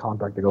ridiculous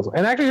contract that goes.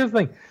 And actually, here's the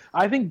thing: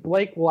 I think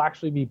Blake will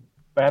actually be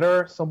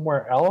better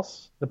somewhere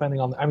else, depending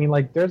on. I mean,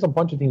 like there's a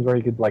bunch of teams where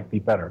he could be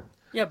better.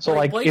 Yeah, so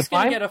Blake's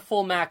going to get a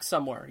full max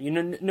somewhere. You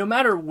know, no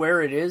matter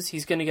where it is,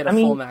 he's going to get a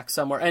full max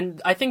somewhere. And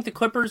I think the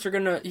Clippers are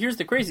going to. Here's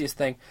the craziest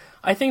thing: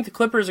 I think the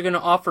Clippers are going to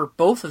offer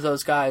both of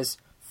those guys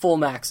full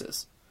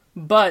maxes.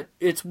 But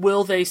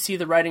will they see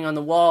the writing on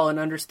the wall and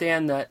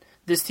understand that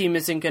this team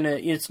isn't going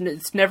to.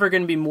 It's never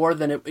going to be more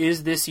than it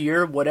is this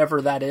year, whatever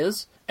that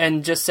is,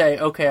 and just say,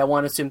 okay, I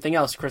want something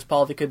else. Chris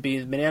Paul, it could be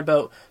the banana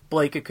boat.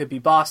 Blake, it could be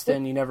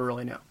Boston. You never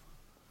really know.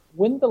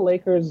 Wouldn't the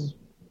Lakers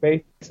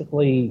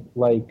basically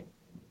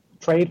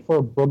trade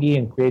for Boogie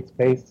and create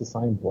space to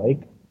sign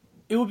Blake?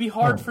 It would be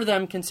hard for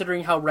them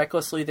considering how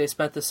recklessly they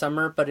spent the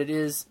summer, but it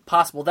is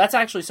possible. That's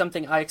actually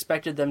something I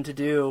expected them to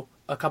do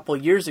a couple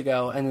of years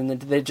ago, and then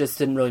they just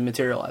didn't really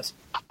materialize.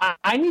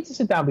 I need to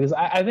sit down because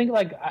I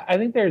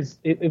think there's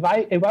if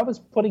I was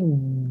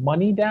putting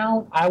money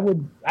down,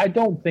 I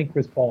don't think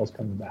Chris Paul is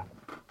coming back.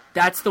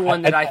 That's the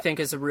one that I think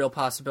is a real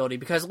possibility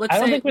because let's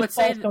say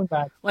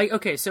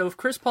okay, so if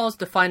Chris Paul is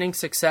defining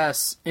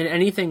success in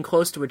anything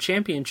close to a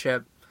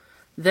championship,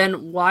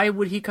 then why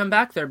would he come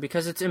back there?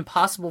 Because it's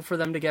impossible for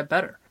them to get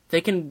better.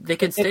 They can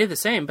stay the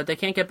same, but they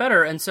can't get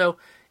better. And so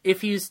if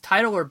he's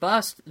title or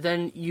bust,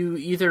 then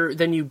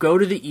you go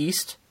to the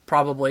East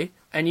probably,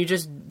 and you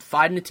just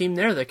find a team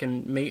there that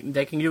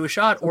can do a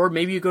shot, or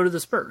maybe you go to the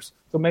Spurs.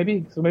 So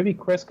maybe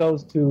Chris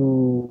goes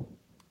to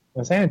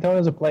San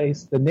Antonio's a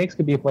place. The Knicks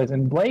could be a place,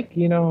 and Blake,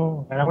 and I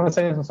want to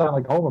say this doesn't sound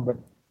like Homer, but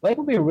Blake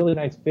would be a really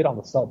nice fit on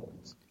the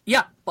Celtics.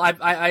 Yeah,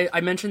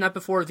 I mentioned that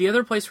before. The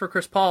other place for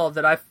Chris Paul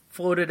that I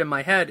floated in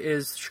my head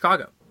is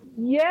Chicago.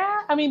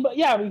 Yeah, I mean, but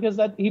yeah, because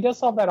he does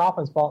solve that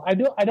offense ball.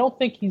 I don't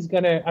think he's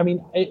gonna. I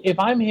mean, if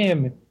I'm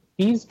him,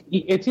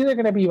 it's either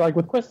gonna be like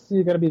with Chris, it's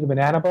either gonna be the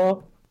banana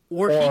boat,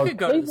 or he could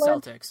go to the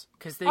Celtics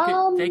because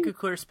they could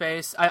clear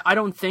space. I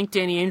don't think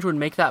Danny Ainge would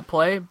make that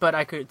play, but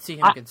I could see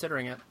him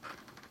considering it.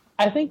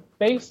 I think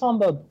based on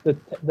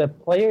the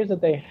players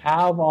that they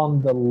have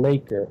on the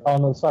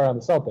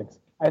Celtics,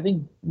 I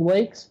think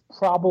Blake's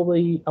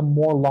probably a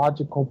more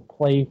logical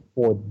play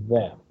for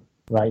them,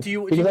 right? Do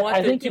you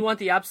want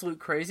the absolute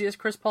craziest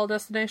Chris Paul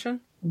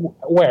destination?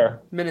 Where?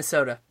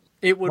 Minnesota.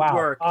 It would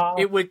work.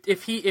 It would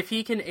if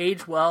he can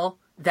age well,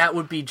 that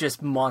would be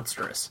just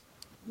monstrous.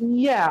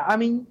 Yeah, I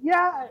mean,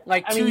 yeah.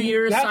 Like 2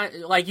 years,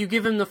 like you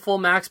give him the full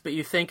max, but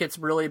you think it's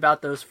really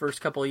about those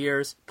first couple of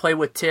years. Play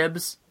with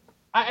Tibbs.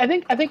 I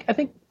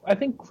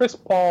think Chris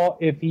Paul,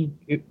 if he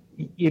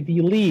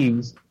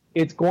leaves,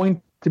 it's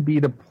going to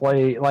be the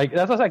play. Like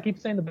that's what I keep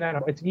saying. The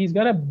banana. He's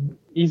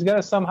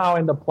gonna somehow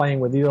end up playing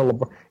with either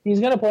LeBron. He's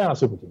gonna play on a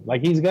super team.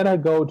 Like he's gonna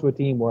go to a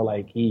team where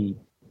like he's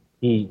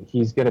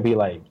gonna be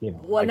like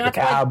Well, like the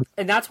Cavs.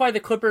 And that's why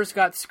the Clippers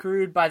got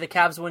screwed by the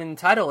Cavs winning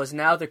the title. Is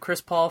now the Chris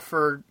Paul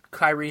for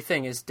Kyrie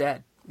thing is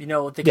dead. The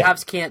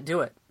Cavs can't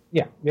do it.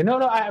 Yeah.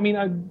 I mean,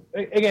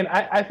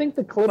 I think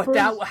the Clippers.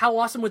 But how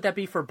awesome would that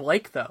be for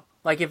Blake though?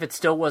 Like if it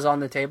still was on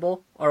the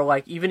table, or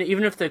like even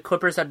if the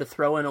Clippers had to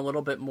throw in a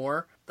little bit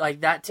more,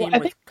 like that team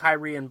with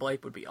Kyrie and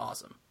Blake would be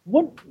awesome.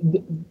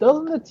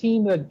 Doesn't the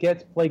team that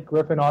gets Blake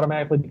Griffin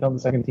automatically become the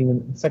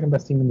second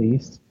best team in the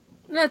East?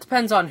 That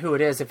depends on who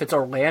it is. If it's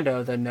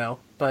Orlando, then no.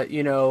 But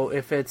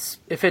if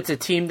it's a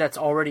team that's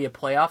already a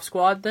playoff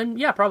squad, then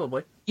yeah,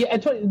 probably. Yeah,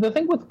 and the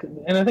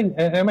thing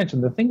I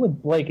mentioned the thing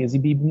with Blake is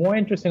he'd be more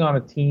interesting on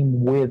a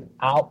team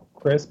without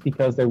Chris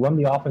because they run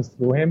the offense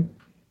through him.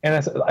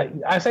 And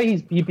I say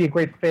he'd be a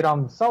great fit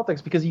on the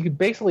Celtics because you could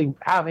basically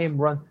have him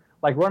run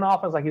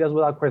offense like he does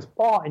without Chris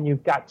Paul, and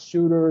you've got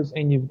shooters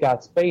and you've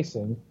got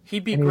spacing.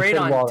 He'd be great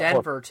on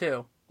Denver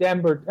too.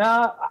 Denver,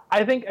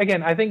 I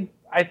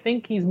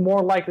think he's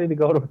more likely to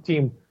go to a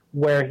team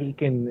where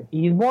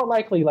he's more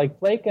likely, like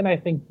Blake and I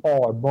think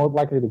Paul are more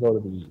likely to go to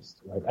the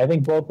East, right? I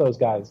think both those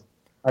guys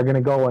are going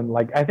to go and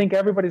I think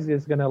everybody's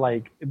just going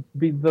to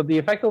be the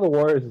effect of the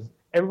Warriors is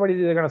everybody's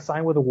either going to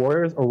sign with the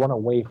Warriors or run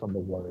away from the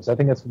Warriors. I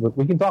think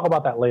we can talk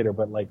about that later,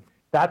 but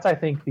that's, I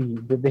think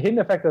the hidden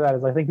effect of that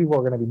is I think people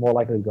are going to be more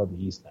likely to go to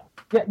the East now.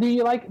 Yeah. Do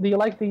you like the,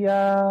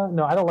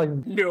 no, I don't like.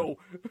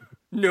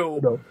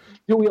 No.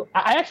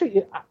 I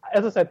actually,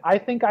 as I said, I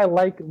think I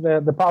like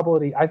the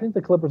probability. I think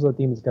the Clippers are the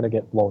team that's going to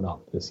get blown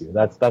up this year.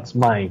 That's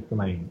my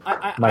feeling.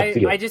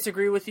 I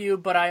disagree with you,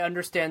 but I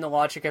understand the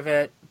logic of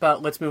it.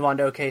 But let's move on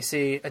to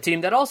OKC, a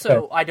team that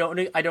also I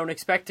don't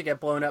expect to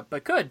get blown up,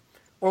 but could.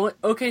 Or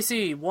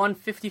OKC won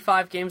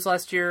 55 games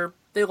last year.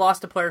 They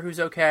lost a player who's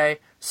okay,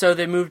 so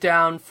they moved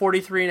down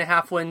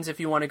 43.5 wins if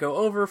you want to go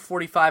over,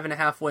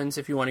 45.5 wins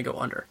if you want to go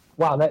under.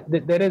 Wow,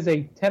 that is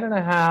a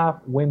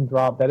 10.5 win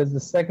drop. That is the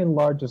second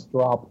largest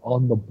drop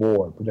on the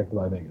board projected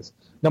by Vegas.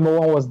 Number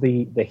one was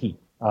the Heat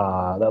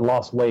that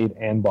lost Wade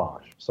and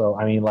Bosh. So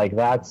I mean,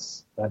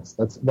 that's kind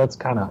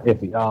of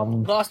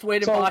iffy. Lost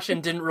Wade and Bosh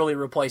and didn't really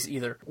replace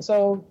either.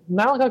 So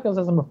now Calculations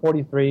has them at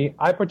 43.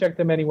 I project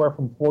them anywhere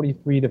from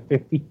 43 to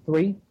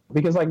 53.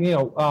 Because,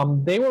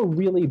 they were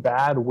really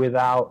bad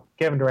without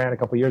Kevin Durant a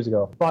couple years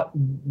ago. But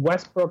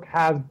Westbrook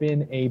has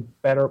been a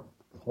better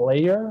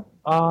player.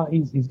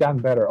 He's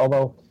gotten better.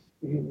 Although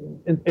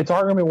it's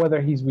argument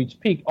whether he's reached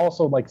peak.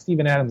 Also,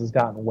 Steven Adams has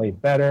gotten way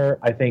better.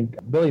 I think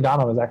Billy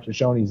Donovan has actually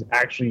shown he's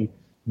actually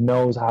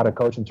knows how to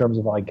coach in terms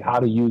of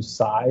how to use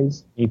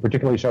size. He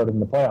particularly showed it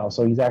in the playoffs.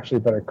 So he's actually a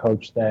better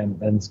coach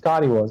than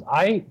Scotty was.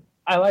 I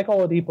like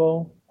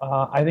Oladipo.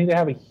 I think they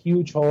have a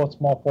huge hole at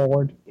small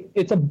forward.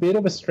 It's a bit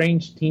of a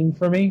strange team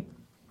for me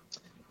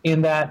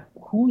in that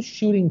who's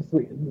shooting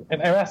three?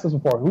 And I've asked this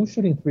before. Who's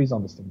shooting threes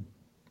on this team?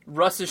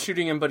 Russ is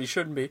shooting him, but he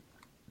shouldn't be.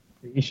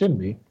 He shouldn't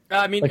be.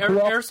 I mean,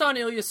 Ersan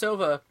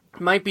Ilyasova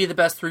might be the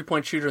best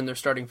three-point shooter in their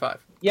starting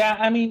five. Yeah,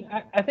 I mean,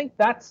 I think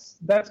that's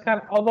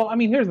kind of. Although, I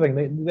mean, here's the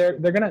thing: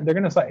 they're gonna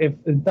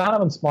if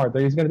Donovan's smart,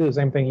 he's gonna do the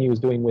same thing he was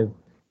doing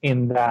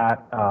in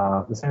that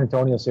the San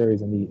Antonio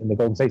series and the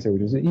Golden State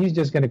series. He's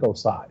just going to go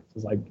size.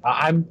 It's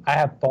I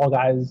have tall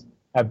guys.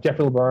 I have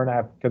Jeffrey LeBron. I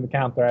have Kevin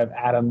Counter. I have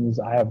Adams.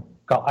 I have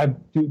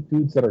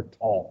dudes that are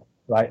tall,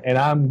 right? And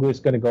I'm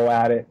just going to go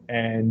at it,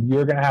 and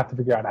you're going to have to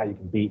figure out how you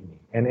can beat me.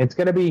 And it's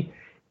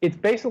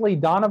basically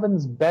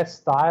Donovan's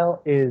best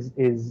style is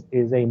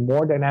a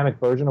more dynamic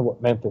version of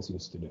what Memphis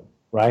used to do,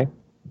 right?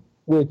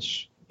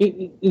 Which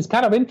is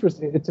kind of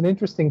interesting. It's an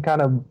interesting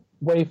kind of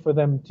way for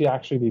them to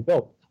actually be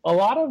built. A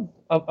lot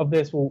of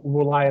this will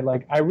rely,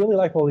 I really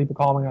like Oladipo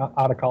coming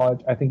out of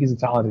college. I think he's a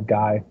talented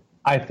guy.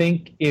 I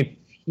think if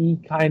he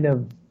kind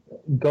of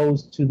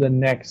goes to the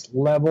next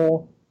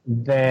level,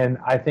 then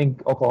I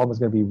think Oklahoma's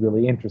going to be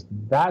really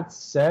interesting. That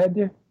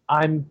said,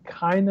 I'm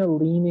kind of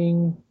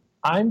leaning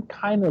I'm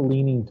kind of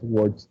leaning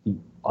towards the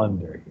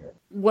under here.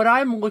 What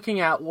I'm looking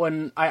at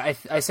when I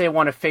say I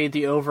want to fade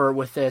the over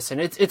with this,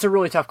 and it's a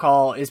really tough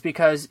call, is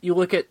because you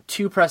look at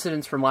two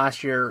precedents from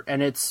last year,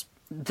 and it's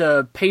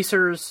the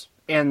Pacers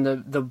and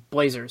the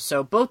Blazers.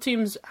 So both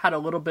teams had a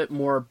little bit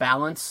more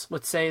balance,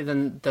 let's say,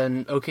 than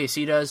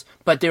OKC does,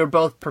 but they were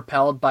both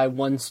propelled by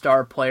one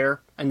star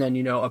player and then,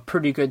 a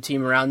pretty good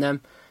team around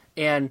them.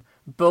 And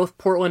both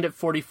Portland at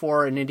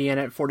 44 and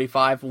Indiana at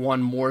 45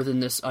 won more than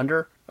this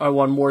under, or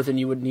won more than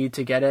you would need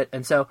to get it.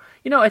 And so,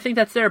 I think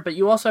that's there, but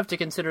you also have to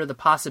consider the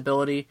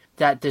possibility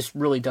that this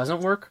really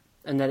doesn't work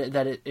and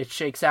that it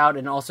shakes out,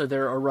 and also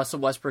there a Russell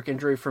Westbrook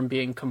injury from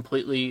being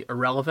completely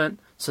irrelevant.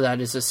 So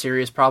that is a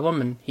serious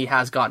problem, and he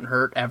has gotten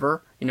hurt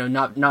ever,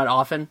 not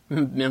often,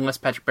 unless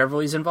Patrick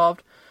Beverley's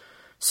involved.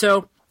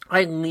 So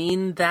I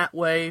lean that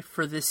way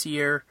for this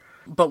year.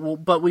 But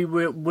we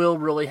will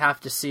really have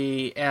to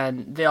see,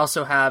 and they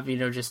also have,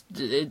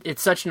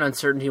 it's such an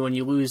uncertainty when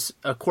you lose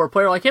a core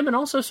player like him, and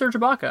also Serge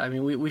Ibaka. I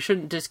mean, we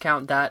shouldn't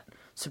discount that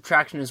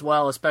subtraction as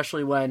well,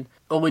 especially when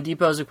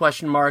Oladipo is a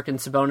question mark, and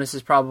Sabonis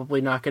is probably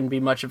not going to be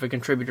much of a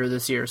contributor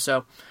this year.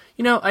 So,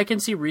 I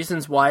can see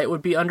reasons why it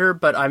would be under,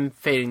 but I'm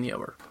fading the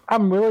over.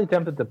 I'm really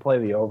tempted to play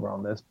the over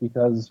on this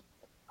because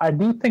I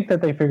do think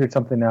that they figured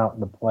something out in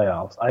the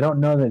playoffs. I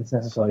don't know that it's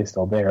necessarily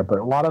still there, but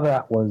a lot of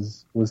that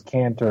was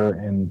Cantor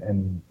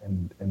and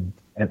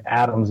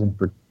Adams in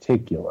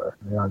particular.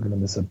 They're not going to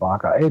miss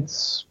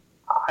Ibaka.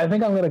 I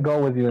think I'm going to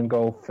go with you and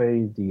go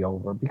fade the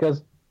over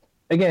because,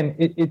 again,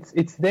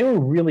 it's they were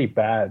really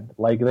bad.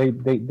 Like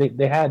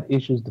they had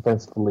issues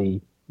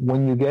defensively.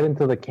 When you get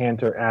into the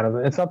Cantor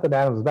Adams, it's not that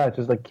Adams is bad. It's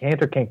just like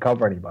Cantor can't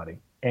cover anybody,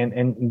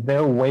 and there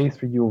are ways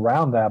for you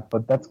around that,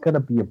 but that's going to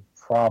be a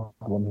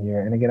problem here.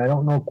 And again, I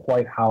don't know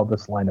quite how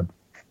this lineup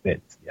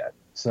fits yet.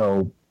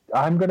 So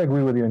I'm going to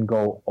agree with you and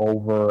go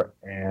over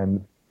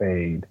and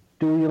fade.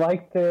 Do you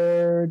like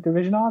their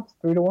division odds,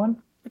 3-1?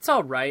 It's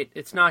all right.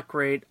 It's not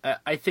great.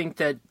 I think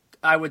that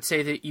I would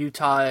say that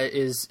Utah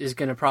is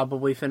going to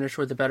probably finish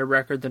with a better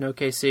record than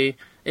OKC.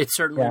 It's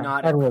certainly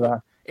not.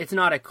 It's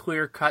not a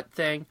clear-cut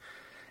thing.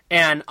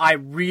 And I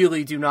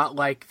really do not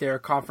like their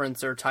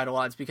conference or title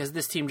odds because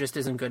this team just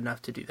isn't good enough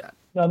to do that.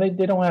 No, they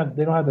don't have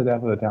the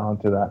depth of the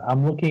talent to that.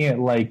 I'm looking at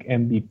like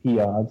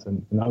MVP odds,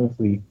 and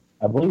obviously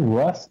I believe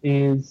Russ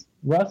is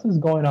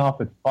going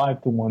off at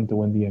 5-1 to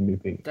win the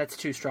MVP. That's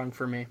too strong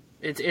for me.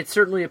 It's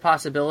certainly a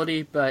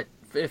possibility, but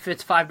if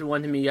it's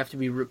 5-1 to me, you have to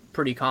be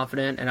pretty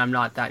confident, and I'm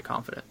not that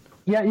confident.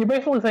 Yeah, you're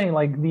basically saying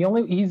like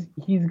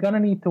he's gonna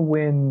need to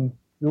win.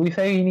 Do we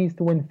say he needs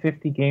to win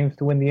 50 games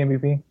to win the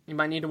MVP? He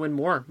might need to win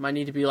more. Might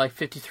need to be like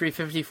 53,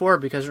 54,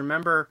 because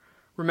remember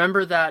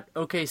that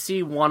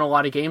OKC won a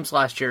lot of games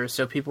last year,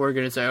 so people are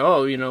going to say,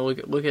 oh,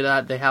 look at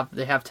that. They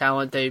have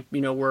talent. They,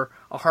 were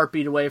a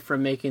heartbeat away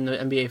from making the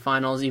NBA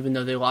Finals, even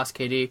though they lost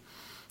KD.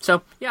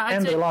 So, yeah.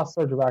 They lost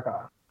Serge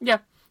Ibaka. Yeah.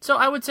 So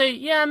I would say,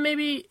 yeah,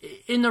 maybe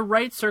in the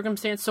right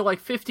circumstance, so like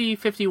 50,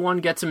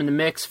 51 gets him in the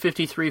mix,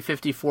 53,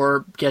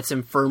 54 gets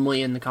him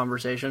firmly in the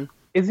conversation.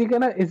 Do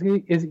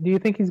you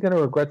think he's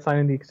gonna regret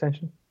signing the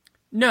extension?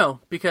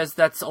 No, because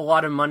that's a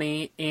lot of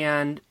money,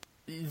 and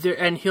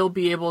he'll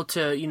be able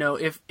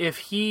to, if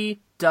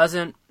he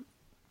doesn't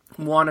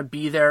want to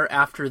be there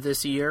after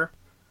this year,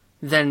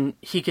 then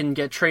he can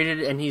get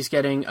traded, and he's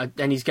getting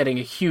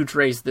a huge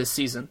raise this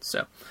season.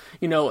 So,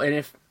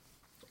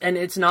 and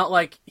it's not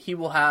like he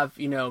will have,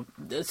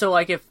 so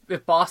like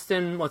if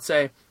Boston, let's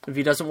say, if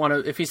he doesn't want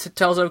to, if he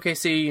tells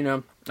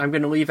OKC, I'm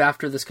going to leave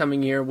after this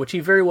coming year, which he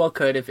very well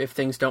could if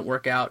things don't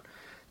work out,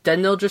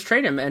 then they'll just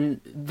trade him. And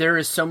there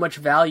is so much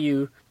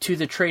value to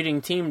the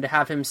trading team to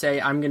have him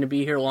say, I'm going to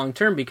be here long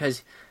term,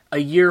 because a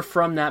year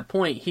from that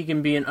point, he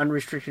can be an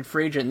unrestricted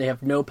free agent and they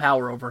have no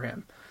power over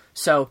him.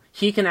 So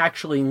he can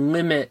actually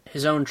limit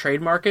his own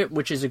trade market,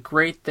 which is a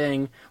great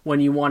thing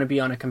when you want to be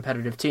on a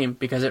competitive team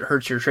because it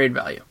hurts your trade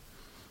value.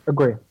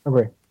 Agree.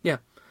 Yeah.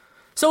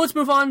 So let's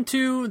move on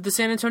to the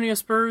San Antonio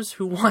Spurs,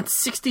 who won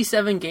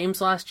 67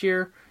 games last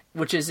year,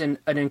 which is an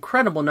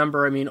incredible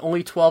number. I mean,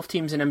 only 12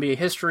 teams in NBA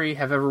history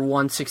have ever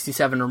won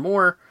 67 or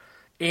more,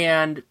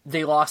 and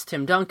they lost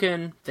Tim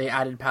Duncan. They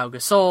added Pau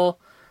Gasol.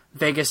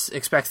 Vegas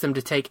expects them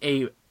to take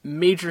a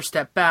major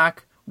step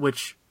back,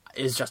 which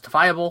is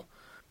justifiable.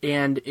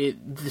 And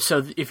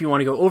so if you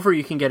want to go over,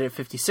 you can get it at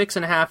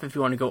 56.5. If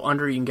you want to go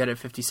under, you can get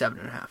it at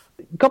 57.5.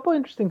 A couple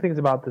interesting things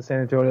about the San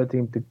Antonio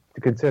team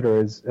to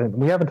consider is, and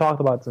we haven't talked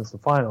about it since the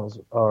finals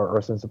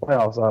or since the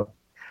playoffs.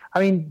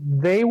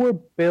 They were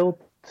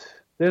built.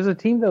 There's a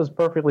team that was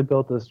perfectly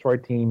built to destroy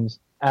teams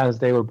as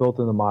they were built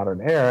in the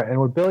modern era. And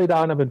what Billy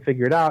Donovan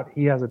figured out,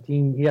 he had a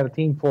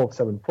team full of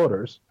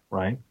 7-footers,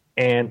 right?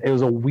 And it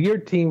was a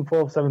weird team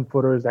full of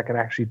 7-footers that can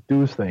actually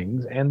do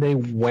things. And they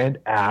went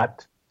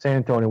at San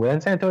Antonio.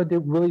 And San Antonio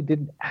really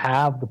didn't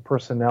have the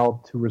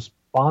personnel to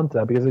respond to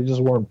that because they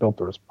just weren't built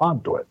to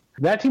respond to it.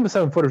 That team of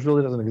 7-footers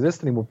really doesn't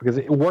exist anymore because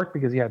it worked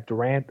because you had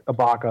Durant,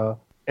 Ibaka,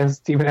 and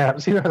Steven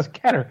Adams, as a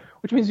canner,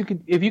 which means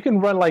if you can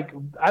run like,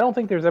 I don't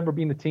think there's ever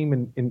been a team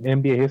in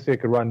NBA history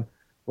that could run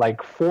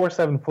like 4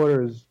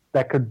 7-footers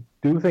that could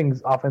do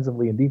things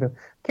offensively and defense.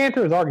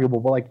 Cantor is arguable,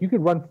 but like you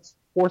could run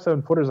 4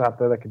 7-footers out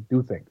there that could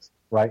do things,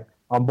 right,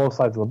 on both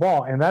sides of the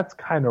ball, and that's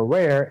kind of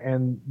rare.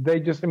 And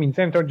San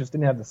Antonio just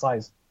didn't have the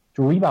size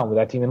to rebound with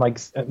that team, and like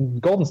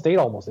Golden State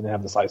almost didn't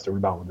have the size to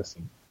rebound with this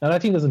team. Now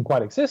that team doesn't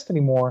quite exist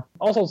anymore.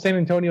 Also, San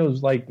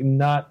Antonio's like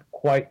not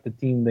quite the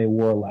team they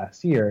were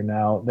last year.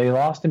 Now they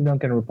lost Tim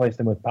Duncan and replaced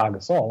him with Pau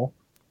Gasol,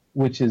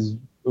 which is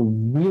a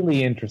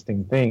really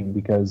interesting thing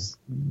because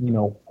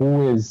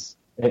who is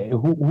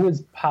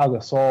Pau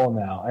Gasol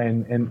now?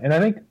 And I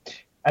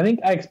think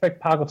I expect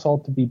Pau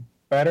Gasol to be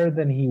better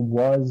than he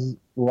was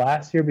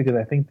last year because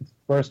I think the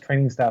first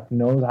training staff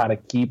knows how to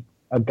keep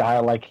a guy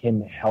like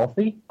him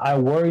healthy. I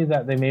worry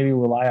that they maybe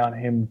rely on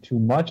him too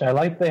much. I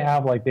like they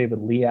have like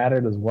David Lee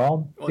added as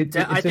well. I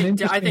think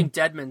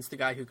Dedmon's the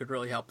guy who could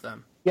really help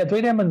them. Yeah,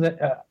 Dwayne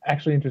Dedmon's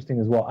actually interesting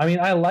as well. I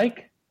mean, I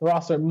like the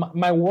roster.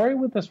 My worry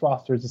with this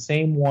roster is the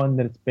same one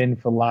that it's been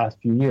for the last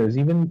few years.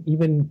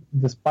 Even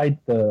despite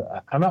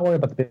I'm not worried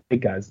about the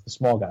big guys, the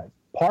small guys.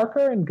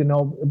 Parker and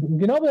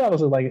Ginobili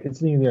obviously like it's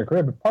leading their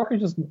career, but Parker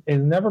just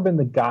has never been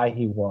the guy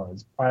he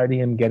was prior to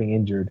him getting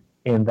injured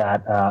in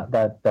that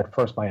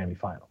first Miami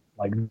final.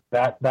 Like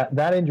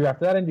that injury,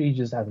 after that injury, he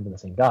just hasn't been the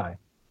same guy.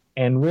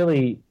 And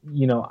really,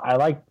 I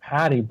like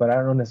Patty, but I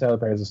don't necessarily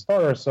play as a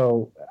starter.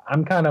 So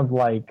I'm kind of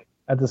like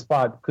at the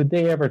spot. Could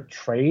they ever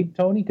trade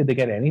Tony? Could they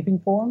get anything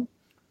for him?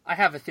 I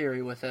have a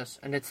theory with this,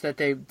 and it's that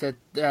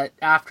that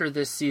after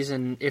this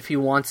season, if he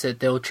wants it,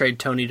 they'll trade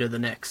Tony to the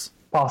Knicks.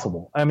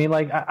 Possible. I mean,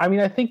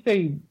 I think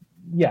they.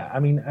 Yeah, I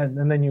mean,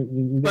 and then you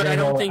but I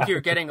don't think you're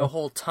getting a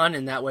whole ton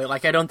in that way.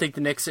 Like, I don't think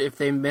the Knicks, if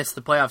they miss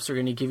the playoffs, are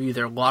going to give you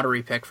their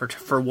lottery pick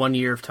for 1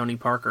 year of Tony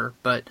Parker.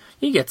 But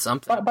you get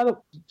something. By the way,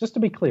 just to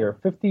be clear,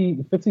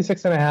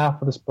 56.5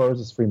 for the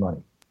Spurs is free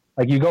money.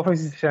 Like, you go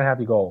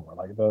 56.5, you go over.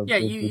 Like,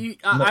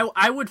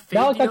 I would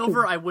fade the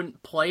over. I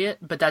wouldn't play it,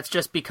 but that's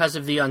just because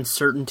of the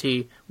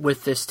uncertainty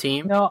with this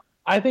team. No,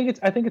 I think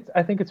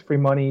it's free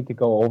money to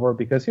go over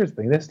because here's the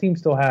thing: this team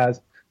still has.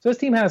 So this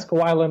team has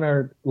Kawhi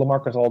Leonard,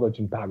 LaMarcus Aldridge,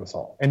 and Pau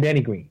Gasol, and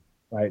Danny Green,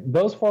 right?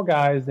 Those 4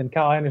 guys, then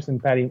Kyle Anderson,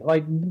 Patty.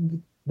 Like,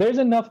 there's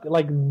enough.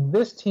 Like,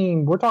 this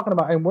team, we're talking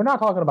about, and we're not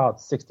talking about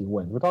 60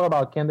 wins. We're talking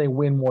about can they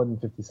win more than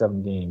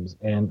 57 games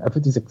and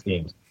 56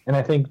 games. And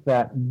I think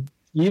that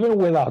even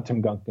without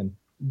Tim Duncan,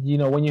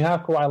 when you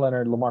have Kawhi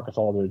Leonard, LaMarcus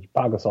Aldridge,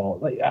 Pau Gasol,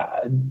 like,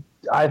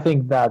 I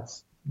think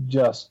that's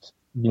just.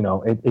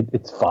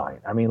 It's fine.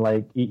 I mean,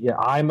 like,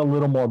 I'm a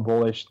little more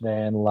bullish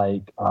than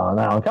like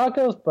Alan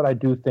Calcos, but I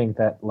do think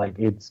that like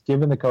it's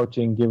given the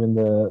coaching, given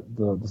the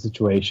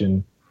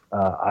situation,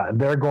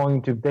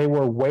 they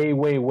were way,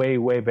 way, way,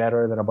 way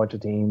better than a bunch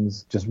of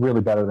teams, just really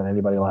better than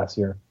anybody last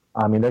year.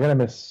 I mean, they're going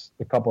to miss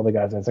a couple of the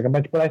guys in the second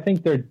bench, but I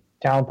think they're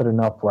talented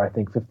enough where I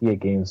think 58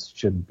 games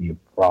shouldn't be a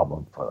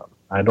problem for them.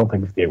 I don't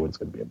think 58 wins is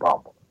going to be a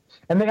problem.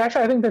 And I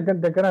think they're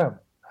going to.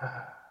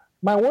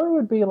 My worry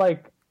would be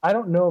like I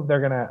don't know if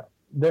they're going to.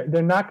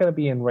 They're not going to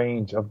be in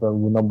range of the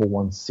number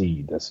 1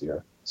 seed this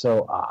year.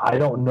 So I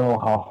don't know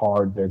how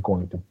hard they're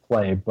going to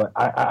play, but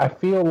I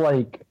feel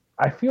like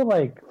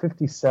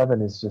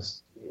 57 is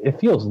just it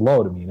feels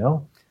low to me,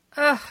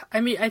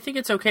 I mean, I think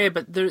it's okay,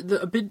 but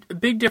a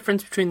big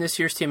difference between this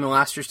year's team and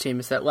last year's team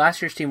is that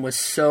last year's team was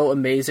so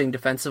amazing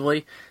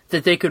defensively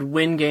that they could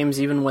win games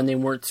even when they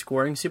weren't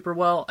scoring super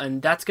well,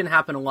 and that's going to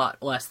happen a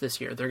lot less this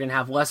year. They're going to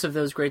have less of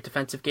those great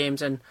defensive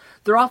games, and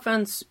their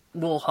offense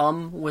will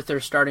hum with their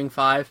starting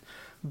 5.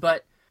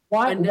 But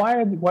why do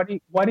you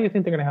think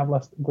they're going to have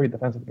less great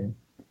defensive games?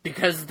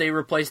 Because they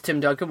replaced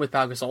Tim Duncan with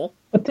Pau Gasol.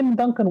 But Tim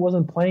Duncan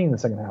wasn't playing the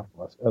second half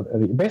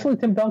of basically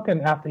Tim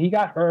Duncan after he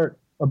got hurt.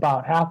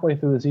 About halfway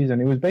through the season,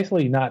 he was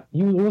basically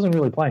he wasn't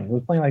really playing. He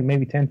was playing like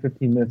maybe 10,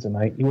 15 minutes a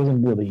night. He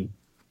wasn't really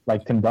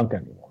like Tim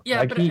Duncan anymore. Yeah,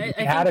 like but I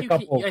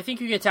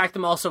think you can attack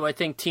them also. I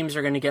think teams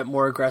are going to get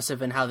more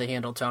aggressive in how they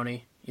handle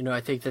Tony. I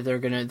think that they're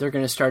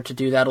gonna start to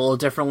do that a little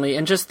differently,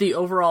 and just the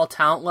overall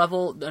talent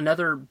level.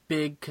 Another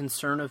big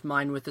concern of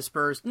mine with the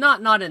Spurs, not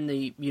in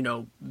the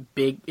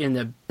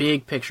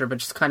big picture, but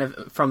just kind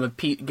of from a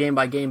game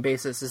by game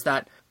basis, is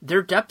that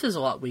their depth is a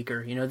lot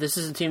weaker. This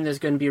is a team that's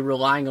going to be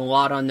relying a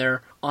lot on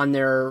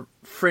their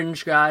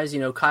fringe guys.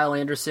 Kyle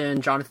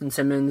Anderson, Jonathan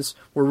Simmons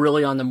were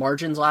really on the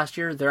margins last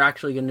year. They're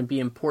actually going to be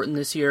important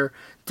this year.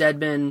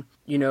 Dedmon,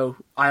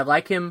 I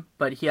like him,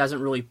 but he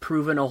hasn't really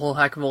proven a whole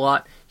heck of a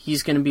lot.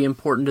 He's going to be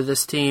important to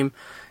this team.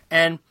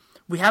 And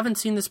we haven't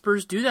seen the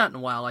Spurs do that in a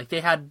while. Like,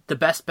 they had the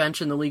best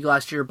bench in the league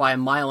last year by 1.5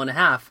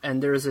 miles,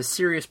 and there is a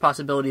serious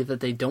possibility that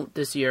they don't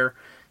this year.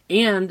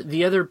 And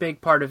the other big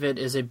part of it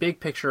is a big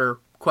picture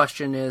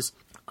question is,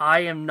 I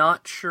am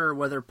not sure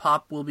whether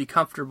Pop will be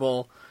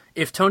comfortable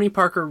if Tony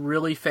Parker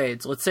really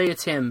fades. Let's say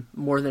it's him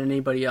more than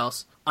anybody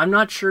else. I'm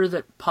not sure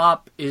that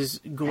Pop is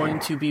going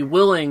to be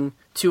willing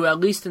to, at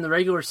least in the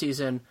regular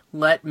season,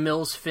 let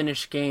Mills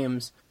finish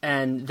games,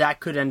 and that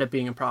could end up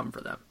being a problem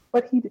for them.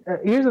 But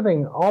here's the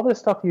thing, all this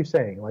stuff you're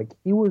saying, like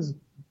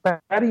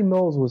Patty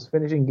Mills was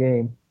finishing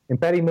game,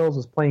 and Patty Mills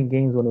was playing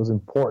games when it was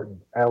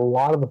important at a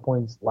lot of the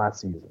points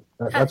last season.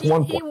 That's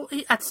one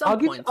point. At some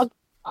point.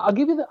 I'll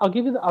give you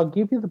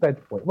the bench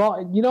point.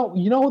 Well, you know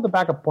who the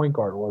backup point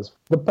guard was.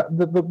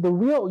 The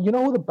real, you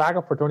know who the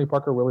backup for Tony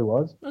Parker really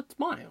was? That's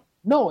Mayo.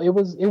 No, it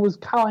was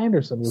Kyle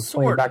Anderson who was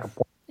playing backup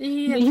point.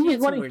 He was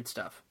running some weird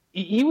stuff.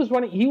 He was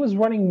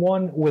running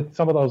one with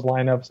some of those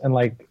lineups and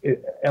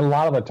a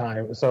lot of the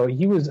time. So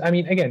he was. I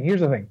mean, again, here's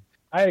the thing.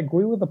 I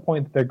agree with the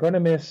point that they're going to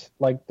miss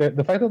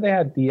the fact that they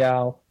had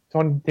Diaw,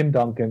 Tim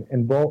Duncan,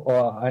 and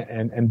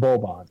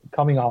Boban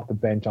coming off the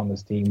bench on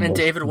this team, and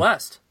David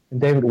West. And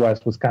David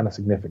West was kind of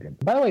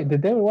significant. By the way,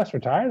 did David West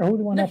retire, or who did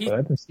he want up there? I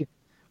didn't see.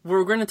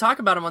 We're going to talk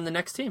about him on the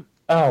next team.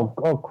 Oh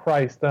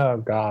Christ! Oh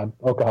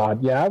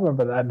God! Yeah, I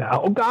remember that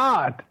now. Oh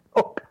God!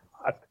 Oh,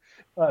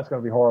 that's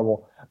going to be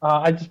horrible.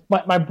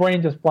 My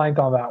brain just blanked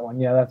on that one.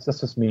 Yeah, that's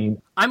just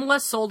mean. I'm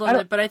less sold on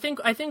it, but I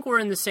think we're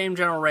in the same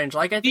general range.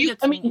 Like, I think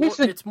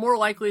it's more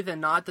likely than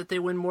not that they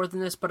win more than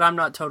this, but I'm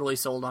not totally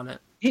sold on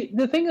it.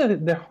 The thing is,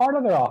 their heart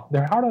of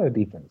their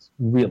defense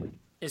really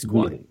is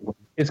Kawhi.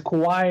 Is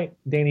Kawhi,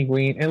 Danny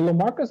Green, and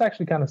LaMarcus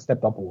actually kind of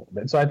stepped up a little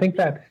bit. So I think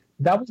that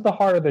was the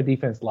heart of their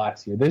defense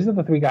last year. These are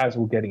the three guys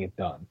who were getting it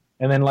done.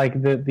 And then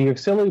the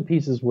auxiliary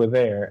pieces were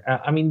there.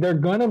 I mean, they're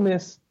gonna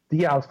miss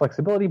Diaw's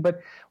flexibility,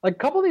 but a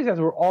couple of these guys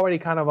were already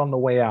kind of on the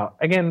way out.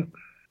 Again,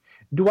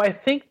 do I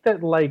think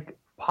that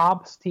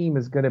Pop's team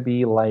is gonna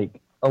be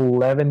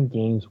 11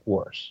 games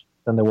worse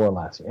than they were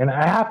last year? And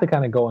I have to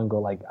kind of go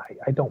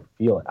I don't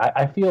feel it.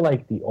 I feel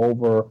like the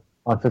over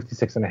on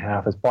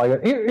 56.5 is probably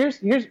good.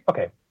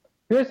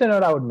 Here's the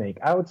note I would make.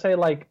 I would say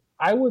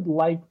I would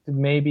like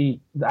to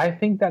I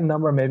think that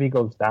number maybe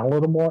goes down a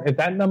little more. If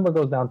that number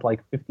goes down to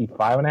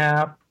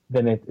 55.5,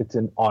 then it's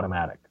an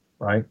automatic,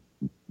 right?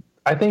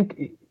 I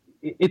think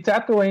it's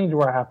at the range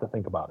where I have to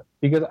think about it.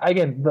 Because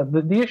again,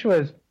 the issue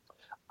is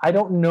I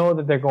don't know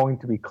that they're going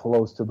to be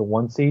close to the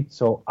 1 seed,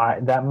 so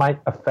that might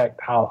affect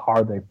how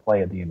hard they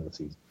play at the end of the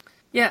season.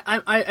 Yeah,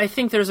 I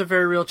think there's a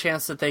very real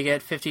chance that they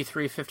get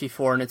 53,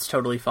 54, and it's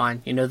totally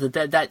fine.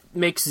 That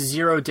makes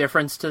zero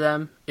difference to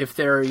them if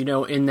they're,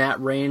 in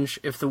that range.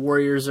 If the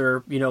Warriors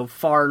are,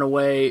 far and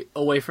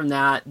away from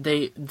that,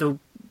 the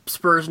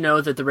Spurs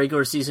know that the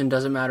regular season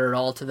doesn't matter at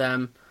all to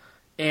them.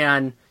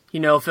 And,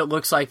 if it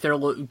looks like they're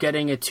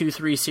getting a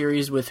 2-3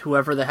 series with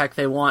whoever the heck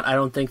they want, I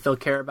don't think they'll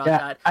care about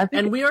that.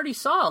 And we already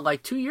saw,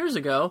 2 years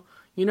ago,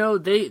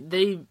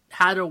 they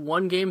had a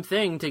 1-game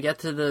thing to get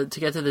to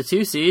the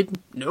 2 seed.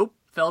 Nope.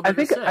 I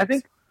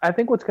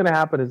think what's going to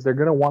happen is they're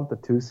going to want the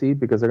 2 seed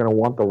because they're going to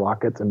want the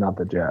Rockets and not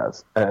the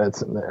Jazz.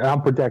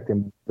 I'm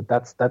projecting, but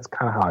that's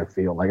kind of how I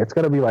feel. It's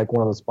going to be one of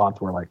those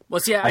spots where I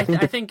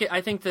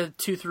think the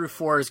 2 through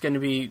 4 is going to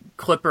be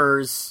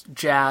Clippers,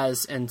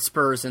 Jazz, and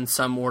Spurs in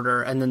some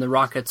order, and then the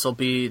Rockets will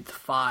be the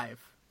 5.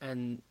 I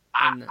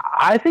kind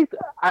of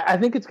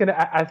think it's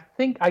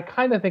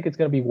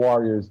going to be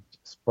Warriors,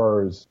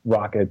 Spurs,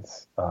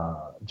 Rockets,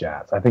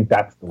 Jazz. I think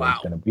that's the way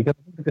it's going to be. Because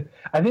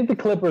I think the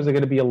Clippers are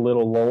going to be a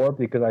little lower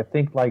because I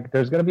think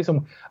there's going to be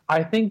some.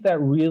 I think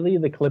that really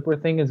the Clipper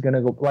thing is going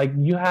to go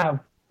you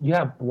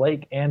have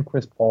Blake and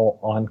Chris Paul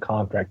on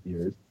contract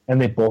years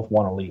and they both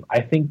want to leave.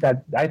 I think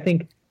that's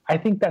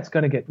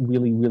going to get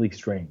really, really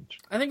strange.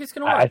 I think it's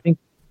going to work.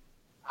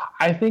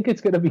 I think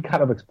it's going to be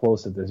kind of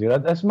explosive this year.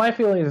 That's my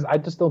feeling. Is I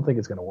just don't think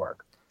it's going to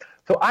work.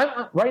 So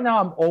right now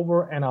I'm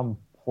over and I'm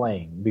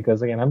playing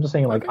because again I'm just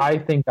saying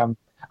okay.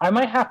 I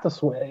might have to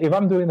sweat if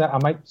I'm doing that. I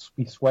might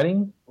be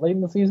sweating late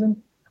in the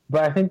season,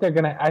 but I think they're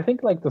gonna. I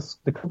think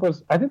the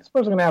Clippers. I think the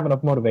Spurs are gonna have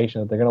enough motivation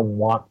that they're gonna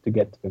want to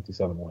get to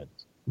 57 wins.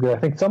 Because I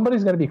think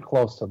somebody's gonna be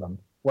close to them.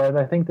 Whereas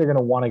I think they're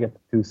gonna want to get the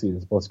 2 seed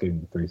as opposed to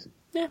getting the 3 seed.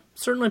 Yeah,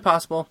 certainly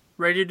possible.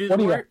 Ready to do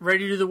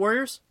the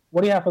Warriors?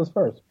 What do you have for the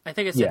Spurs? I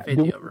think it's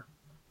fade over.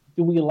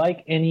 Do we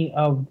like any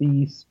of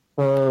the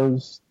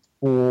Spurs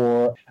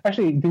for?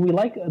 Actually, do we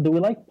like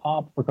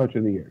Pop for Coach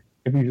of the Year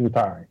if he's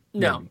retiring?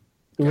 No. Maybe.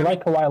 Do we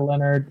like Kawhi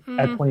Leonard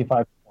at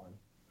 25-1?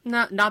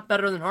 Not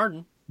better than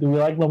Harden. Do we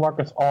like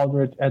LaMarcus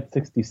Aldridge at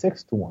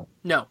 66-1?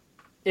 No.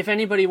 If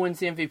anybody wins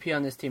the MVP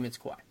on this team, it's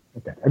Kawhi.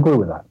 Okay, I agree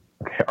with that.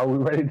 Okay, are we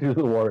ready to do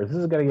the Warriors? This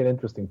is going to get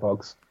interesting,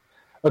 folks.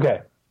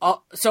 Okay.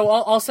 So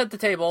I'll set the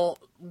table.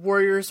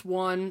 Warriors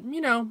won,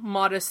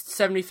 modest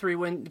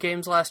 73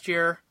 games last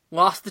year.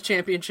 Lost the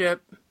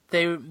championship.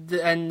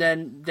 And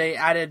then they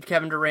added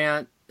Kevin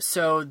Durant.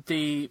 So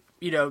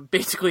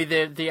basically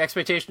the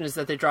expectation is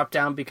that they drop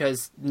down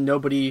because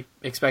nobody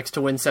expects to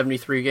win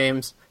 73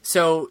 games.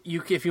 So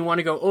if you want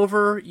to go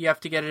over, you have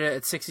to get it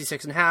at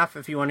 66.5.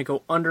 If you want to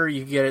go under,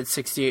 you get it at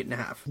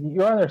 68.5.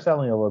 You're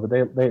underselling it a little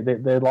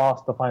bit. They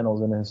lost the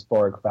finals in a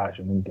historic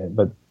fashion,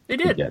 but they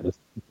did. Yeah, the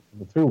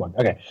 3-1.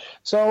 Okay,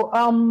 so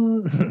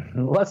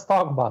let's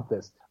talk about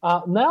this.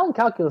 Now in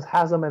Calculus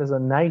has them as a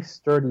nice,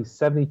 sturdy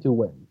 72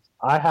 wins.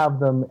 I have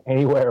them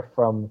anywhere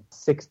from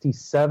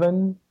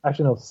 70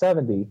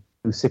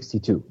 to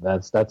 62.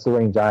 That's the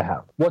range I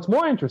have. What's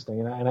more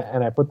interesting,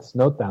 and I put this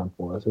note down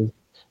for us, is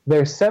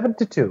they're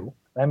 7-2.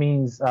 That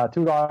means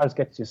 $2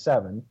 gets you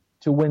 7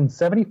 to win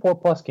 74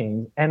 plus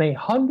games, and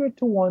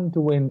 100-1 to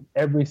win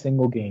every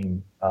single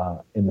game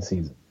in the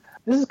season.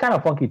 This is kind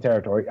of funky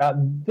territory.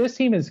 This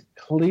team is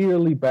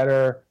clearly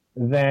better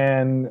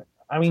than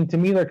I mean, to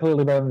me, they're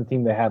clearly better than the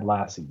team they had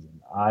last season.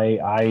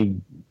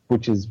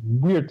 Which is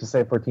weird to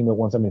say for a team that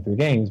won 73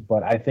 games,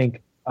 but I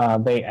think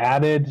they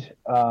added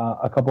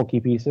a couple key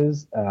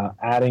pieces.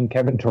 Adding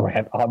Kevin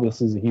Durant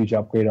obviously is a huge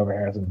upgrade over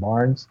Harrison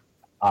Barnes.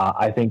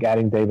 I think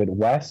adding David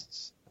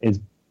West is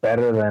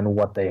better than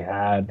what they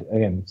had.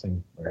 Again,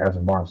 saying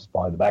Harrison Barnes is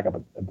probably the backup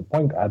at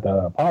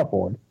the power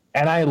forward.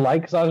 And I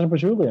like Zaza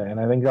Pachulia, and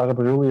I think Zaza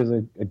Pachulia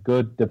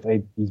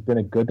is he's been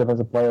a good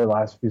defensive player the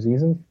last few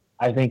seasons.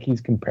 I think he's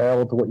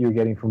comparable to what you're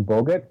getting from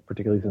Bogut,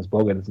 particularly since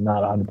Bogut is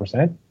not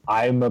 100%.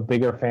 I'm a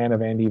bigger fan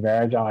of Andy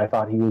Varejao. I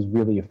thought he was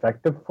really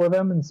effective for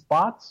them in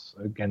spots.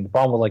 Again, the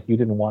problem was you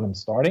didn't want him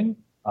starting.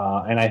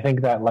 And I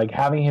think that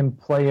having him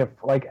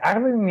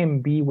having him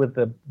be with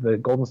the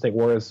Golden State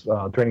Warriors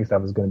training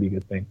staff is going to be a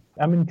good thing.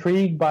 I'm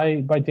intrigued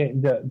by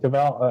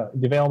JaVale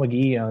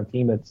McGee on a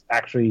team that's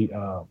actually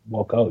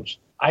well coached.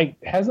 I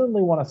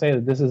hesitantly want to say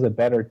that this is a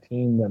better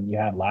team than you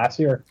had last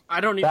year.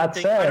 I don't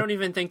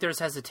even think there's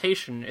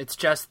hesitation. It's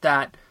just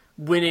that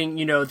winning,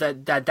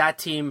 that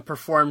team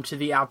performed to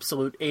the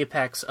absolute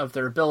apex of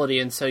their ability,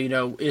 and so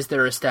is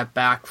there a step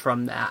back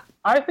from that?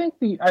 I think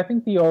the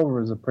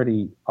over is a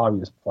pretty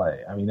obvious play.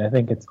 I mean, I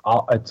think it's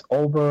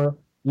over.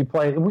 You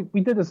play.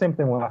 We did the same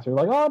thing last year.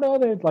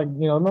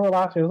 Remember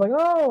last year? It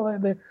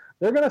was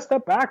they're going to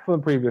step back from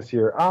the previous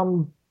year.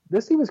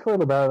 This team is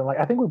clearly better than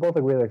I think we both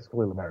agree that it's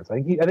clearly better. So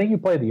I think you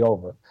play the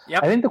over.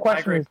 Yep, I think the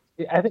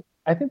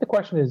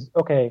question is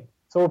okay.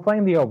 So we're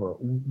playing the over.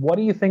 What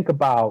do you think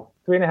about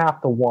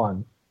 3.5 to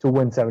 1 to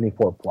win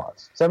 74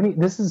 plus? 70.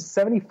 This is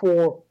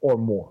 74 or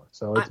more.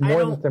 So it's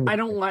more than 74.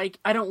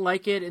 I don't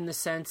like it in the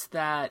sense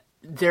that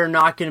they're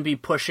not going to be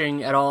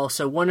pushing at all.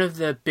 So one of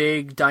the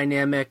big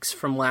dynamics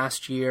from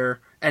last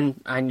year,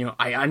 and I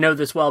know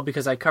this well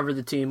because I covered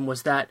the team,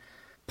 was that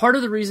part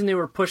of the reason they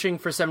were pushing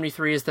for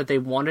 73 is that they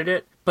wanted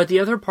it, but the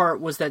other part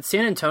was that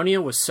San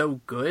Antonio was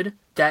so good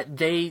that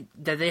they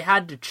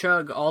had to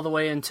chug all the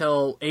way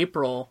until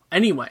April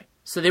anyway.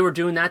 So they were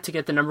doing that to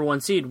get the number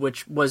 1 seed,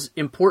 which was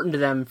important to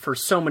them for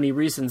so many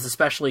reasons,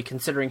 especially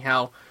considering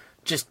how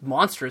just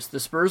monstrous the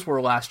Spurs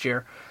were last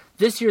year.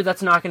 This year,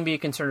 that's not going to be a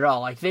concern at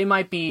all. They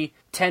might be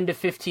 10 to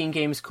 15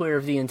 games clear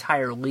of the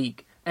entire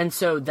league. And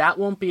so that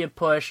won't be a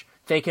push.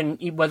 They can,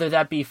 whether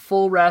that be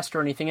full rest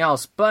or anything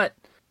else, but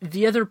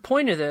the other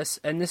point of this,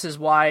 and this is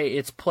why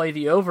it's play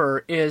the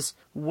over, is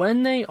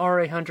when they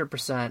are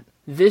 100%,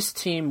 this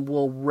team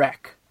will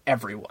wreck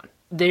everyone.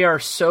 They are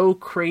so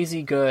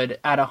crazy good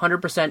at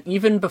 100%,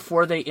 even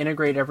before they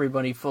integrate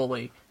everybody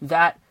fully,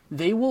 that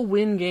they will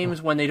win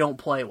games when they don't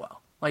play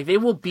well. They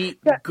will beat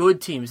good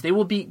teams. They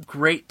will beat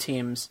great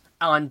teams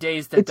on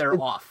days that they're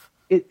off.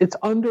 It's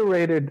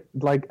underrated.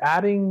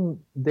 Adding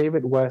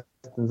David West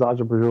and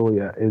Zaza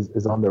Pachulia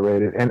is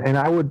underrated. And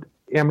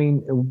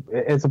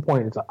it's a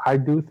point. I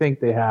do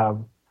think they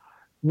have.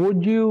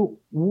 Would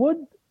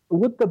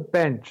the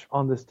bench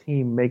on this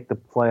team make the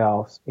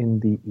playoffs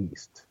in the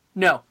East?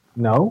 No.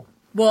 No?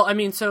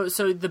 Well,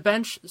 so the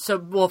bench.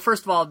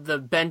 First of all, the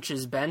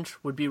bench's bench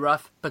would be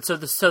rough. But so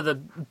the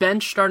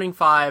bench starting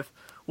 5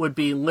 would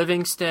be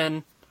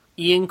Livingston,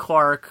 Ian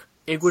Clark,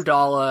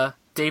 Iguodala,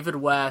 David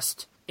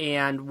West,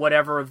 and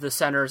whatever of the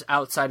centers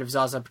outside of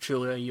Zaza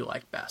Pachulia you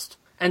like best.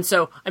 And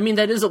so,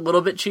 that is a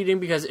little bit cheating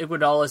because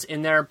Iguodala's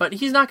in there, but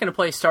he's not going to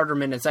play starter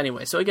minutes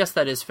anyway, so I guess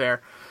that is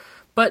fair.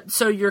 But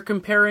so you're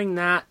comparing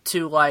that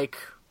to I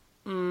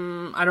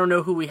don't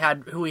know who we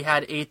had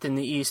 8th in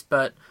the East,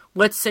 but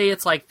let's say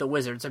it's the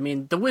Wizards.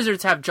 The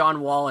Wizards have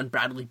John Wall and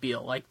Bradley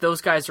Beal.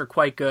 Those guys are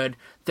quite good.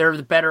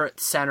 They're better at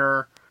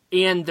center,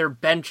 and their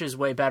bench is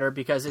way better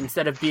because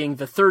instead of being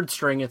the 3rd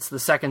string, it's the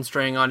 2nd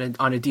string on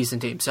a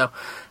decent team. So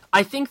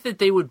I think that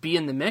they would be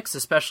in the mix,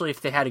 especially if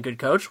they had a good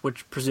coach,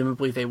 which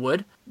presumably they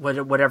would,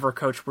 whatever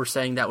coach we're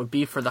saying that would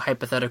be for the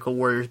hypothetical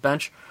Warriors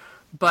bench.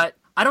 But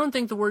I don't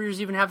think the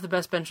Warriors even have the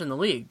best bench in the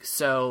league.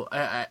 So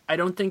I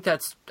don't think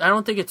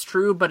it's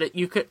true, but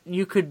you could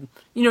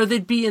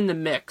they'd be in the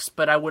mix,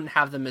 but I wouldn't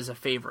have them as a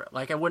favorite.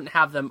 I wouldn't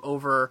have them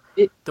over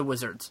the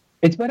Wizards.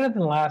 It's better than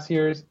last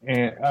year's,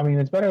 and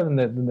it's better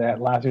than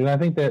that last year. And I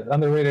think that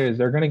underrated is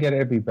they're going to get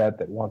every bet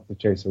that wants to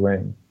chase a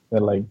ring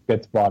that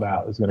gets bought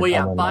out is going to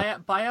come. Well, yeah,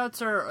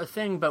 buyouts are a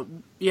thing, but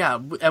yeah,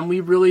 and we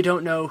really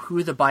don't know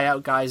who the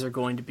buyout guys are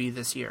going to be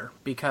this year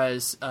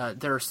because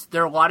there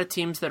are a lot of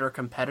teams that are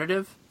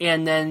competitive,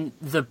 and then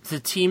the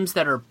teams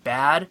that are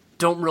bad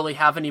don't really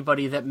have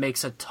anybody that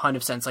makes a ton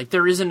of sense.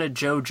 There isn't a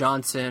Joe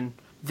Johnson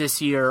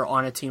this year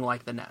on a team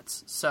like the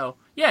Nets. So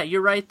yeah,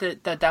 you're right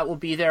that will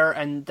be there,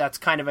 and that's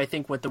kind of I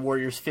think what the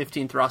Warriors'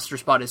 15th roster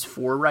spot is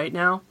for right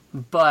now.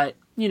 But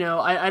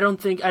I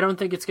don't think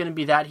it's going to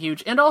be that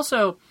huge, and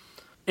also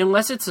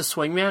unless it's a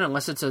swingman,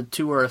 unless it's a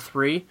 2 or a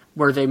 3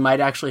 where they might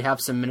actually have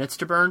some minutes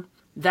to burn,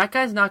 that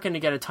guy's not going to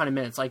get a ton of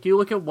minutes. You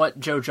look at what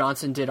Joe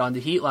Johnson did on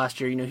the Heat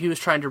last year. He was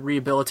trying to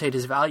rehabilitate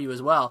his value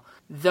as well.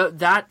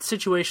 That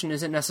situation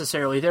isn't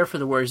necessarily there for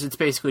the Warriors. It's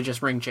basically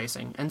just ring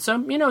chasing. And so,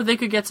 they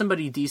could get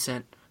somebody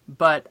decent,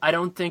 but I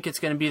don't think it's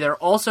going to be there.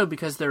 Also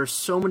because there are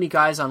so many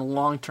guys on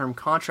long-term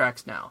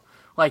contracts now.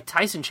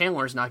 Tyson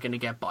Chandler is not going to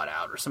get bought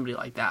out or somebody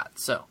like that.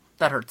 So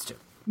that hurts too.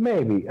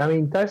 Maybe. I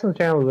mean, Tyson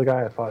Chandler is the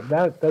guy I thought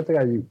that's the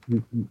guy you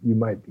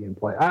might be in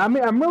play. I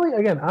mean, I'm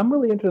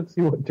really interested to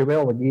see what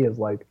JaVale McGee is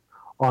like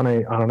on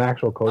an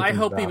actual coaching I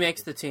hope staff. he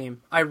makes the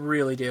team. I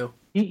really do.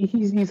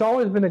 He's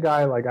always been a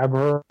guy like I've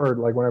heard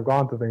like when I've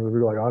gone to things,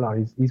 people are like, oh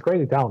no, he's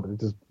crazy talented.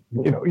 It's just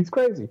he's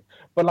crazy.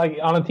 But like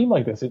on a team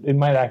like this, it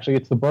might actually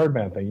it's the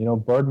Birdman thing.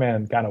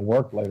 Birdman kind of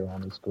worked later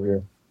on in his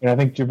career. And I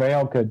think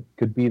JaVale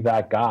could be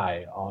that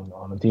guy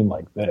on a team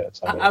like this.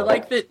 I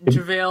like that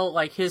JaVale,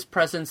 like his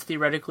presence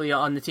theoretically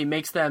on the team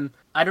makes them,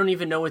 I don't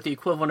even know what the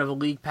equivalent of a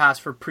league pass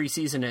for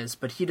preseason is,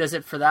 but he does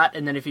it for that,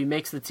 and then if he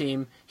makes the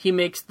team, he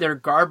makes their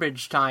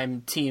garbage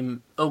time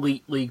team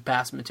elite league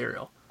pass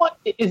material. What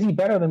is he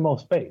better than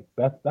most Spates?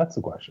 That's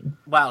the question.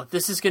 Wow,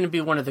 this is going to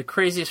be one of the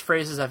craziest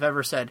phrases I've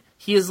ever said.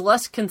 He is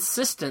less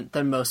consistent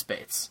than most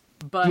Spates.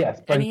 But,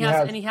 yes, but he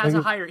has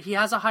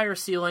a higher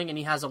ceiling and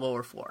he has a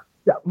lower floor.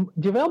 Yeah,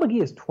 JaVale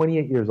McGee is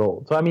 28 years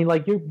old. So I mean,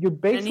 like you're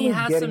basically and he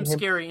has getting some him...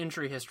 scary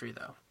injury history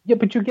though. Yeah,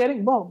 but you're getting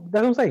that's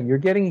what I'm saying. You're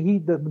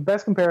getting the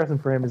best comparison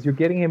for him is you're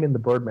getting him in the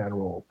Birdman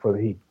role for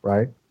the Heat,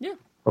 right? Yeah.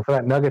 Or for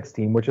that Nuggets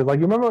team, which is like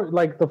you remember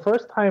like the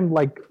first time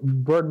like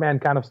Birdman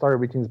kind of started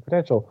reaching his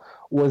potential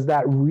was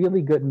that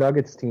really good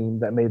Nuggets team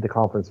that made the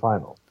conference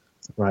finals,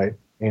 right?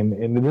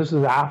 And this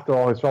was after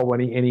all his trouble when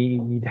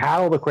he had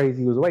all the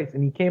crazy weights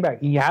and he came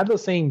back. He had the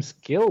same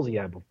skills he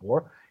had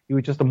before. He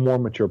was just a more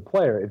mature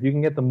player. If you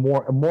can get a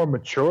more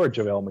mature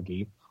JaVale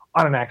McGee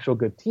on an actual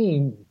good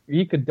team,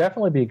 he could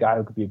definitely be a guy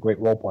who could be a great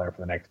role player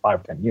for the next 5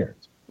 or 10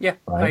 years. Yeah,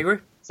 right? I agree.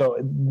 So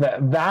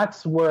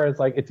that's where it's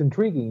like it's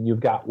intriguing.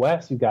 You've got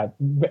West, you've got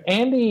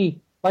Andy.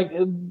 Like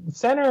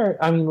center,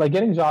 I mean, like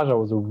getting Jaja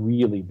was a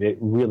really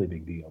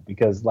big deal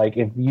because like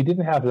if you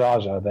didn't have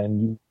Jaja,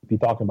 then you'd be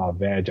talking about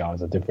Vaja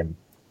as a different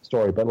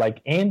story. But like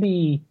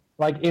Andy,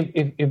 like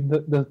if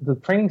the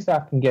training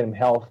staff can get him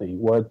healthy,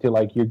 where to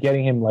like you're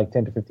getting him like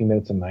 10 to 15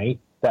 minutes a night,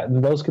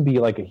 those could be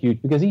like a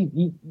huge because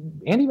Andy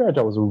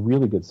Vaja was a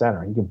really good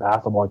center. He can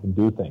pass the ball, he can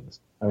do things.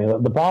 I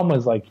mean, the problem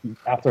was like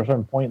after a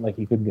certain point, like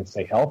he couldn't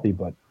stay healthy.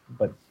 But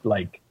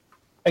like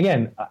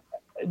again.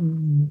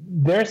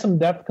 There's some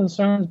depth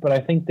concerns, but I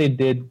think they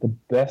did the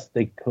best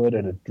they could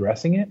at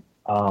addressing it.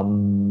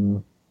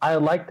 I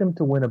like them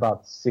to win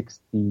about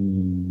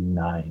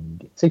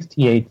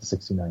 68 to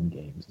 69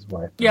 games is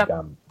what I think. Yeah,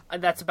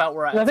 that's about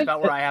where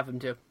I have them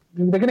too.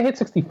 They're going to hit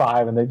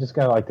 65, and they're just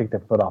going to like take their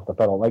foot off the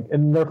pedal. Like,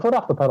 and their foot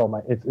off the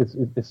pedal,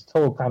 it's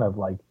still kind of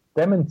like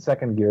them in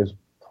second gear is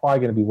probably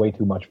going to be way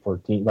too much for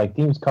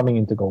teams coming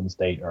into Golden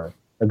State are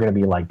going to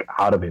be like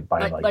out of it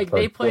by like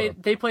they play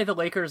the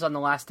Lakers on the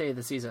last day of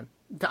the season.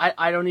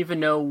 I don't even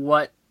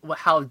know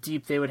how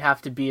deep they would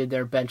have to be in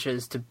their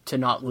benches to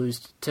not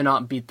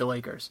beat the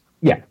Lakers.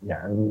 Yeah.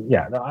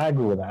 No, I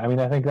agree with that. I mean,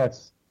 I think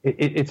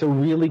it's a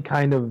really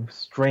kind of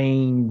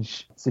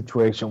strange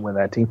situation with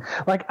that team.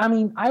 Like, I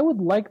mean, I would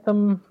like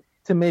them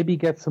to maybe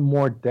get some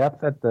more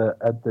depth at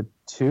the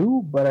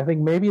 2, but I think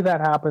maybe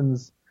that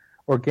happens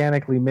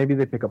organically. Maybe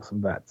they pick up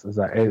some vets.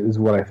 Is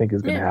what I think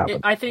is going to happen.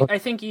 I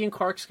think Ian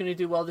Clark's going to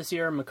do well this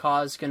year.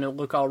 McCaw's going to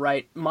look all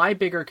right. My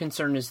bigger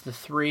concern is the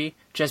 3,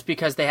 just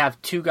because they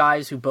have 2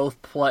 guys who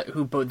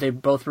they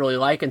both really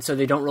like, and so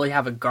they don't really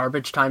have a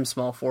garbage time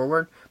small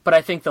forward. But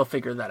I think they'll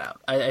figure that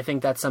out. I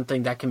think that's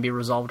something that can be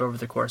resolved over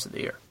the course of the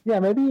year. Yeah,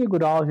 maybe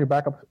Iguodala is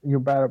your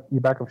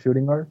backup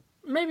shooting guard.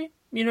 Maybe.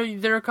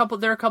 There are a couple.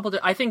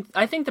 I think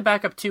the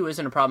backup 2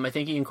 isn't a problem. I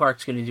think Ian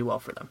Clark's going to do well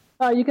for them.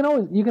 You can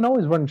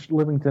always run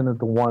Livingston at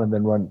the 1 and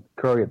then run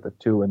Curry at the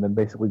 2 and then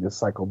basically just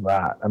cycle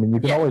that. I mean, you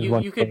can always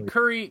run. You could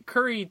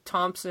Curry,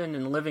 Thompson,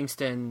 and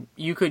Livingston.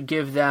 You could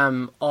give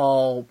them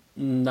all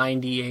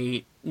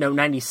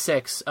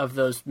 96 of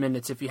those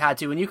minutes if you had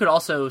to, and you could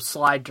also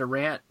slide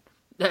Durant.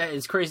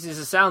 As crazy as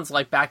it sounds,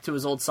 like back to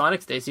his old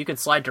Sonics days, you could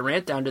slide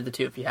Durant down to the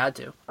 2 if you had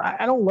to.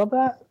 I don't love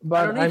that,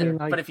 but I don't either.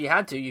 But if you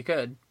had to, you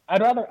could.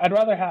 I'd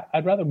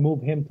rather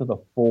move him to the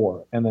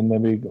 4 and then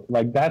maybe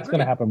like that's going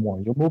to happen more.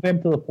 You'll move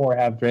him to the 4,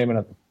 have Draymond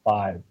at the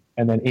 5,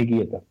 and then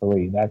Iggy at the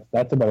 3.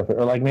 That's a better fit.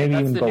 Or like maybe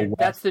even go west.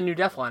 That's the new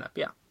Def lineup.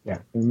 Yeah. Yeah.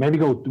 Maybe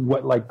go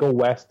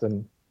west,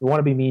 and you want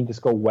to be mean,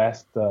 just go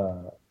west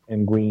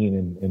and Green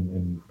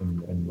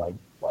and like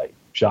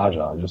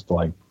Jaja, just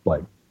to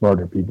like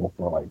murder people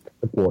for like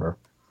a quarter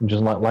and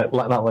just not let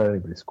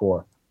anybody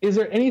score. Is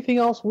there anything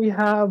else we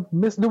have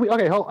missed?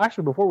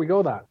 Actually, before we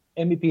go that.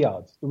 MVP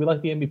odds. Do we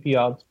like the MVP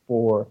odds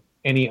for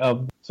any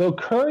of? So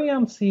Curry,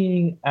 I'm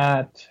seeing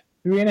at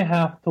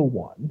 3.5 to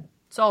 1.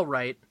 It's all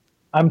right.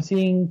 I'm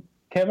seeing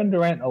Kevin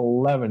Durant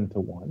 11 to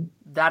 1.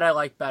 That I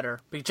like better,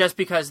 just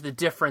because the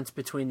difference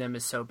between them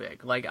is so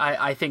big. Like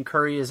I think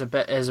Curry is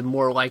a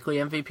more likely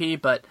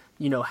MVP, but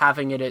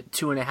having it at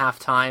 2.5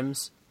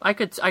 times, I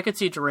could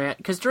see Durant,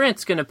 because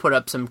Durant's going to put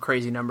up some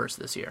crazy numbers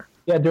this year.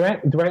 Yeah,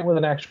 Durant with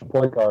an actual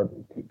point guard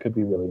could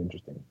be really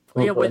interesting.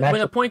 Yeah, with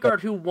a point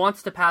guard who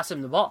wants to pass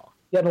him the ball.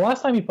 Yeah, the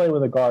last time he played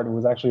with a guard who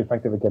was actually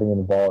effective at getting him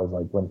the ball is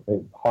like when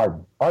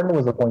Harden. Harden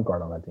was the point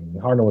guard on that team.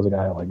 Harden was a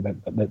guy like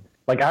that.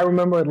 Like I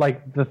remember,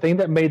 like the thing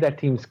that made that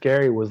team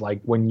scary was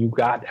like when you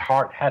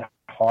had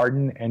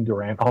Harden and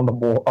Durant on the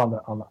ball on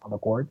the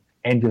court.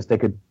 and just they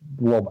could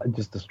blow up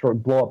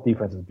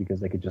defenses because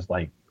they could just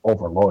like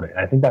overload it. And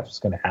I think that's what's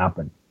going to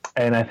happen.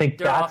 And I think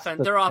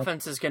their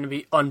offense is going to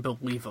be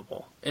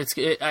unbelievable. It's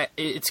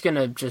going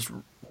to just.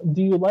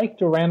 Do you like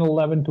Durant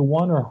 11-1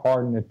 or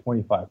Harden at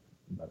 25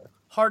 better?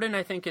 Harden,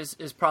 I think, is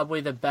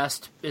probably the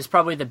best. Is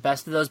probably the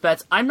best of those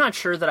bets. I'm not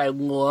sure that I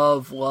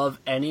love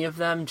any of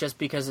them just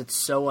because it's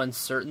so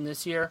uncertain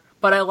this year.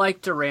 But I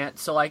like Durant.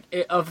 So like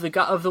of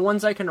the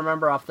ones I can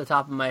remember off the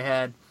top of my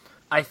head,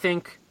 I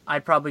think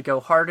I'd probably go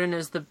Harden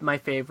is my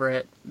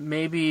favorite.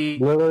 Maybe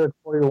Lillard at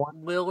 41.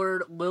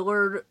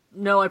 Lillard.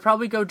 No, I'd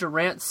probably go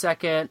Durant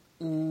second.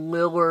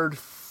 Lillard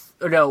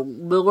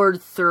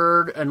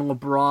third, and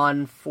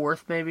LeBron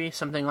fourth, maybe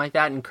something like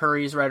that. And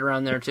Curry's right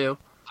around there too.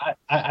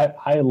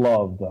 I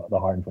love the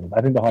Harden 25.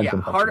 I think the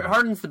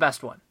Harden's the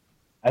best one.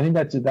 I think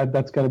that's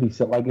going to be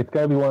like it's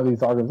going to be one of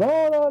these arguments.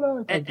 Oh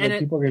no!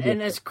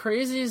 And as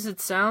crazy as it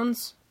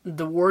sounds,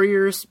 the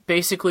Warriors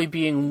basically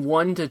being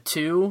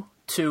 1-2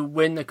 to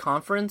win the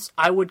conference,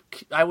 I would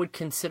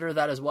consider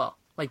that as well.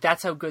 Like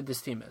that's how good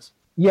this team is.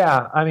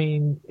 Yeah, I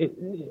mean,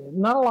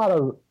 not a lot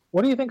of.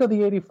 What do you think of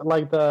the 80?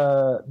 Like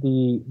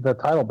the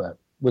title bet,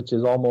 which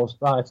is almost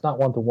it's not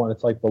 1-1.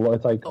 It's like below.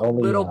 It's like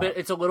only little bit.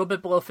 It's a little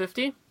bit below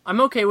 50. I'm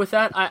okay with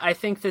that. I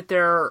think that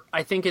their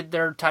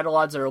title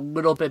odds are a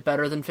little bit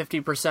better than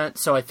 50%.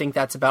 So I think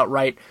that's about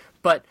right.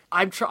 But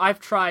I've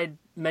tried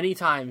many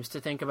times to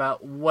think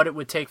about what it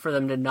would take for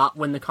them to not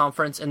win the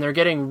conference, and they're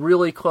getting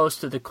really close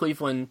to the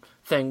Cleveland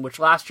thing, which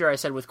last year I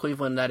said with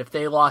Cleveland that if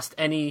they lost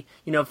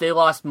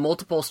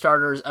multiple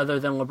starters other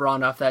than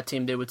LeBron off that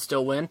team, they would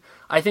still win.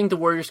 I think the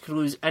Warriors could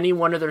lose any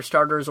one of their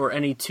starters or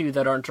any two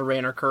that aren't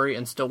Durant or Curry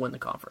and still win the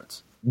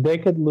conference. They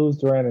could lose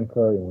Durant and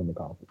Curry and win the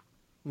conference.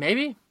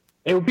 Maybe.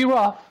 It would be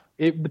rough.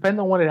 It depends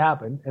on when it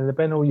happened, and it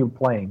depends on who you're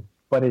playing.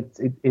 But it's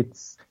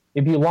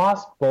if you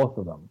lost both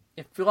of them.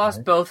 If you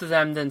lost both of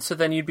them, then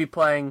you'd be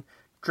playing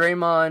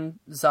Draymond,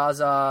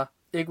 Zaza,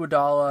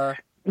 Iguodala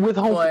with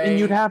home, and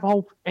you'd have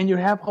home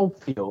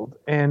field,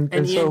 and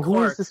so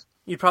who is this?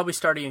 You'd probably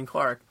start Ian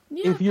Clark.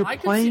 Yeah, if you're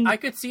playing, I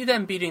could see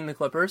them beating the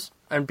Clippers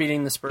and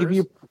beating the Spurs.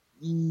 Spurs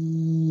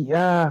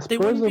they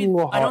wouldn't be.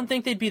 I don't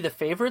think they'd be the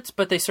favorites,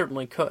 but they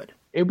certainly could.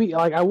 It'd be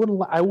like I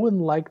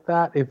wouldn't like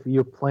that if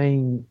you're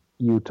playing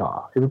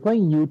Utah. If you're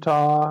playing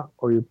Utah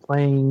or you're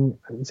playing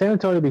San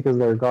Antonio because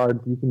they're guard,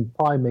 you can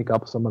probably make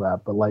up some of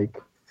that. But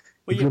like,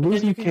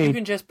 you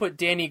can just put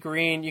Danny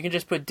Green. You can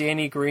just put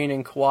Danny Green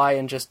and Kawhi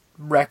and just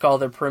wreck all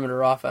their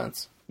perimeter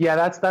offense. Yeah,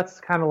 that's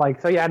kind of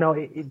like so. Yeah, no,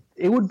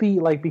 it would be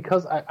like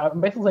because I'm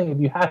basically saying if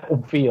you had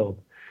home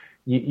field,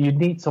 you'd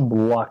need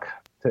some luck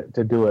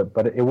to do it.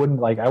 But it wouldn't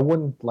like I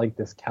wouldn't like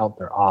discount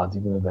their odds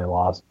even if they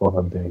lost both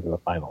of them to the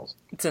finals.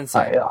 It's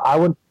insane. I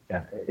would.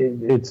 Yeah,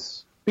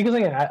 it's. Because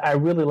again, I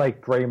really like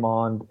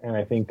Draymond, and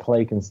I think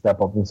Clay can step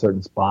up in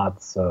certain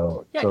spots.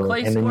 So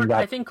Clay scored.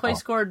 I think Clay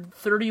scored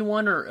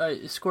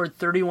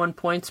 31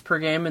 points per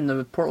game in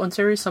the Portland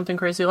series, something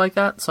crazy like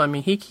that. So I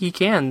mean, he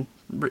can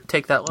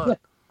take that load. Yeah.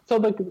 So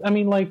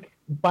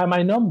by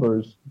my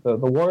numbers, the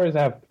Warriors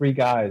have three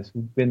guys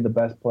who've been the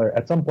best player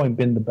at some point,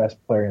 been the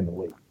best player in the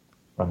league.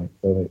 Right?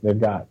 So they've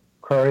got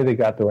Curry, they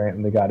got Durant,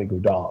 and they got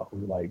Iguodala,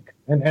 who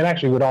and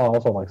actually Iguodala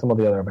also like some of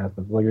the other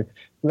advancements.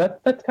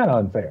 That's kind of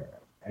unfair.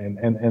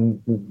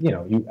 And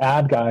you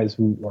add guys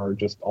who are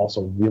just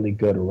also really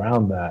good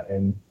around that.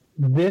 And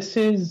this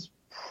is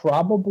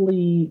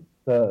probably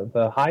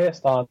the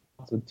highest odds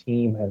a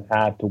team has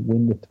had to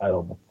win the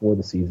title before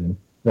the season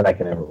that I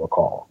can ever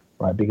recall,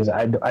 right? Because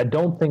I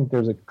don't think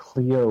there's a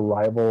clear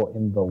rival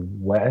in the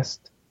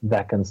West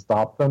that can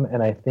stop them.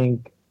 And I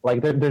think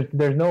it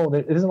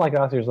isn't like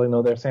us here.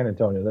 No, there's San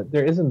Antonio.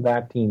 There isn't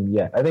that team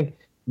yet. I think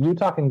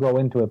Utah can grow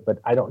into it, but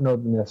I don't know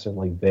they're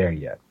necessarily there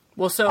yet.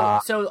 Well,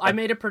 so I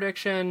made a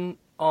prediction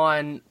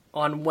on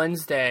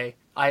Wednesday.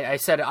 I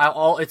said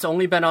it's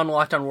only been on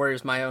Locked On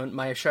Warriors,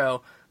 my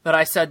show, that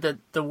I said that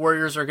the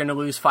Warriors are going to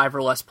lose 5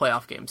 or less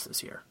playoff games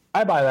this year.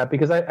 I buy that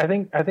because I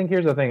think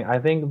here's the thing. I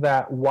think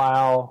that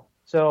I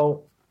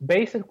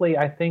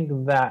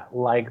think that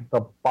like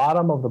the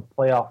bottom of the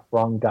playoff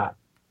run got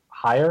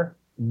higher,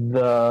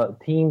 the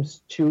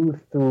teams 2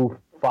 through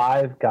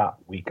 5 got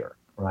weaker,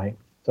 right?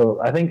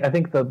 So I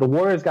think the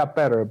Warriors got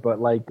better,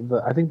 but I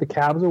think the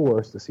Cavs are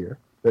worse this year.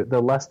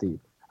 They're less deep.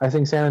 I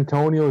think San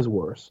Antonio is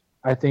worse.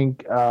 I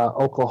think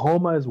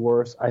Oklahoma is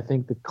worse. I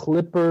think the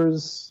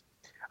Clippers.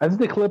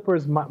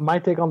 My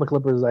take on the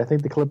Clippers is I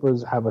think the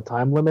Clippers have a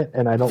time limit,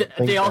 and I don't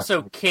think they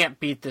also can't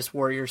beat this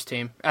Warriors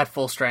team at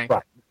full strength.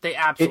 Right. They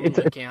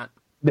absolutely can't.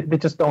 They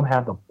just don't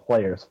have the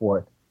players for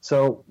it.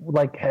 So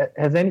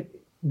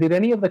did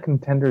any of the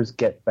contenders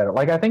get better?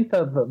 Like I think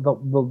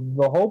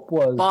the hope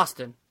was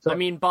Boston. So, I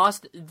mean,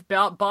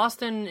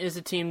 Boston is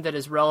a team that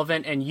is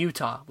relevant, and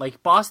Utah.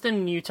 Like, Boston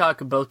and Utah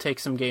could both take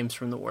some games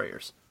from the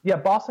Warriors. Yeah,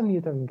 Boston and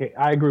Utah,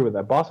 I agree with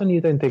that. Boston and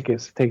Utah can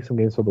take some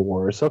games from the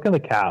Warriors. So can the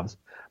Cavs.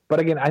 But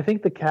again, I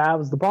think the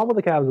problem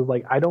with the Cavs is,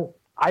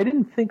 I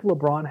didn't think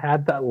LeBron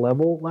had that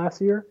level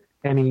last year,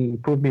 and he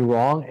proved me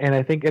wrong. And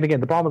I think, and again,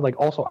 the problem is,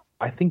 also,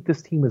 I think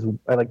this team is,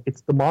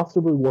 it's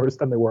demonstrably worse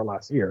than they were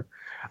last year.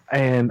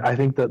 And I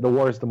think that the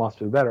Warriors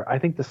demonstrably better. I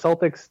think the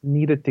Celtics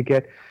needed to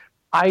get.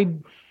 I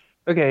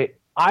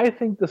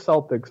think the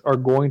Celtics are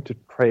going to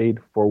trade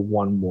for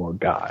one more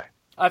guy.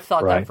 I've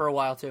thought that for a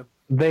while too.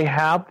 They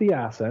have the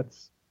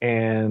assets,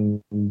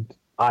 and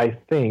I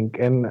think,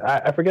 and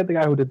I forget the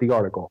guy who did the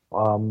article.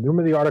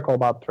 Remember the article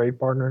about trade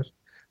partners?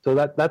 So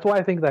that's why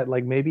I think that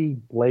like maybe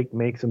Blake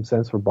makes some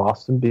sense for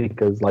Boston,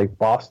 because like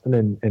Boston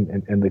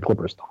and the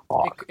Clippers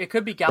talk. It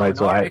could be Gallinari. Right?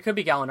 So it could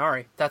be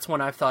Gallinari. That's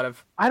one I've thought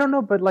of. I don't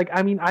know, but like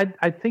I mean,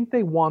 I think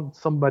they want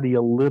somebody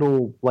a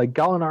little like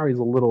Gallinari's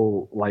a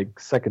little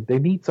like second. They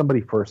need somebody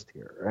first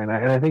here, and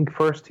I think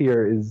first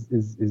here is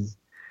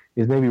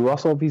maybe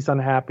Russell if he's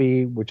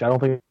unhappy, which I don't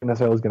think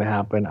necessarily is going to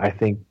happen. I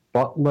think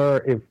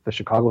Butler if the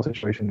Chicago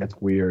situation gets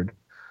weird,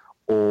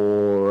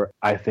 or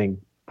I think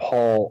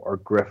Paul or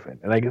Griffin,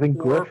 and I think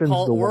Griffin's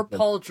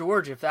Paul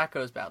George if that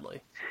goes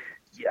badly.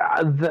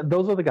 Yeah,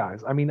 those are the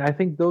guys. I mean, I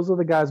think those are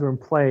the guys who are in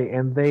play,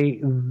 and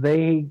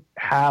they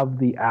have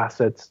the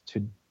assets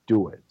to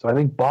do it. So I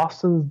think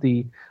Boston's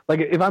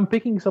if I'm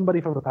picking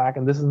somebody from the pack,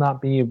 and this is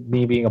not me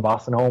being a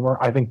Boston homer,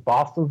 I think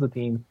Boston's the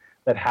team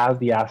that has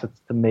the assets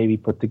to maybe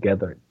put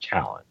together a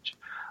challenge.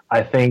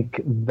 I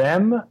think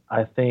them.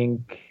 I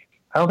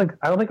don't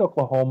think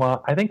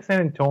Oklahoma. I think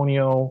San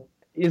Antonio.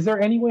 Is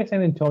there any way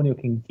San Antonio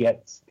can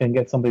get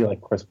somebody like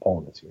Chris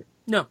Paul this year?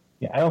 No.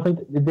 Yeah, I don't think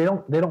they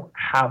don't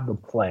have the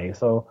play.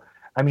 So,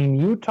 I mean,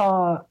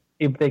 Utah,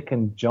 if they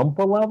can jump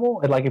a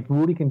level, like if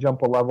Rudy can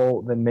jump a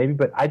level, then maybe.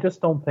 But I just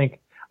don't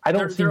think. I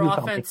don't see their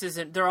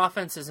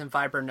offense isn't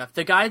vibrant enough.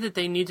 The guy that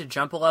they need to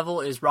jump a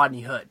level is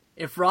Rodney Hood.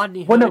 If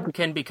Rodney Hood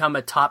can become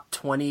a top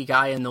 20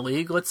 guy in the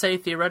league, let's say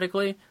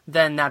theoretically,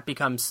 then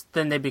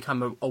they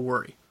become a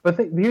worry. But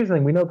here's the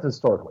thing: we know this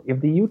historically. If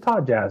the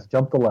Utah Jazz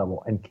jumped the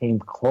level and came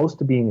close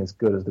to being as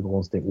good as the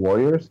Golden State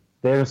Warriors,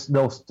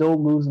 they'll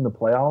still lose in the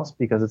playoffs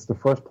because it's the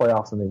first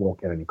playoffs and they won't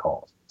get any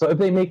calls. So if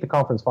they make the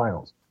conference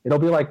finals, it'll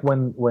be like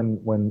when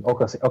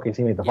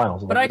OKC made the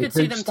finals. But I could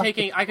see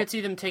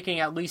them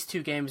taking at least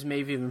 2 games,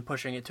 maybe even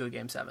pushing it to a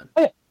game 7.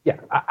 Yeah,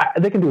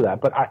 they can do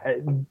that,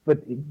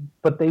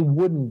 but they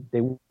wouldn't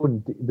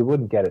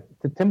get it.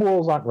 The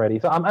Timberwolves aren't ready,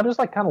 so I'm just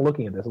like kind of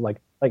looking at this like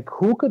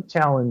who could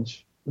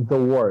challenge the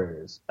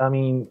Warriors? I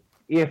mean,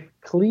 if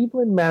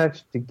Cleveland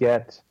managed to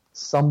get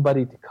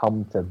somebody to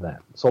come to them,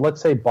 so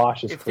let's say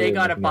Bosch is. If they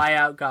got a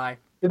buyout guy,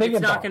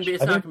 it's not going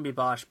to be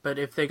Bosch, but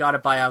if they got a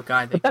buyout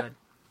guy, they could.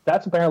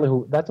 That's apparently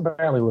who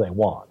they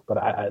want.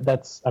 But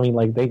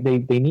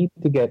they need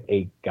to get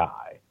a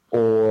guy,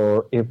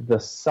 or if the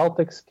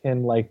Celtics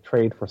can like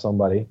trade for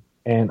somebody.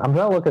 And I'm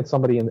trying to look at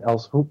somebody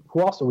else. Who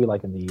else do we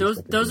like in the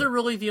East? Those are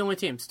really the only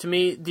teams. To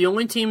me, the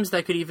only teams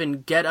that could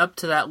even get up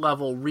to that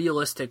level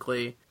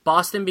realistically,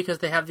 Boston because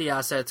they have the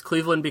assets,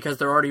 Cleveland because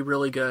they're already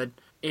really good,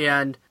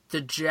 and the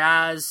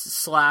Jazz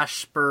 /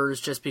 Spurs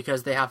just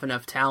because they have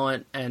enough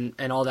talent and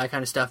all that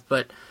kind of stuff.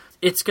 But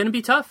it's going to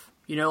be tough.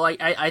 You know,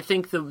 like I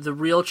think the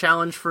real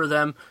challenge for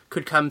them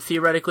could come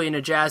theoretically in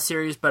a Jazz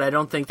series, but I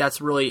don't think that's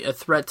really a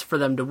threat for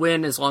them to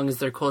win as long as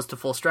they're close to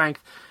full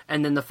strength.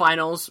 And then the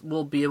finals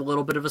will be a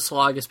little bit of a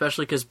slog,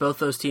 especially because both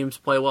those teams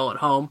play well at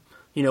home,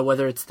 you know,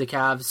 whether it's the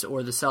Cavs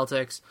or the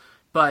Celtics.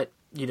 But,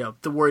 you know,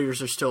 the Warriors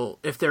are still,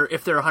 if they're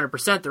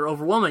 100%, they're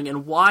overwhelming.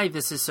 And why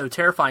this is so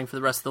terrifying for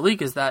the rest of the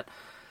league is that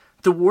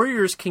the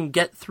Warriors can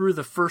get through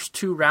the first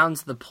 2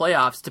 rounds of the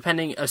playoffs,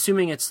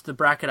 assuming it's the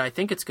bracket I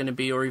think it's going to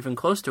be or even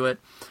close to it,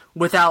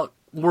 without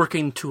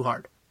working too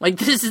hard. Like,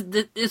 this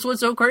is what's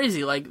so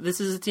crazy. Like, this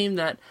is a team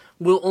that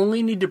will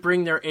only need to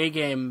bring their A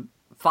game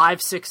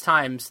 5-6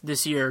 times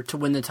this year to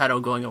win the title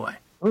going away.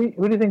 Who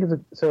do you think is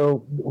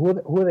so?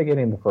 Who are they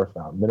getting in the first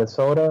round?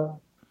 Minnesota?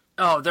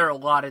 Oh, there are a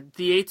lot of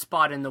the 8th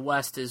spot in the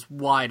West is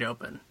wide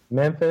open.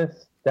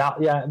 Memphis?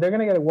 Yeah, they're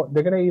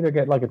gonna either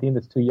get like a team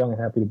that's too young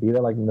and happy to be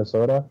there, like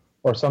Minnesota.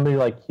 Or somebody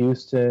like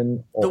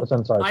Houston.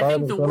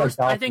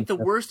 I think the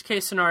worst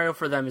case scenario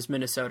for them is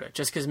Minnesota,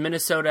 just because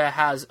Minnesota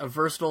has a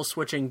versatile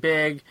switching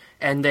big,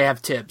 and they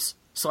have Tibbs.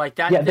 So like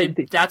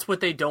that, that's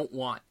what they don't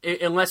want,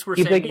 unless we're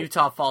saying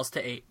Utah falls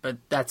to 8, but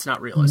that's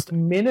not realistic.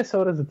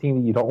 Minnesota's a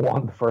team that you don't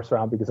want in the first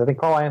round because I think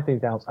Karl-Anthony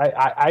Towns.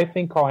 I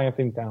think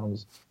Karl-Anthony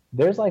Towns.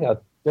 There's like a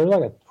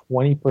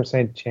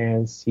 20%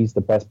 chance he's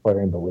the best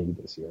player in the league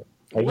this year.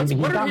 Like,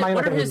 what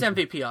are his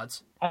MVP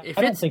odds?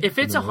 If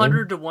it's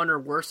 100 to 1 or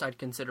worse, I'd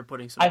consider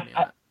putting some money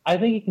on it. I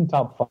think he can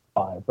top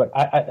 5, but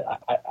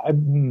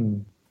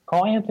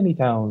Karl-Anthony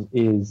Towns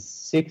is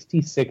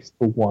 66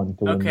 to 1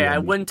 to win. Okay, I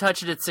wouldn't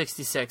touch it at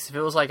 66. If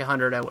it was like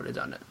 100, I would have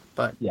done it.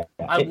 But yeah,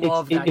 I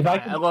love that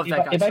guy. I love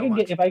that guy so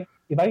much. If I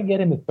can get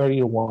him at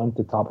 30 to 1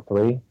 to top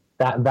 3,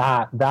 that's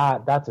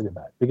a good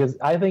bet because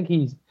I think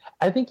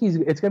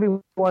it's gonna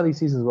be one of these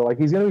seasons where like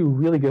he's gonna be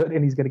really good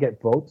and he's gonna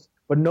get votes.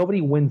 But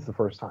nobody wins the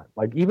first time.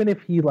 Like even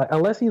if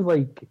unless he's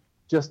like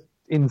just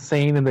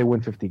insane and they win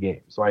 50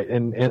 games, right?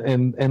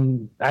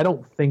 And I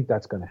don't think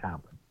that's going to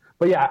happen.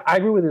 But yeah, I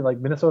agree with you. Like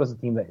Minnesota's a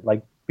team that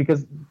like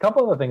because a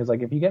couple other things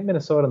like if you get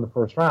Minnesota in the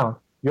first round,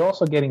 you're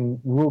also getting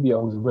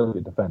Rubio, who's a really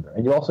good defender,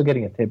 and you're also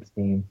getting a Tibbs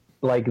team.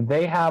 Like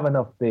they have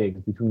enough bigs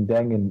between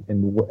Deng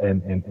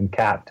and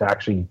Cat to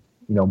actually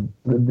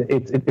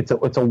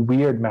it's a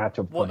weird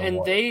matchup. Well,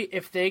 and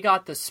if they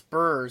got the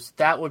Spurs,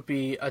 that would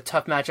be a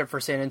tough matchup for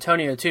San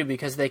Antonio too,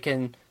 because they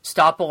can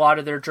stop a lot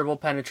of their dribble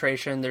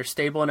penetration. They're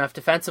stable enough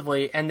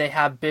defensively, and they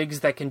have bigs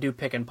that can do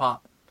pick and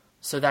pop.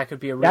 So that could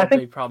be a really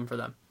big problem for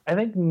them. I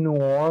think New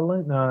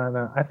Orleans.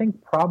 No. I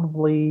think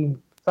probably.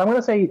 So I'm going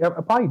to say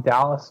probably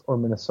Dallas or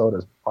Minnesota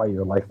is probably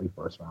your likely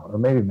first round, or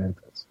maybe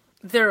Memphis.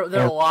 There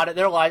are a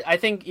lot. I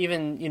think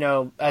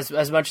even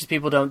as much as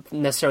people don't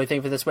necessarily think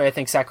of it this way, I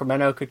think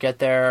Sacramento could get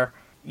there.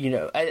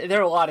 There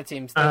are a lot of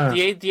teams.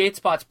 The eight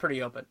spot's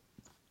pretty open.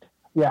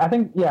 Yeah, I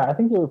think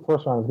your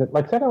first round is good.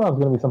 Like second round is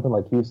going to be something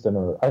like Houston,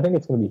 or I think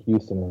it's going to be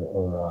Houston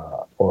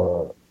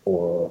or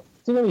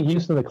it's going to be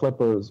Houston, the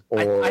Clippers,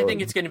 or I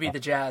think it's going to be the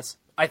Jazz.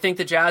 I think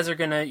the Jazz are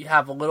going to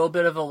have a little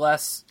bit of a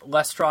less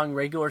strong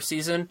regular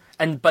season,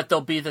 but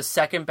they'll be the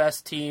second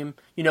best team.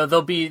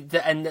 They'll be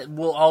and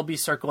we'll all be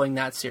circling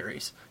that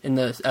series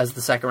as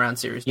the second round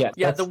series.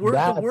 Yeah. The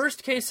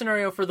worst case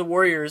scenario for the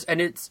Warriors, and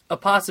it's a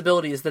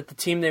possibility, is that the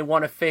team they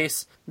want to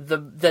face of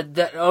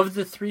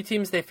the three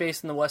teams they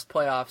face in the West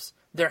playoffs,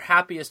 they're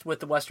happiest with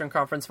the Western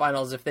Conference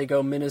Finals if they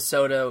go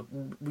Minnesota,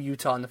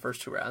 Utah in the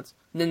first two rounds.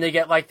 And then they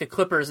get like the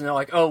Clippers, and they're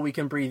like, oh, we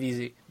can breathe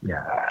easy.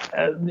 Yeah.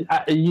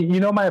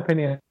 My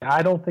opinion.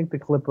 I don't think the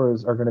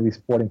Clippers are going to be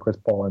sporting Chris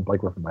Paul and Blake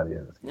Griffin by the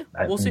end of the season.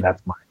 We'll see.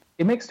 That's mine.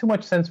 It makes too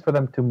much sense for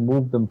them to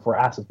move them for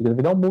assets, because if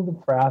they don't move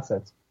them for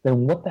assets,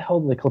 then what the hell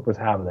do the Clippers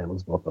have if they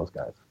lose both those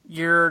guys?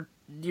 You're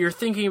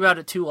thinking about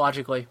it too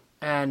logically.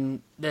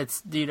 And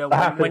that's,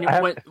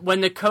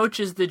 when the coach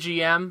is the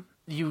GM,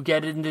 you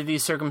get into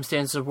these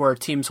circumstances where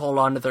teams hold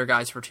on to their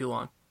guys for too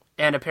long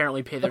and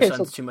apparently pay their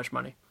sons too much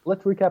money.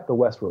 Let's recap the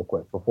West real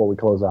quick before we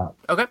close out.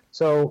 Okay.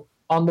 So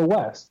on the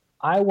West,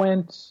 I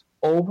went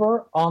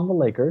over on the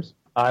Lakers.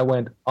 I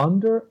went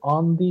under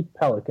on the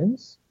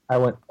Pelicans. I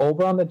went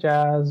over on the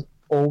Jazz,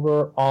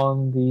 over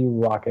on the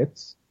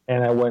Rockets,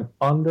 and I went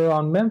under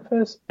on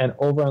Memphis and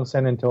over on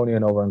San Antonio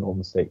and over on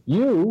Golden State.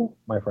 You,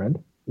 my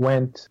friend,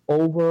 went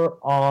over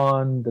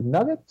on the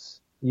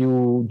Nuggets.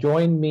 You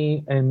joined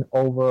me and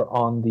over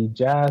on the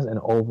Jazz and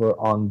over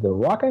on the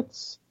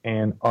Rockets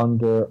and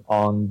under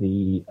on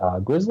the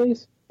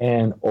Grizzlies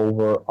and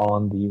over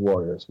on the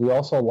Warriors.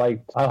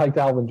 I liked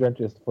Alvin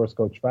Gentry's first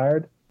coach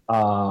fired.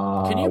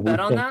 Can you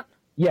bet on that?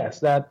 Yes,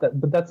 but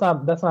that's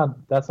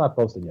not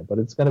posted yet. But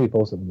it's going to be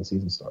posted when the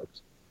season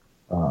starts.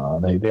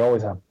 They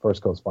always have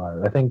first coach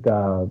fired. I think,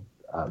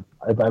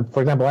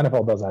 for example,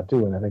 NFL does that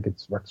too, and I think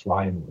it's Rex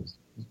Ryan was.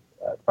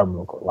 I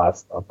remember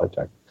last up I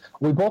checked.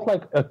 We both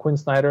like Quinn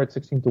Snyder at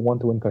 16-1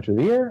 to win Coach of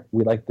the Year.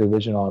 We like the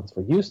division odds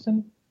for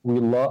Houston.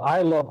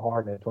 I love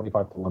Harden at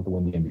 25-1 to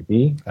win the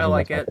MVP. I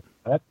like it.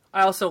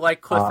 I also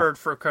like Clifford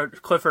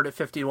Clifford at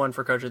 51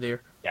 for Coach of the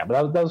Year. Yeah,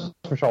 but that was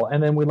for sure.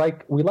 And then we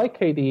like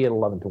KD at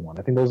 11-1.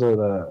 I think those are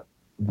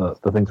the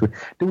things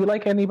do we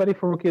like anybody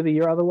for Rookie of the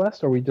Year out of the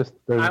West, or we just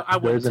I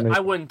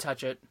wouldn't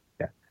touch it.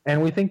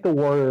 And we think the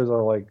Warriors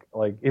are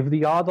like if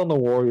the odds on the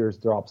Warriors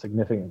drop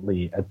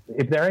significantly,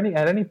 if they're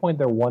at any point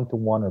they're 1-1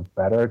 or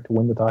better to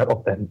win the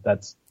title, then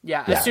that's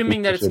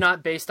assuming that it's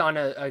not based on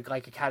a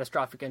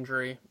catastrophic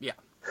injury. Yeah.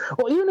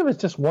 Well, even if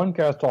it's just one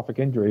catastrophic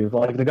injury,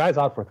 like the guy's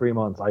out for 3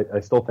 months, I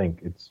still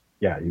think it's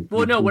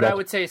what I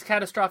would say is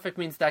catastrophic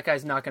means that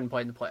guy's not going to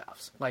play in the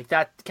playoffs. Like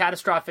that,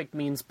 catastrophic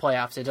means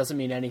playoffs. It doesn't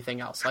mean anything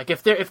else. Like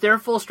if they're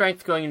full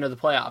strength going into the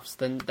playoffs,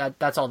 then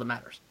that's all that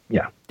matters.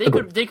 Yeah, they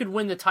could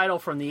win the title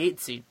from the 8th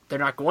seed. They're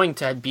not going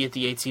to be at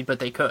the 8th seed, but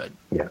they could.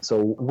 Yeah.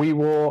 So we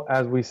will,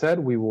 as we said,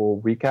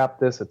 recap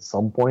this at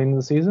some point in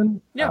the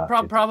season. Yeah,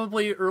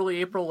 probably early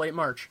April, late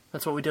March.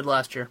 That's what we did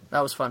last year.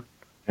 That was fun.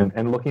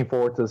 And looking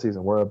forward to the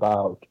season.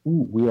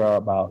 We are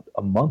about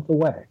a month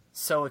away.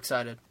 So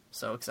excited.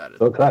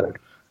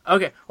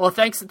 Okay, well,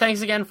 thanks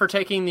again for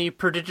taking the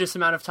prodigious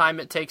amount of time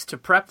it takes to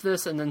prep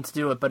this and then to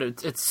do it, but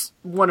it's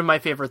one of my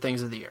favorite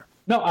things of the year.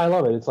 No, I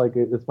love it.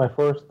 It's my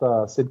first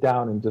sit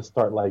down and just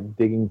start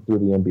digging through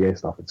the NBA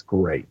stuff. It's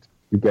great.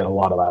 You get a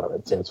lot out of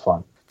it, so it's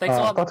fun. Thanks a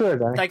lot. Talk to you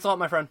later, Danny. Thanks a lot,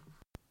 my friend.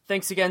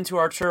 Thanks again to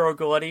Arturo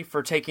Galletti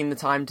for taking the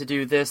time to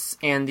do this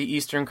and the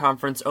Eastern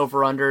Conference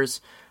over-unders,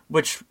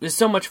 which is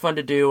so much fun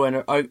to do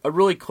and a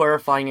really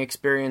clarifying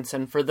experience.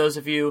 And for those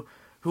of you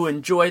who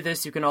enjoy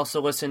this, you can also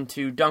listen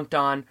to Dunked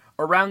On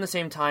around the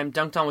same time.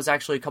 Dunked On was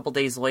actually a couple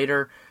days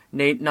later.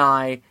 Nate and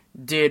I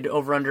did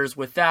over-unders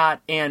with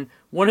that, and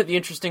one of the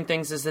interesting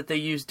things is that they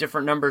use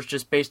different numbers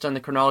just based on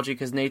the chronology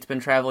because Nate's been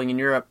traveling in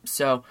Europe,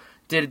 so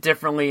did it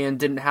differently and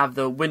didn't have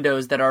the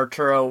windows that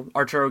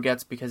Arturo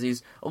gets because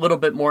he's a little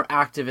bit more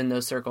active in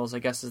those circles, I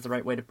guess is the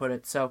right way to put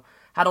it. So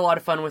had a lot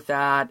of fun with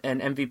that,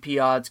 and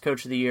MVP odds,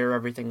 Coach of the Year,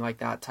 everything like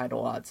that,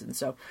 title odds. And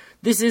so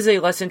this is a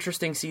less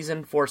interesting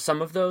season for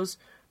some of those,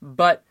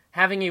 but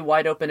having a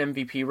wide-open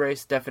MVP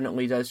race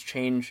definitely does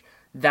change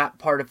that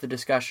part of the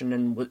discussion,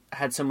 and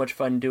had so much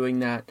fun doing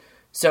that.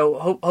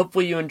 So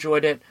hopefully you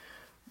enjoyed it.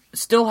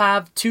 Still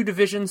have 2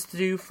 divisions to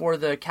do for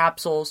the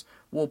capsules.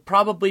 We'll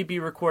probably be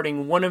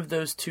recording one of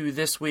those 2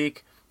 this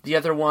week. The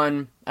other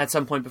one at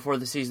some point before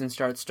the season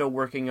starts. Still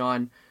working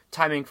on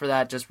timing for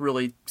that, just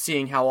really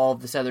seeing how all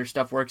of this other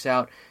stuff works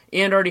out.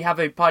 And already have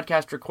a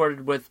podcast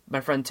recorded with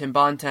my friend Tim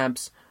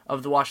Bontemps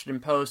of the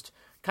Washington Post,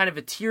 kind of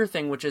a tier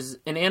thing, which is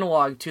an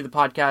analog to the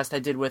podcast I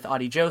did with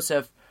Adi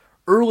Joseph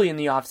early in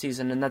the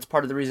offseason, and that's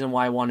part of the reason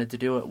why I wanted to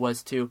do it,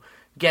 was to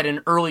get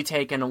an early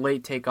take and a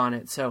late take on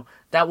it. So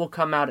that will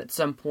come out at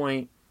some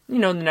point,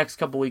 in the next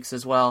couple weeks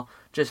as well,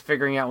 just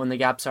figuring out when the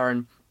gaps are.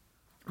 And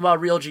while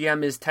Real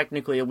GM is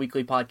technically a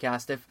weekly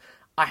podcast, if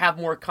I have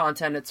more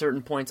content at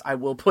certain points, I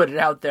will put it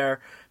out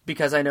there,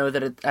 because I know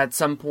that at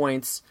some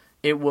points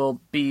it will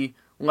be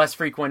less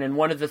frequent. And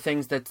one of the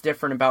things that's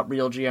different about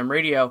Real GM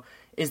Radio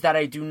is that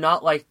I do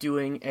not like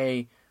doing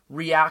a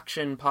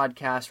reaction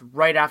podcast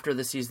right after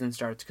the season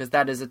starts, because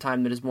that is a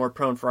time that is more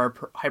prone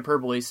for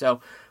hyperbole.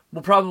 So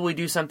we'll probably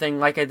do something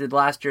like I did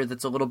last year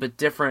that's a little bit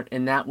different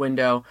in that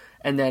window,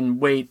 and then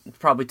wait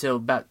probably till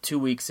about 2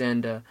 weeks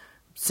in to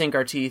sink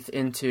our teeth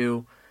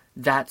into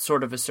that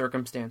sort of a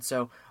circumstance.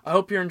 So I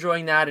hope you're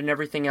enjoying that and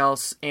everything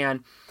else.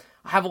 And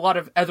I have a lot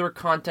of other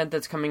content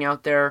that's coming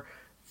out there,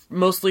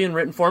 mostly in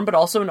written form, but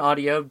also in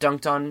audio.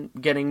 Dunked On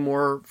getting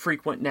more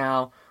frequent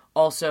now.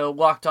 Also,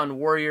 Locked On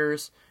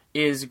Warriors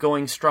is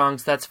going strong,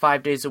 so that's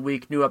 5 days a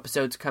week. New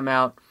episodes come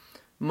out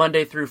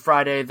Monday through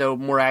Friday, though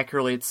more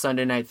accurately it's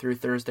Sunday night through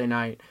Thursday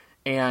night.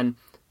 And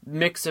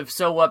mix of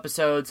solo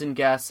episodes and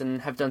guests,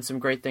 and have done some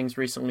great things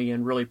recently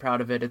and really proud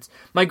of it.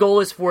 My goal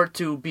is for it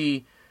to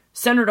be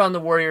centered on the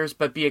Warriors,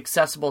 but be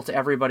accessible to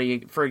everybody.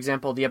 For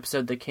example, the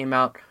episode that came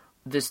out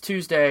this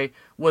Tuesday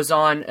was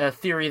on a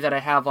theory that I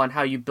have on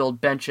how you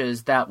build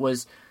benches that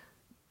was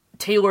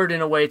tailored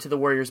in a way to the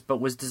Warriors,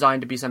 but was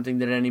designed to be something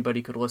that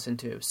anybody could listen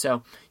to.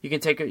 So you can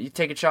take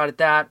a shot at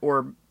that,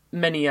 or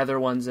many other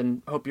ones,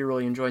 and hope you're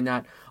really enjoying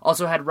that.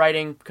 Also had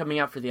writing coming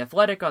out for The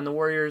Athletic on the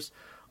Warriors,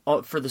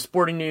 for the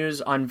Sporting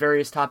News on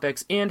various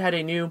topics, and had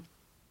a new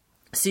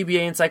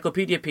CBA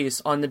encyclopedia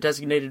piece on the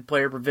designated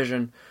player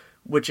provision,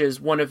 which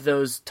is one of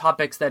those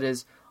topics that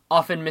is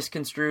often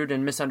misconstrued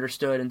and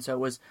misunderstood, and so it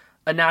was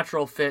a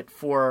natural fit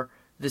for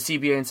the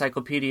CBA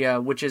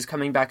encyclopedia, which is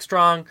coming back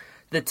strong.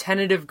 The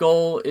tentative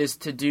goal is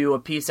to do a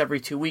piece every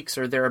 2 weeks,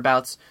 or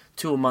thereabouts,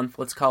 to a month,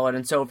 let's call it.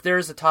 And so if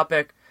there's a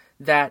topic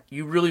that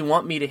you really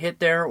want me to hit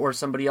there, or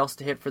somebody else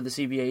to hit for the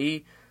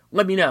CBAE,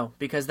 let me know,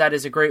 because that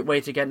is a great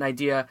way to get an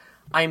idea.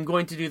 I am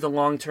going to do the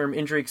long-term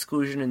injury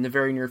exclusion in the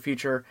very near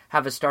future,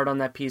 have a start on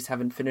that piece,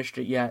 haven't finished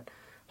it yet.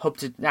 Hope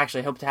to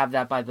have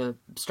that by the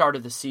start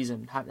of the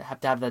season. Have to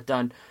have that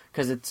done,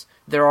 because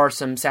there are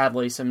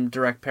sadly some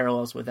direct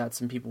parallels with that.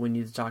 Some people we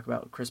need to talk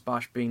about, Chris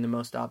Bosh being the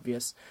most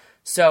obvious.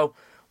 So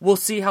we'll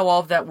see how all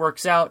of that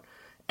works out.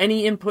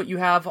 Any input you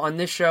have on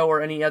this show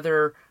or any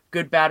other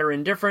good, bad, or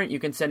indifferent, you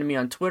can send to me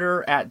on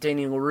Twitter at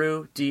Danny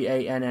Leroux,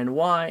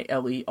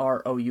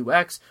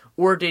 DANNYLEROUX,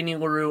 or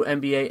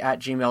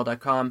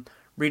DannyLerouxNBA@gmail.com.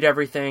 Read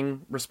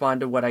everything, respond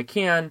to what I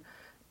can,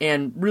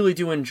 and really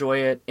do enjoy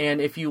it.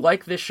 And if you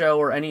like this show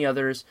or any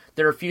others,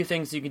 there are a few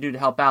things you can do to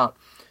help out.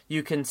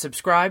 You can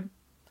subscribe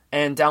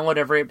and download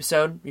every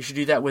episode. You should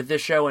do that with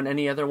this show and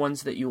any other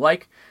ones that you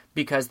like,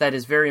 because that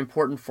is very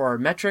important for our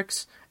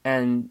metrics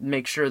and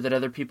make sure that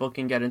other people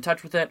can get in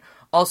touch with it.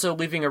 Also,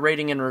 leaving a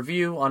rating and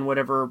review on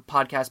whatever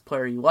podcast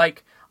player you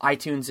like.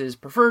 iTunes is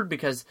preferred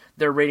because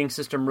their rating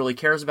system really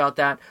cares about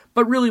that,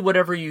 but really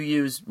whatever you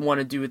use, want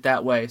to do it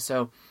that way.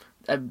 So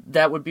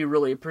that would be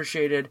really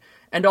appreciated.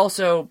 And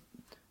also,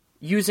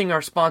 using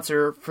our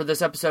sponsor for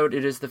this episode,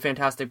 it is the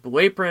fantastic Blue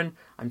Apron.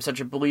 I'm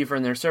such a believer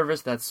in their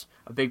service. That's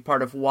a big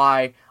part of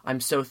why I'm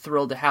so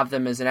thrilled to have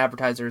them as an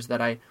advertiser, is that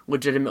I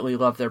legitimately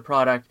love their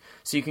product.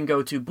 So you can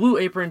go to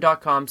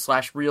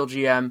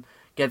blueapron.com/realgm,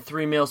 get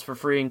 3 meals for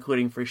free,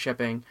 including free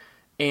shipping.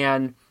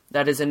 And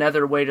that is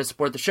another way to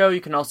support the show.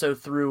 You can also,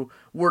 through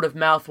word of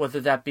mouth, whether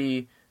that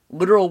be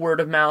literal word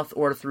of mouth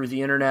or through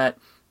the internet,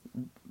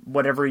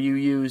 whatever you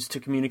use to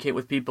communicate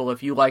with people,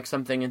 if you like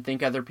something and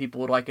think other people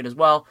would like it as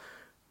well.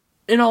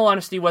 In all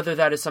honesty, whether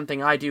that is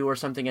something I do or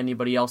something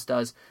anybody else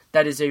does,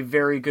 that is a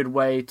very good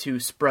way to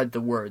spread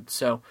the word.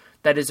 So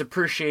that is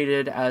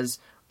appreciated as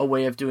a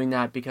way of doing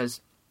that,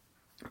 because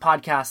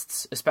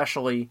podcasts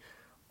especially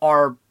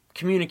are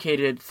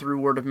communicated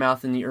through word of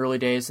mouth in the early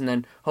days, and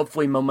then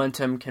hopefully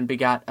momentum can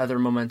beget other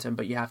momentum,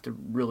 but you have to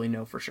really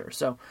know for sure.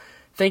 So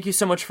thank you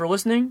so much for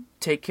listening.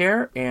 Take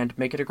care and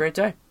make it a great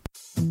day.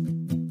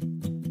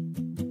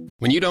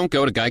 When you don't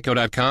go to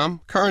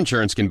Geico.com, car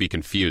insurance can be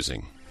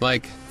confusing.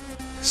 Like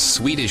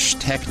Swedish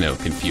techno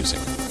confusing.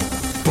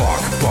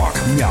 Bark, bark,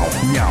 meow,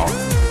 meow.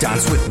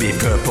 Dance with me,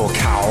 purple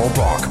cow.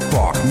 Bark,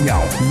 bark,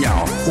 meow,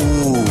 meow.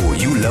 Ooh,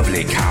 you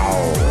lovely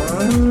cow.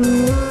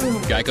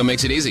 Geico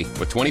makes it easy.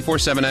 With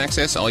 24/7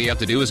 access, all you have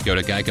to do is go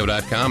to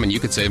Geico.com and you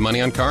could save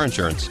money on car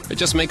insurance. It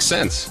just makes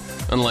sense.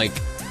 Unlike,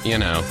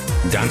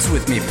 Dance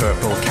with me,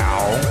 purple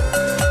cow.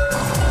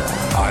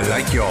 I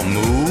like your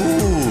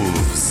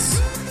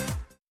moves.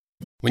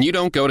 When you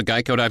don't go to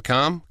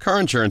Geico.com, car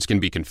insurance can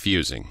be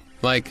confusing.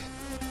 Like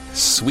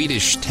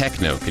Swedish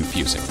techno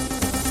confusing.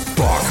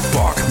 Bark,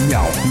 bark,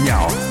 meow,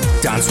 meow.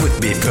 Dance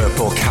with me,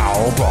 purple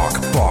cow. Bark,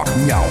 bark,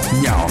 meow,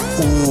 meow.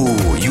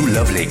 Ooh, you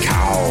lovely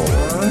cow.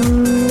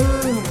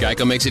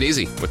 Geico makes it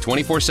easy. With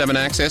 24/7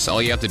 access,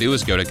 all you have to do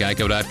is go to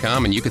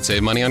geico.com and you could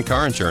save money on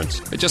car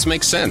insurance. It just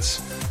makes sense.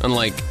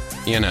 Unlike,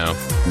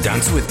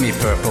 Dance with me,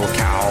 purple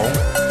cow.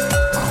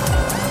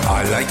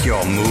 I like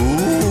your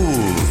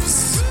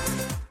moves.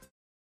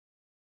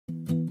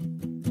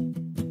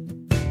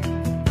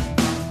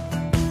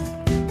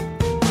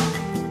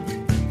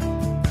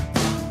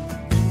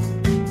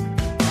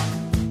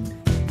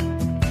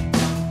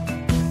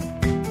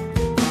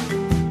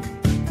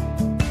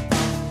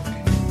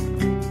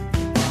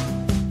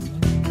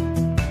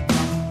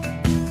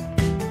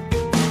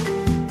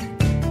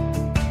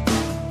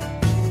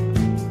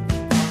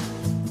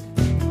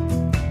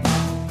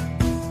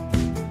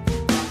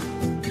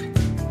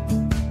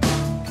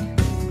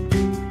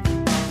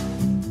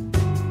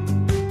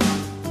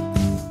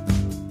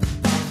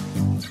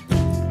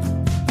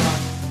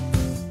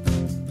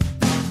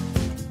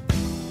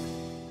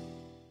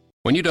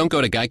 When you don't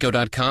go to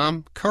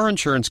geico.com, car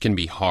insurance can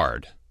be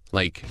hard.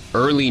 Like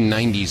early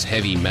 90s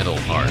heavy metal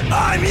hard.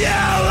 I'm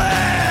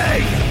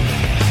yelling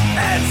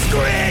and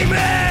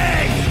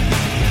screaming,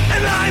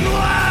 and I'm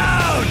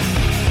loud.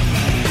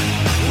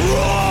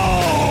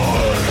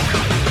 Roar!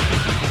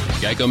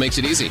 Geico makes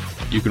it easy.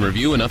 You can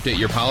review and update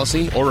your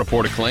policy or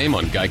report a claim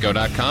on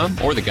geico.com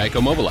or the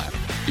Geico mobile app.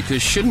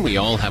 Because shouldn't we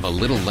all have a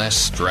little less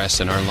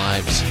stress in our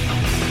lives?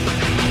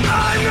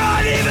 I'm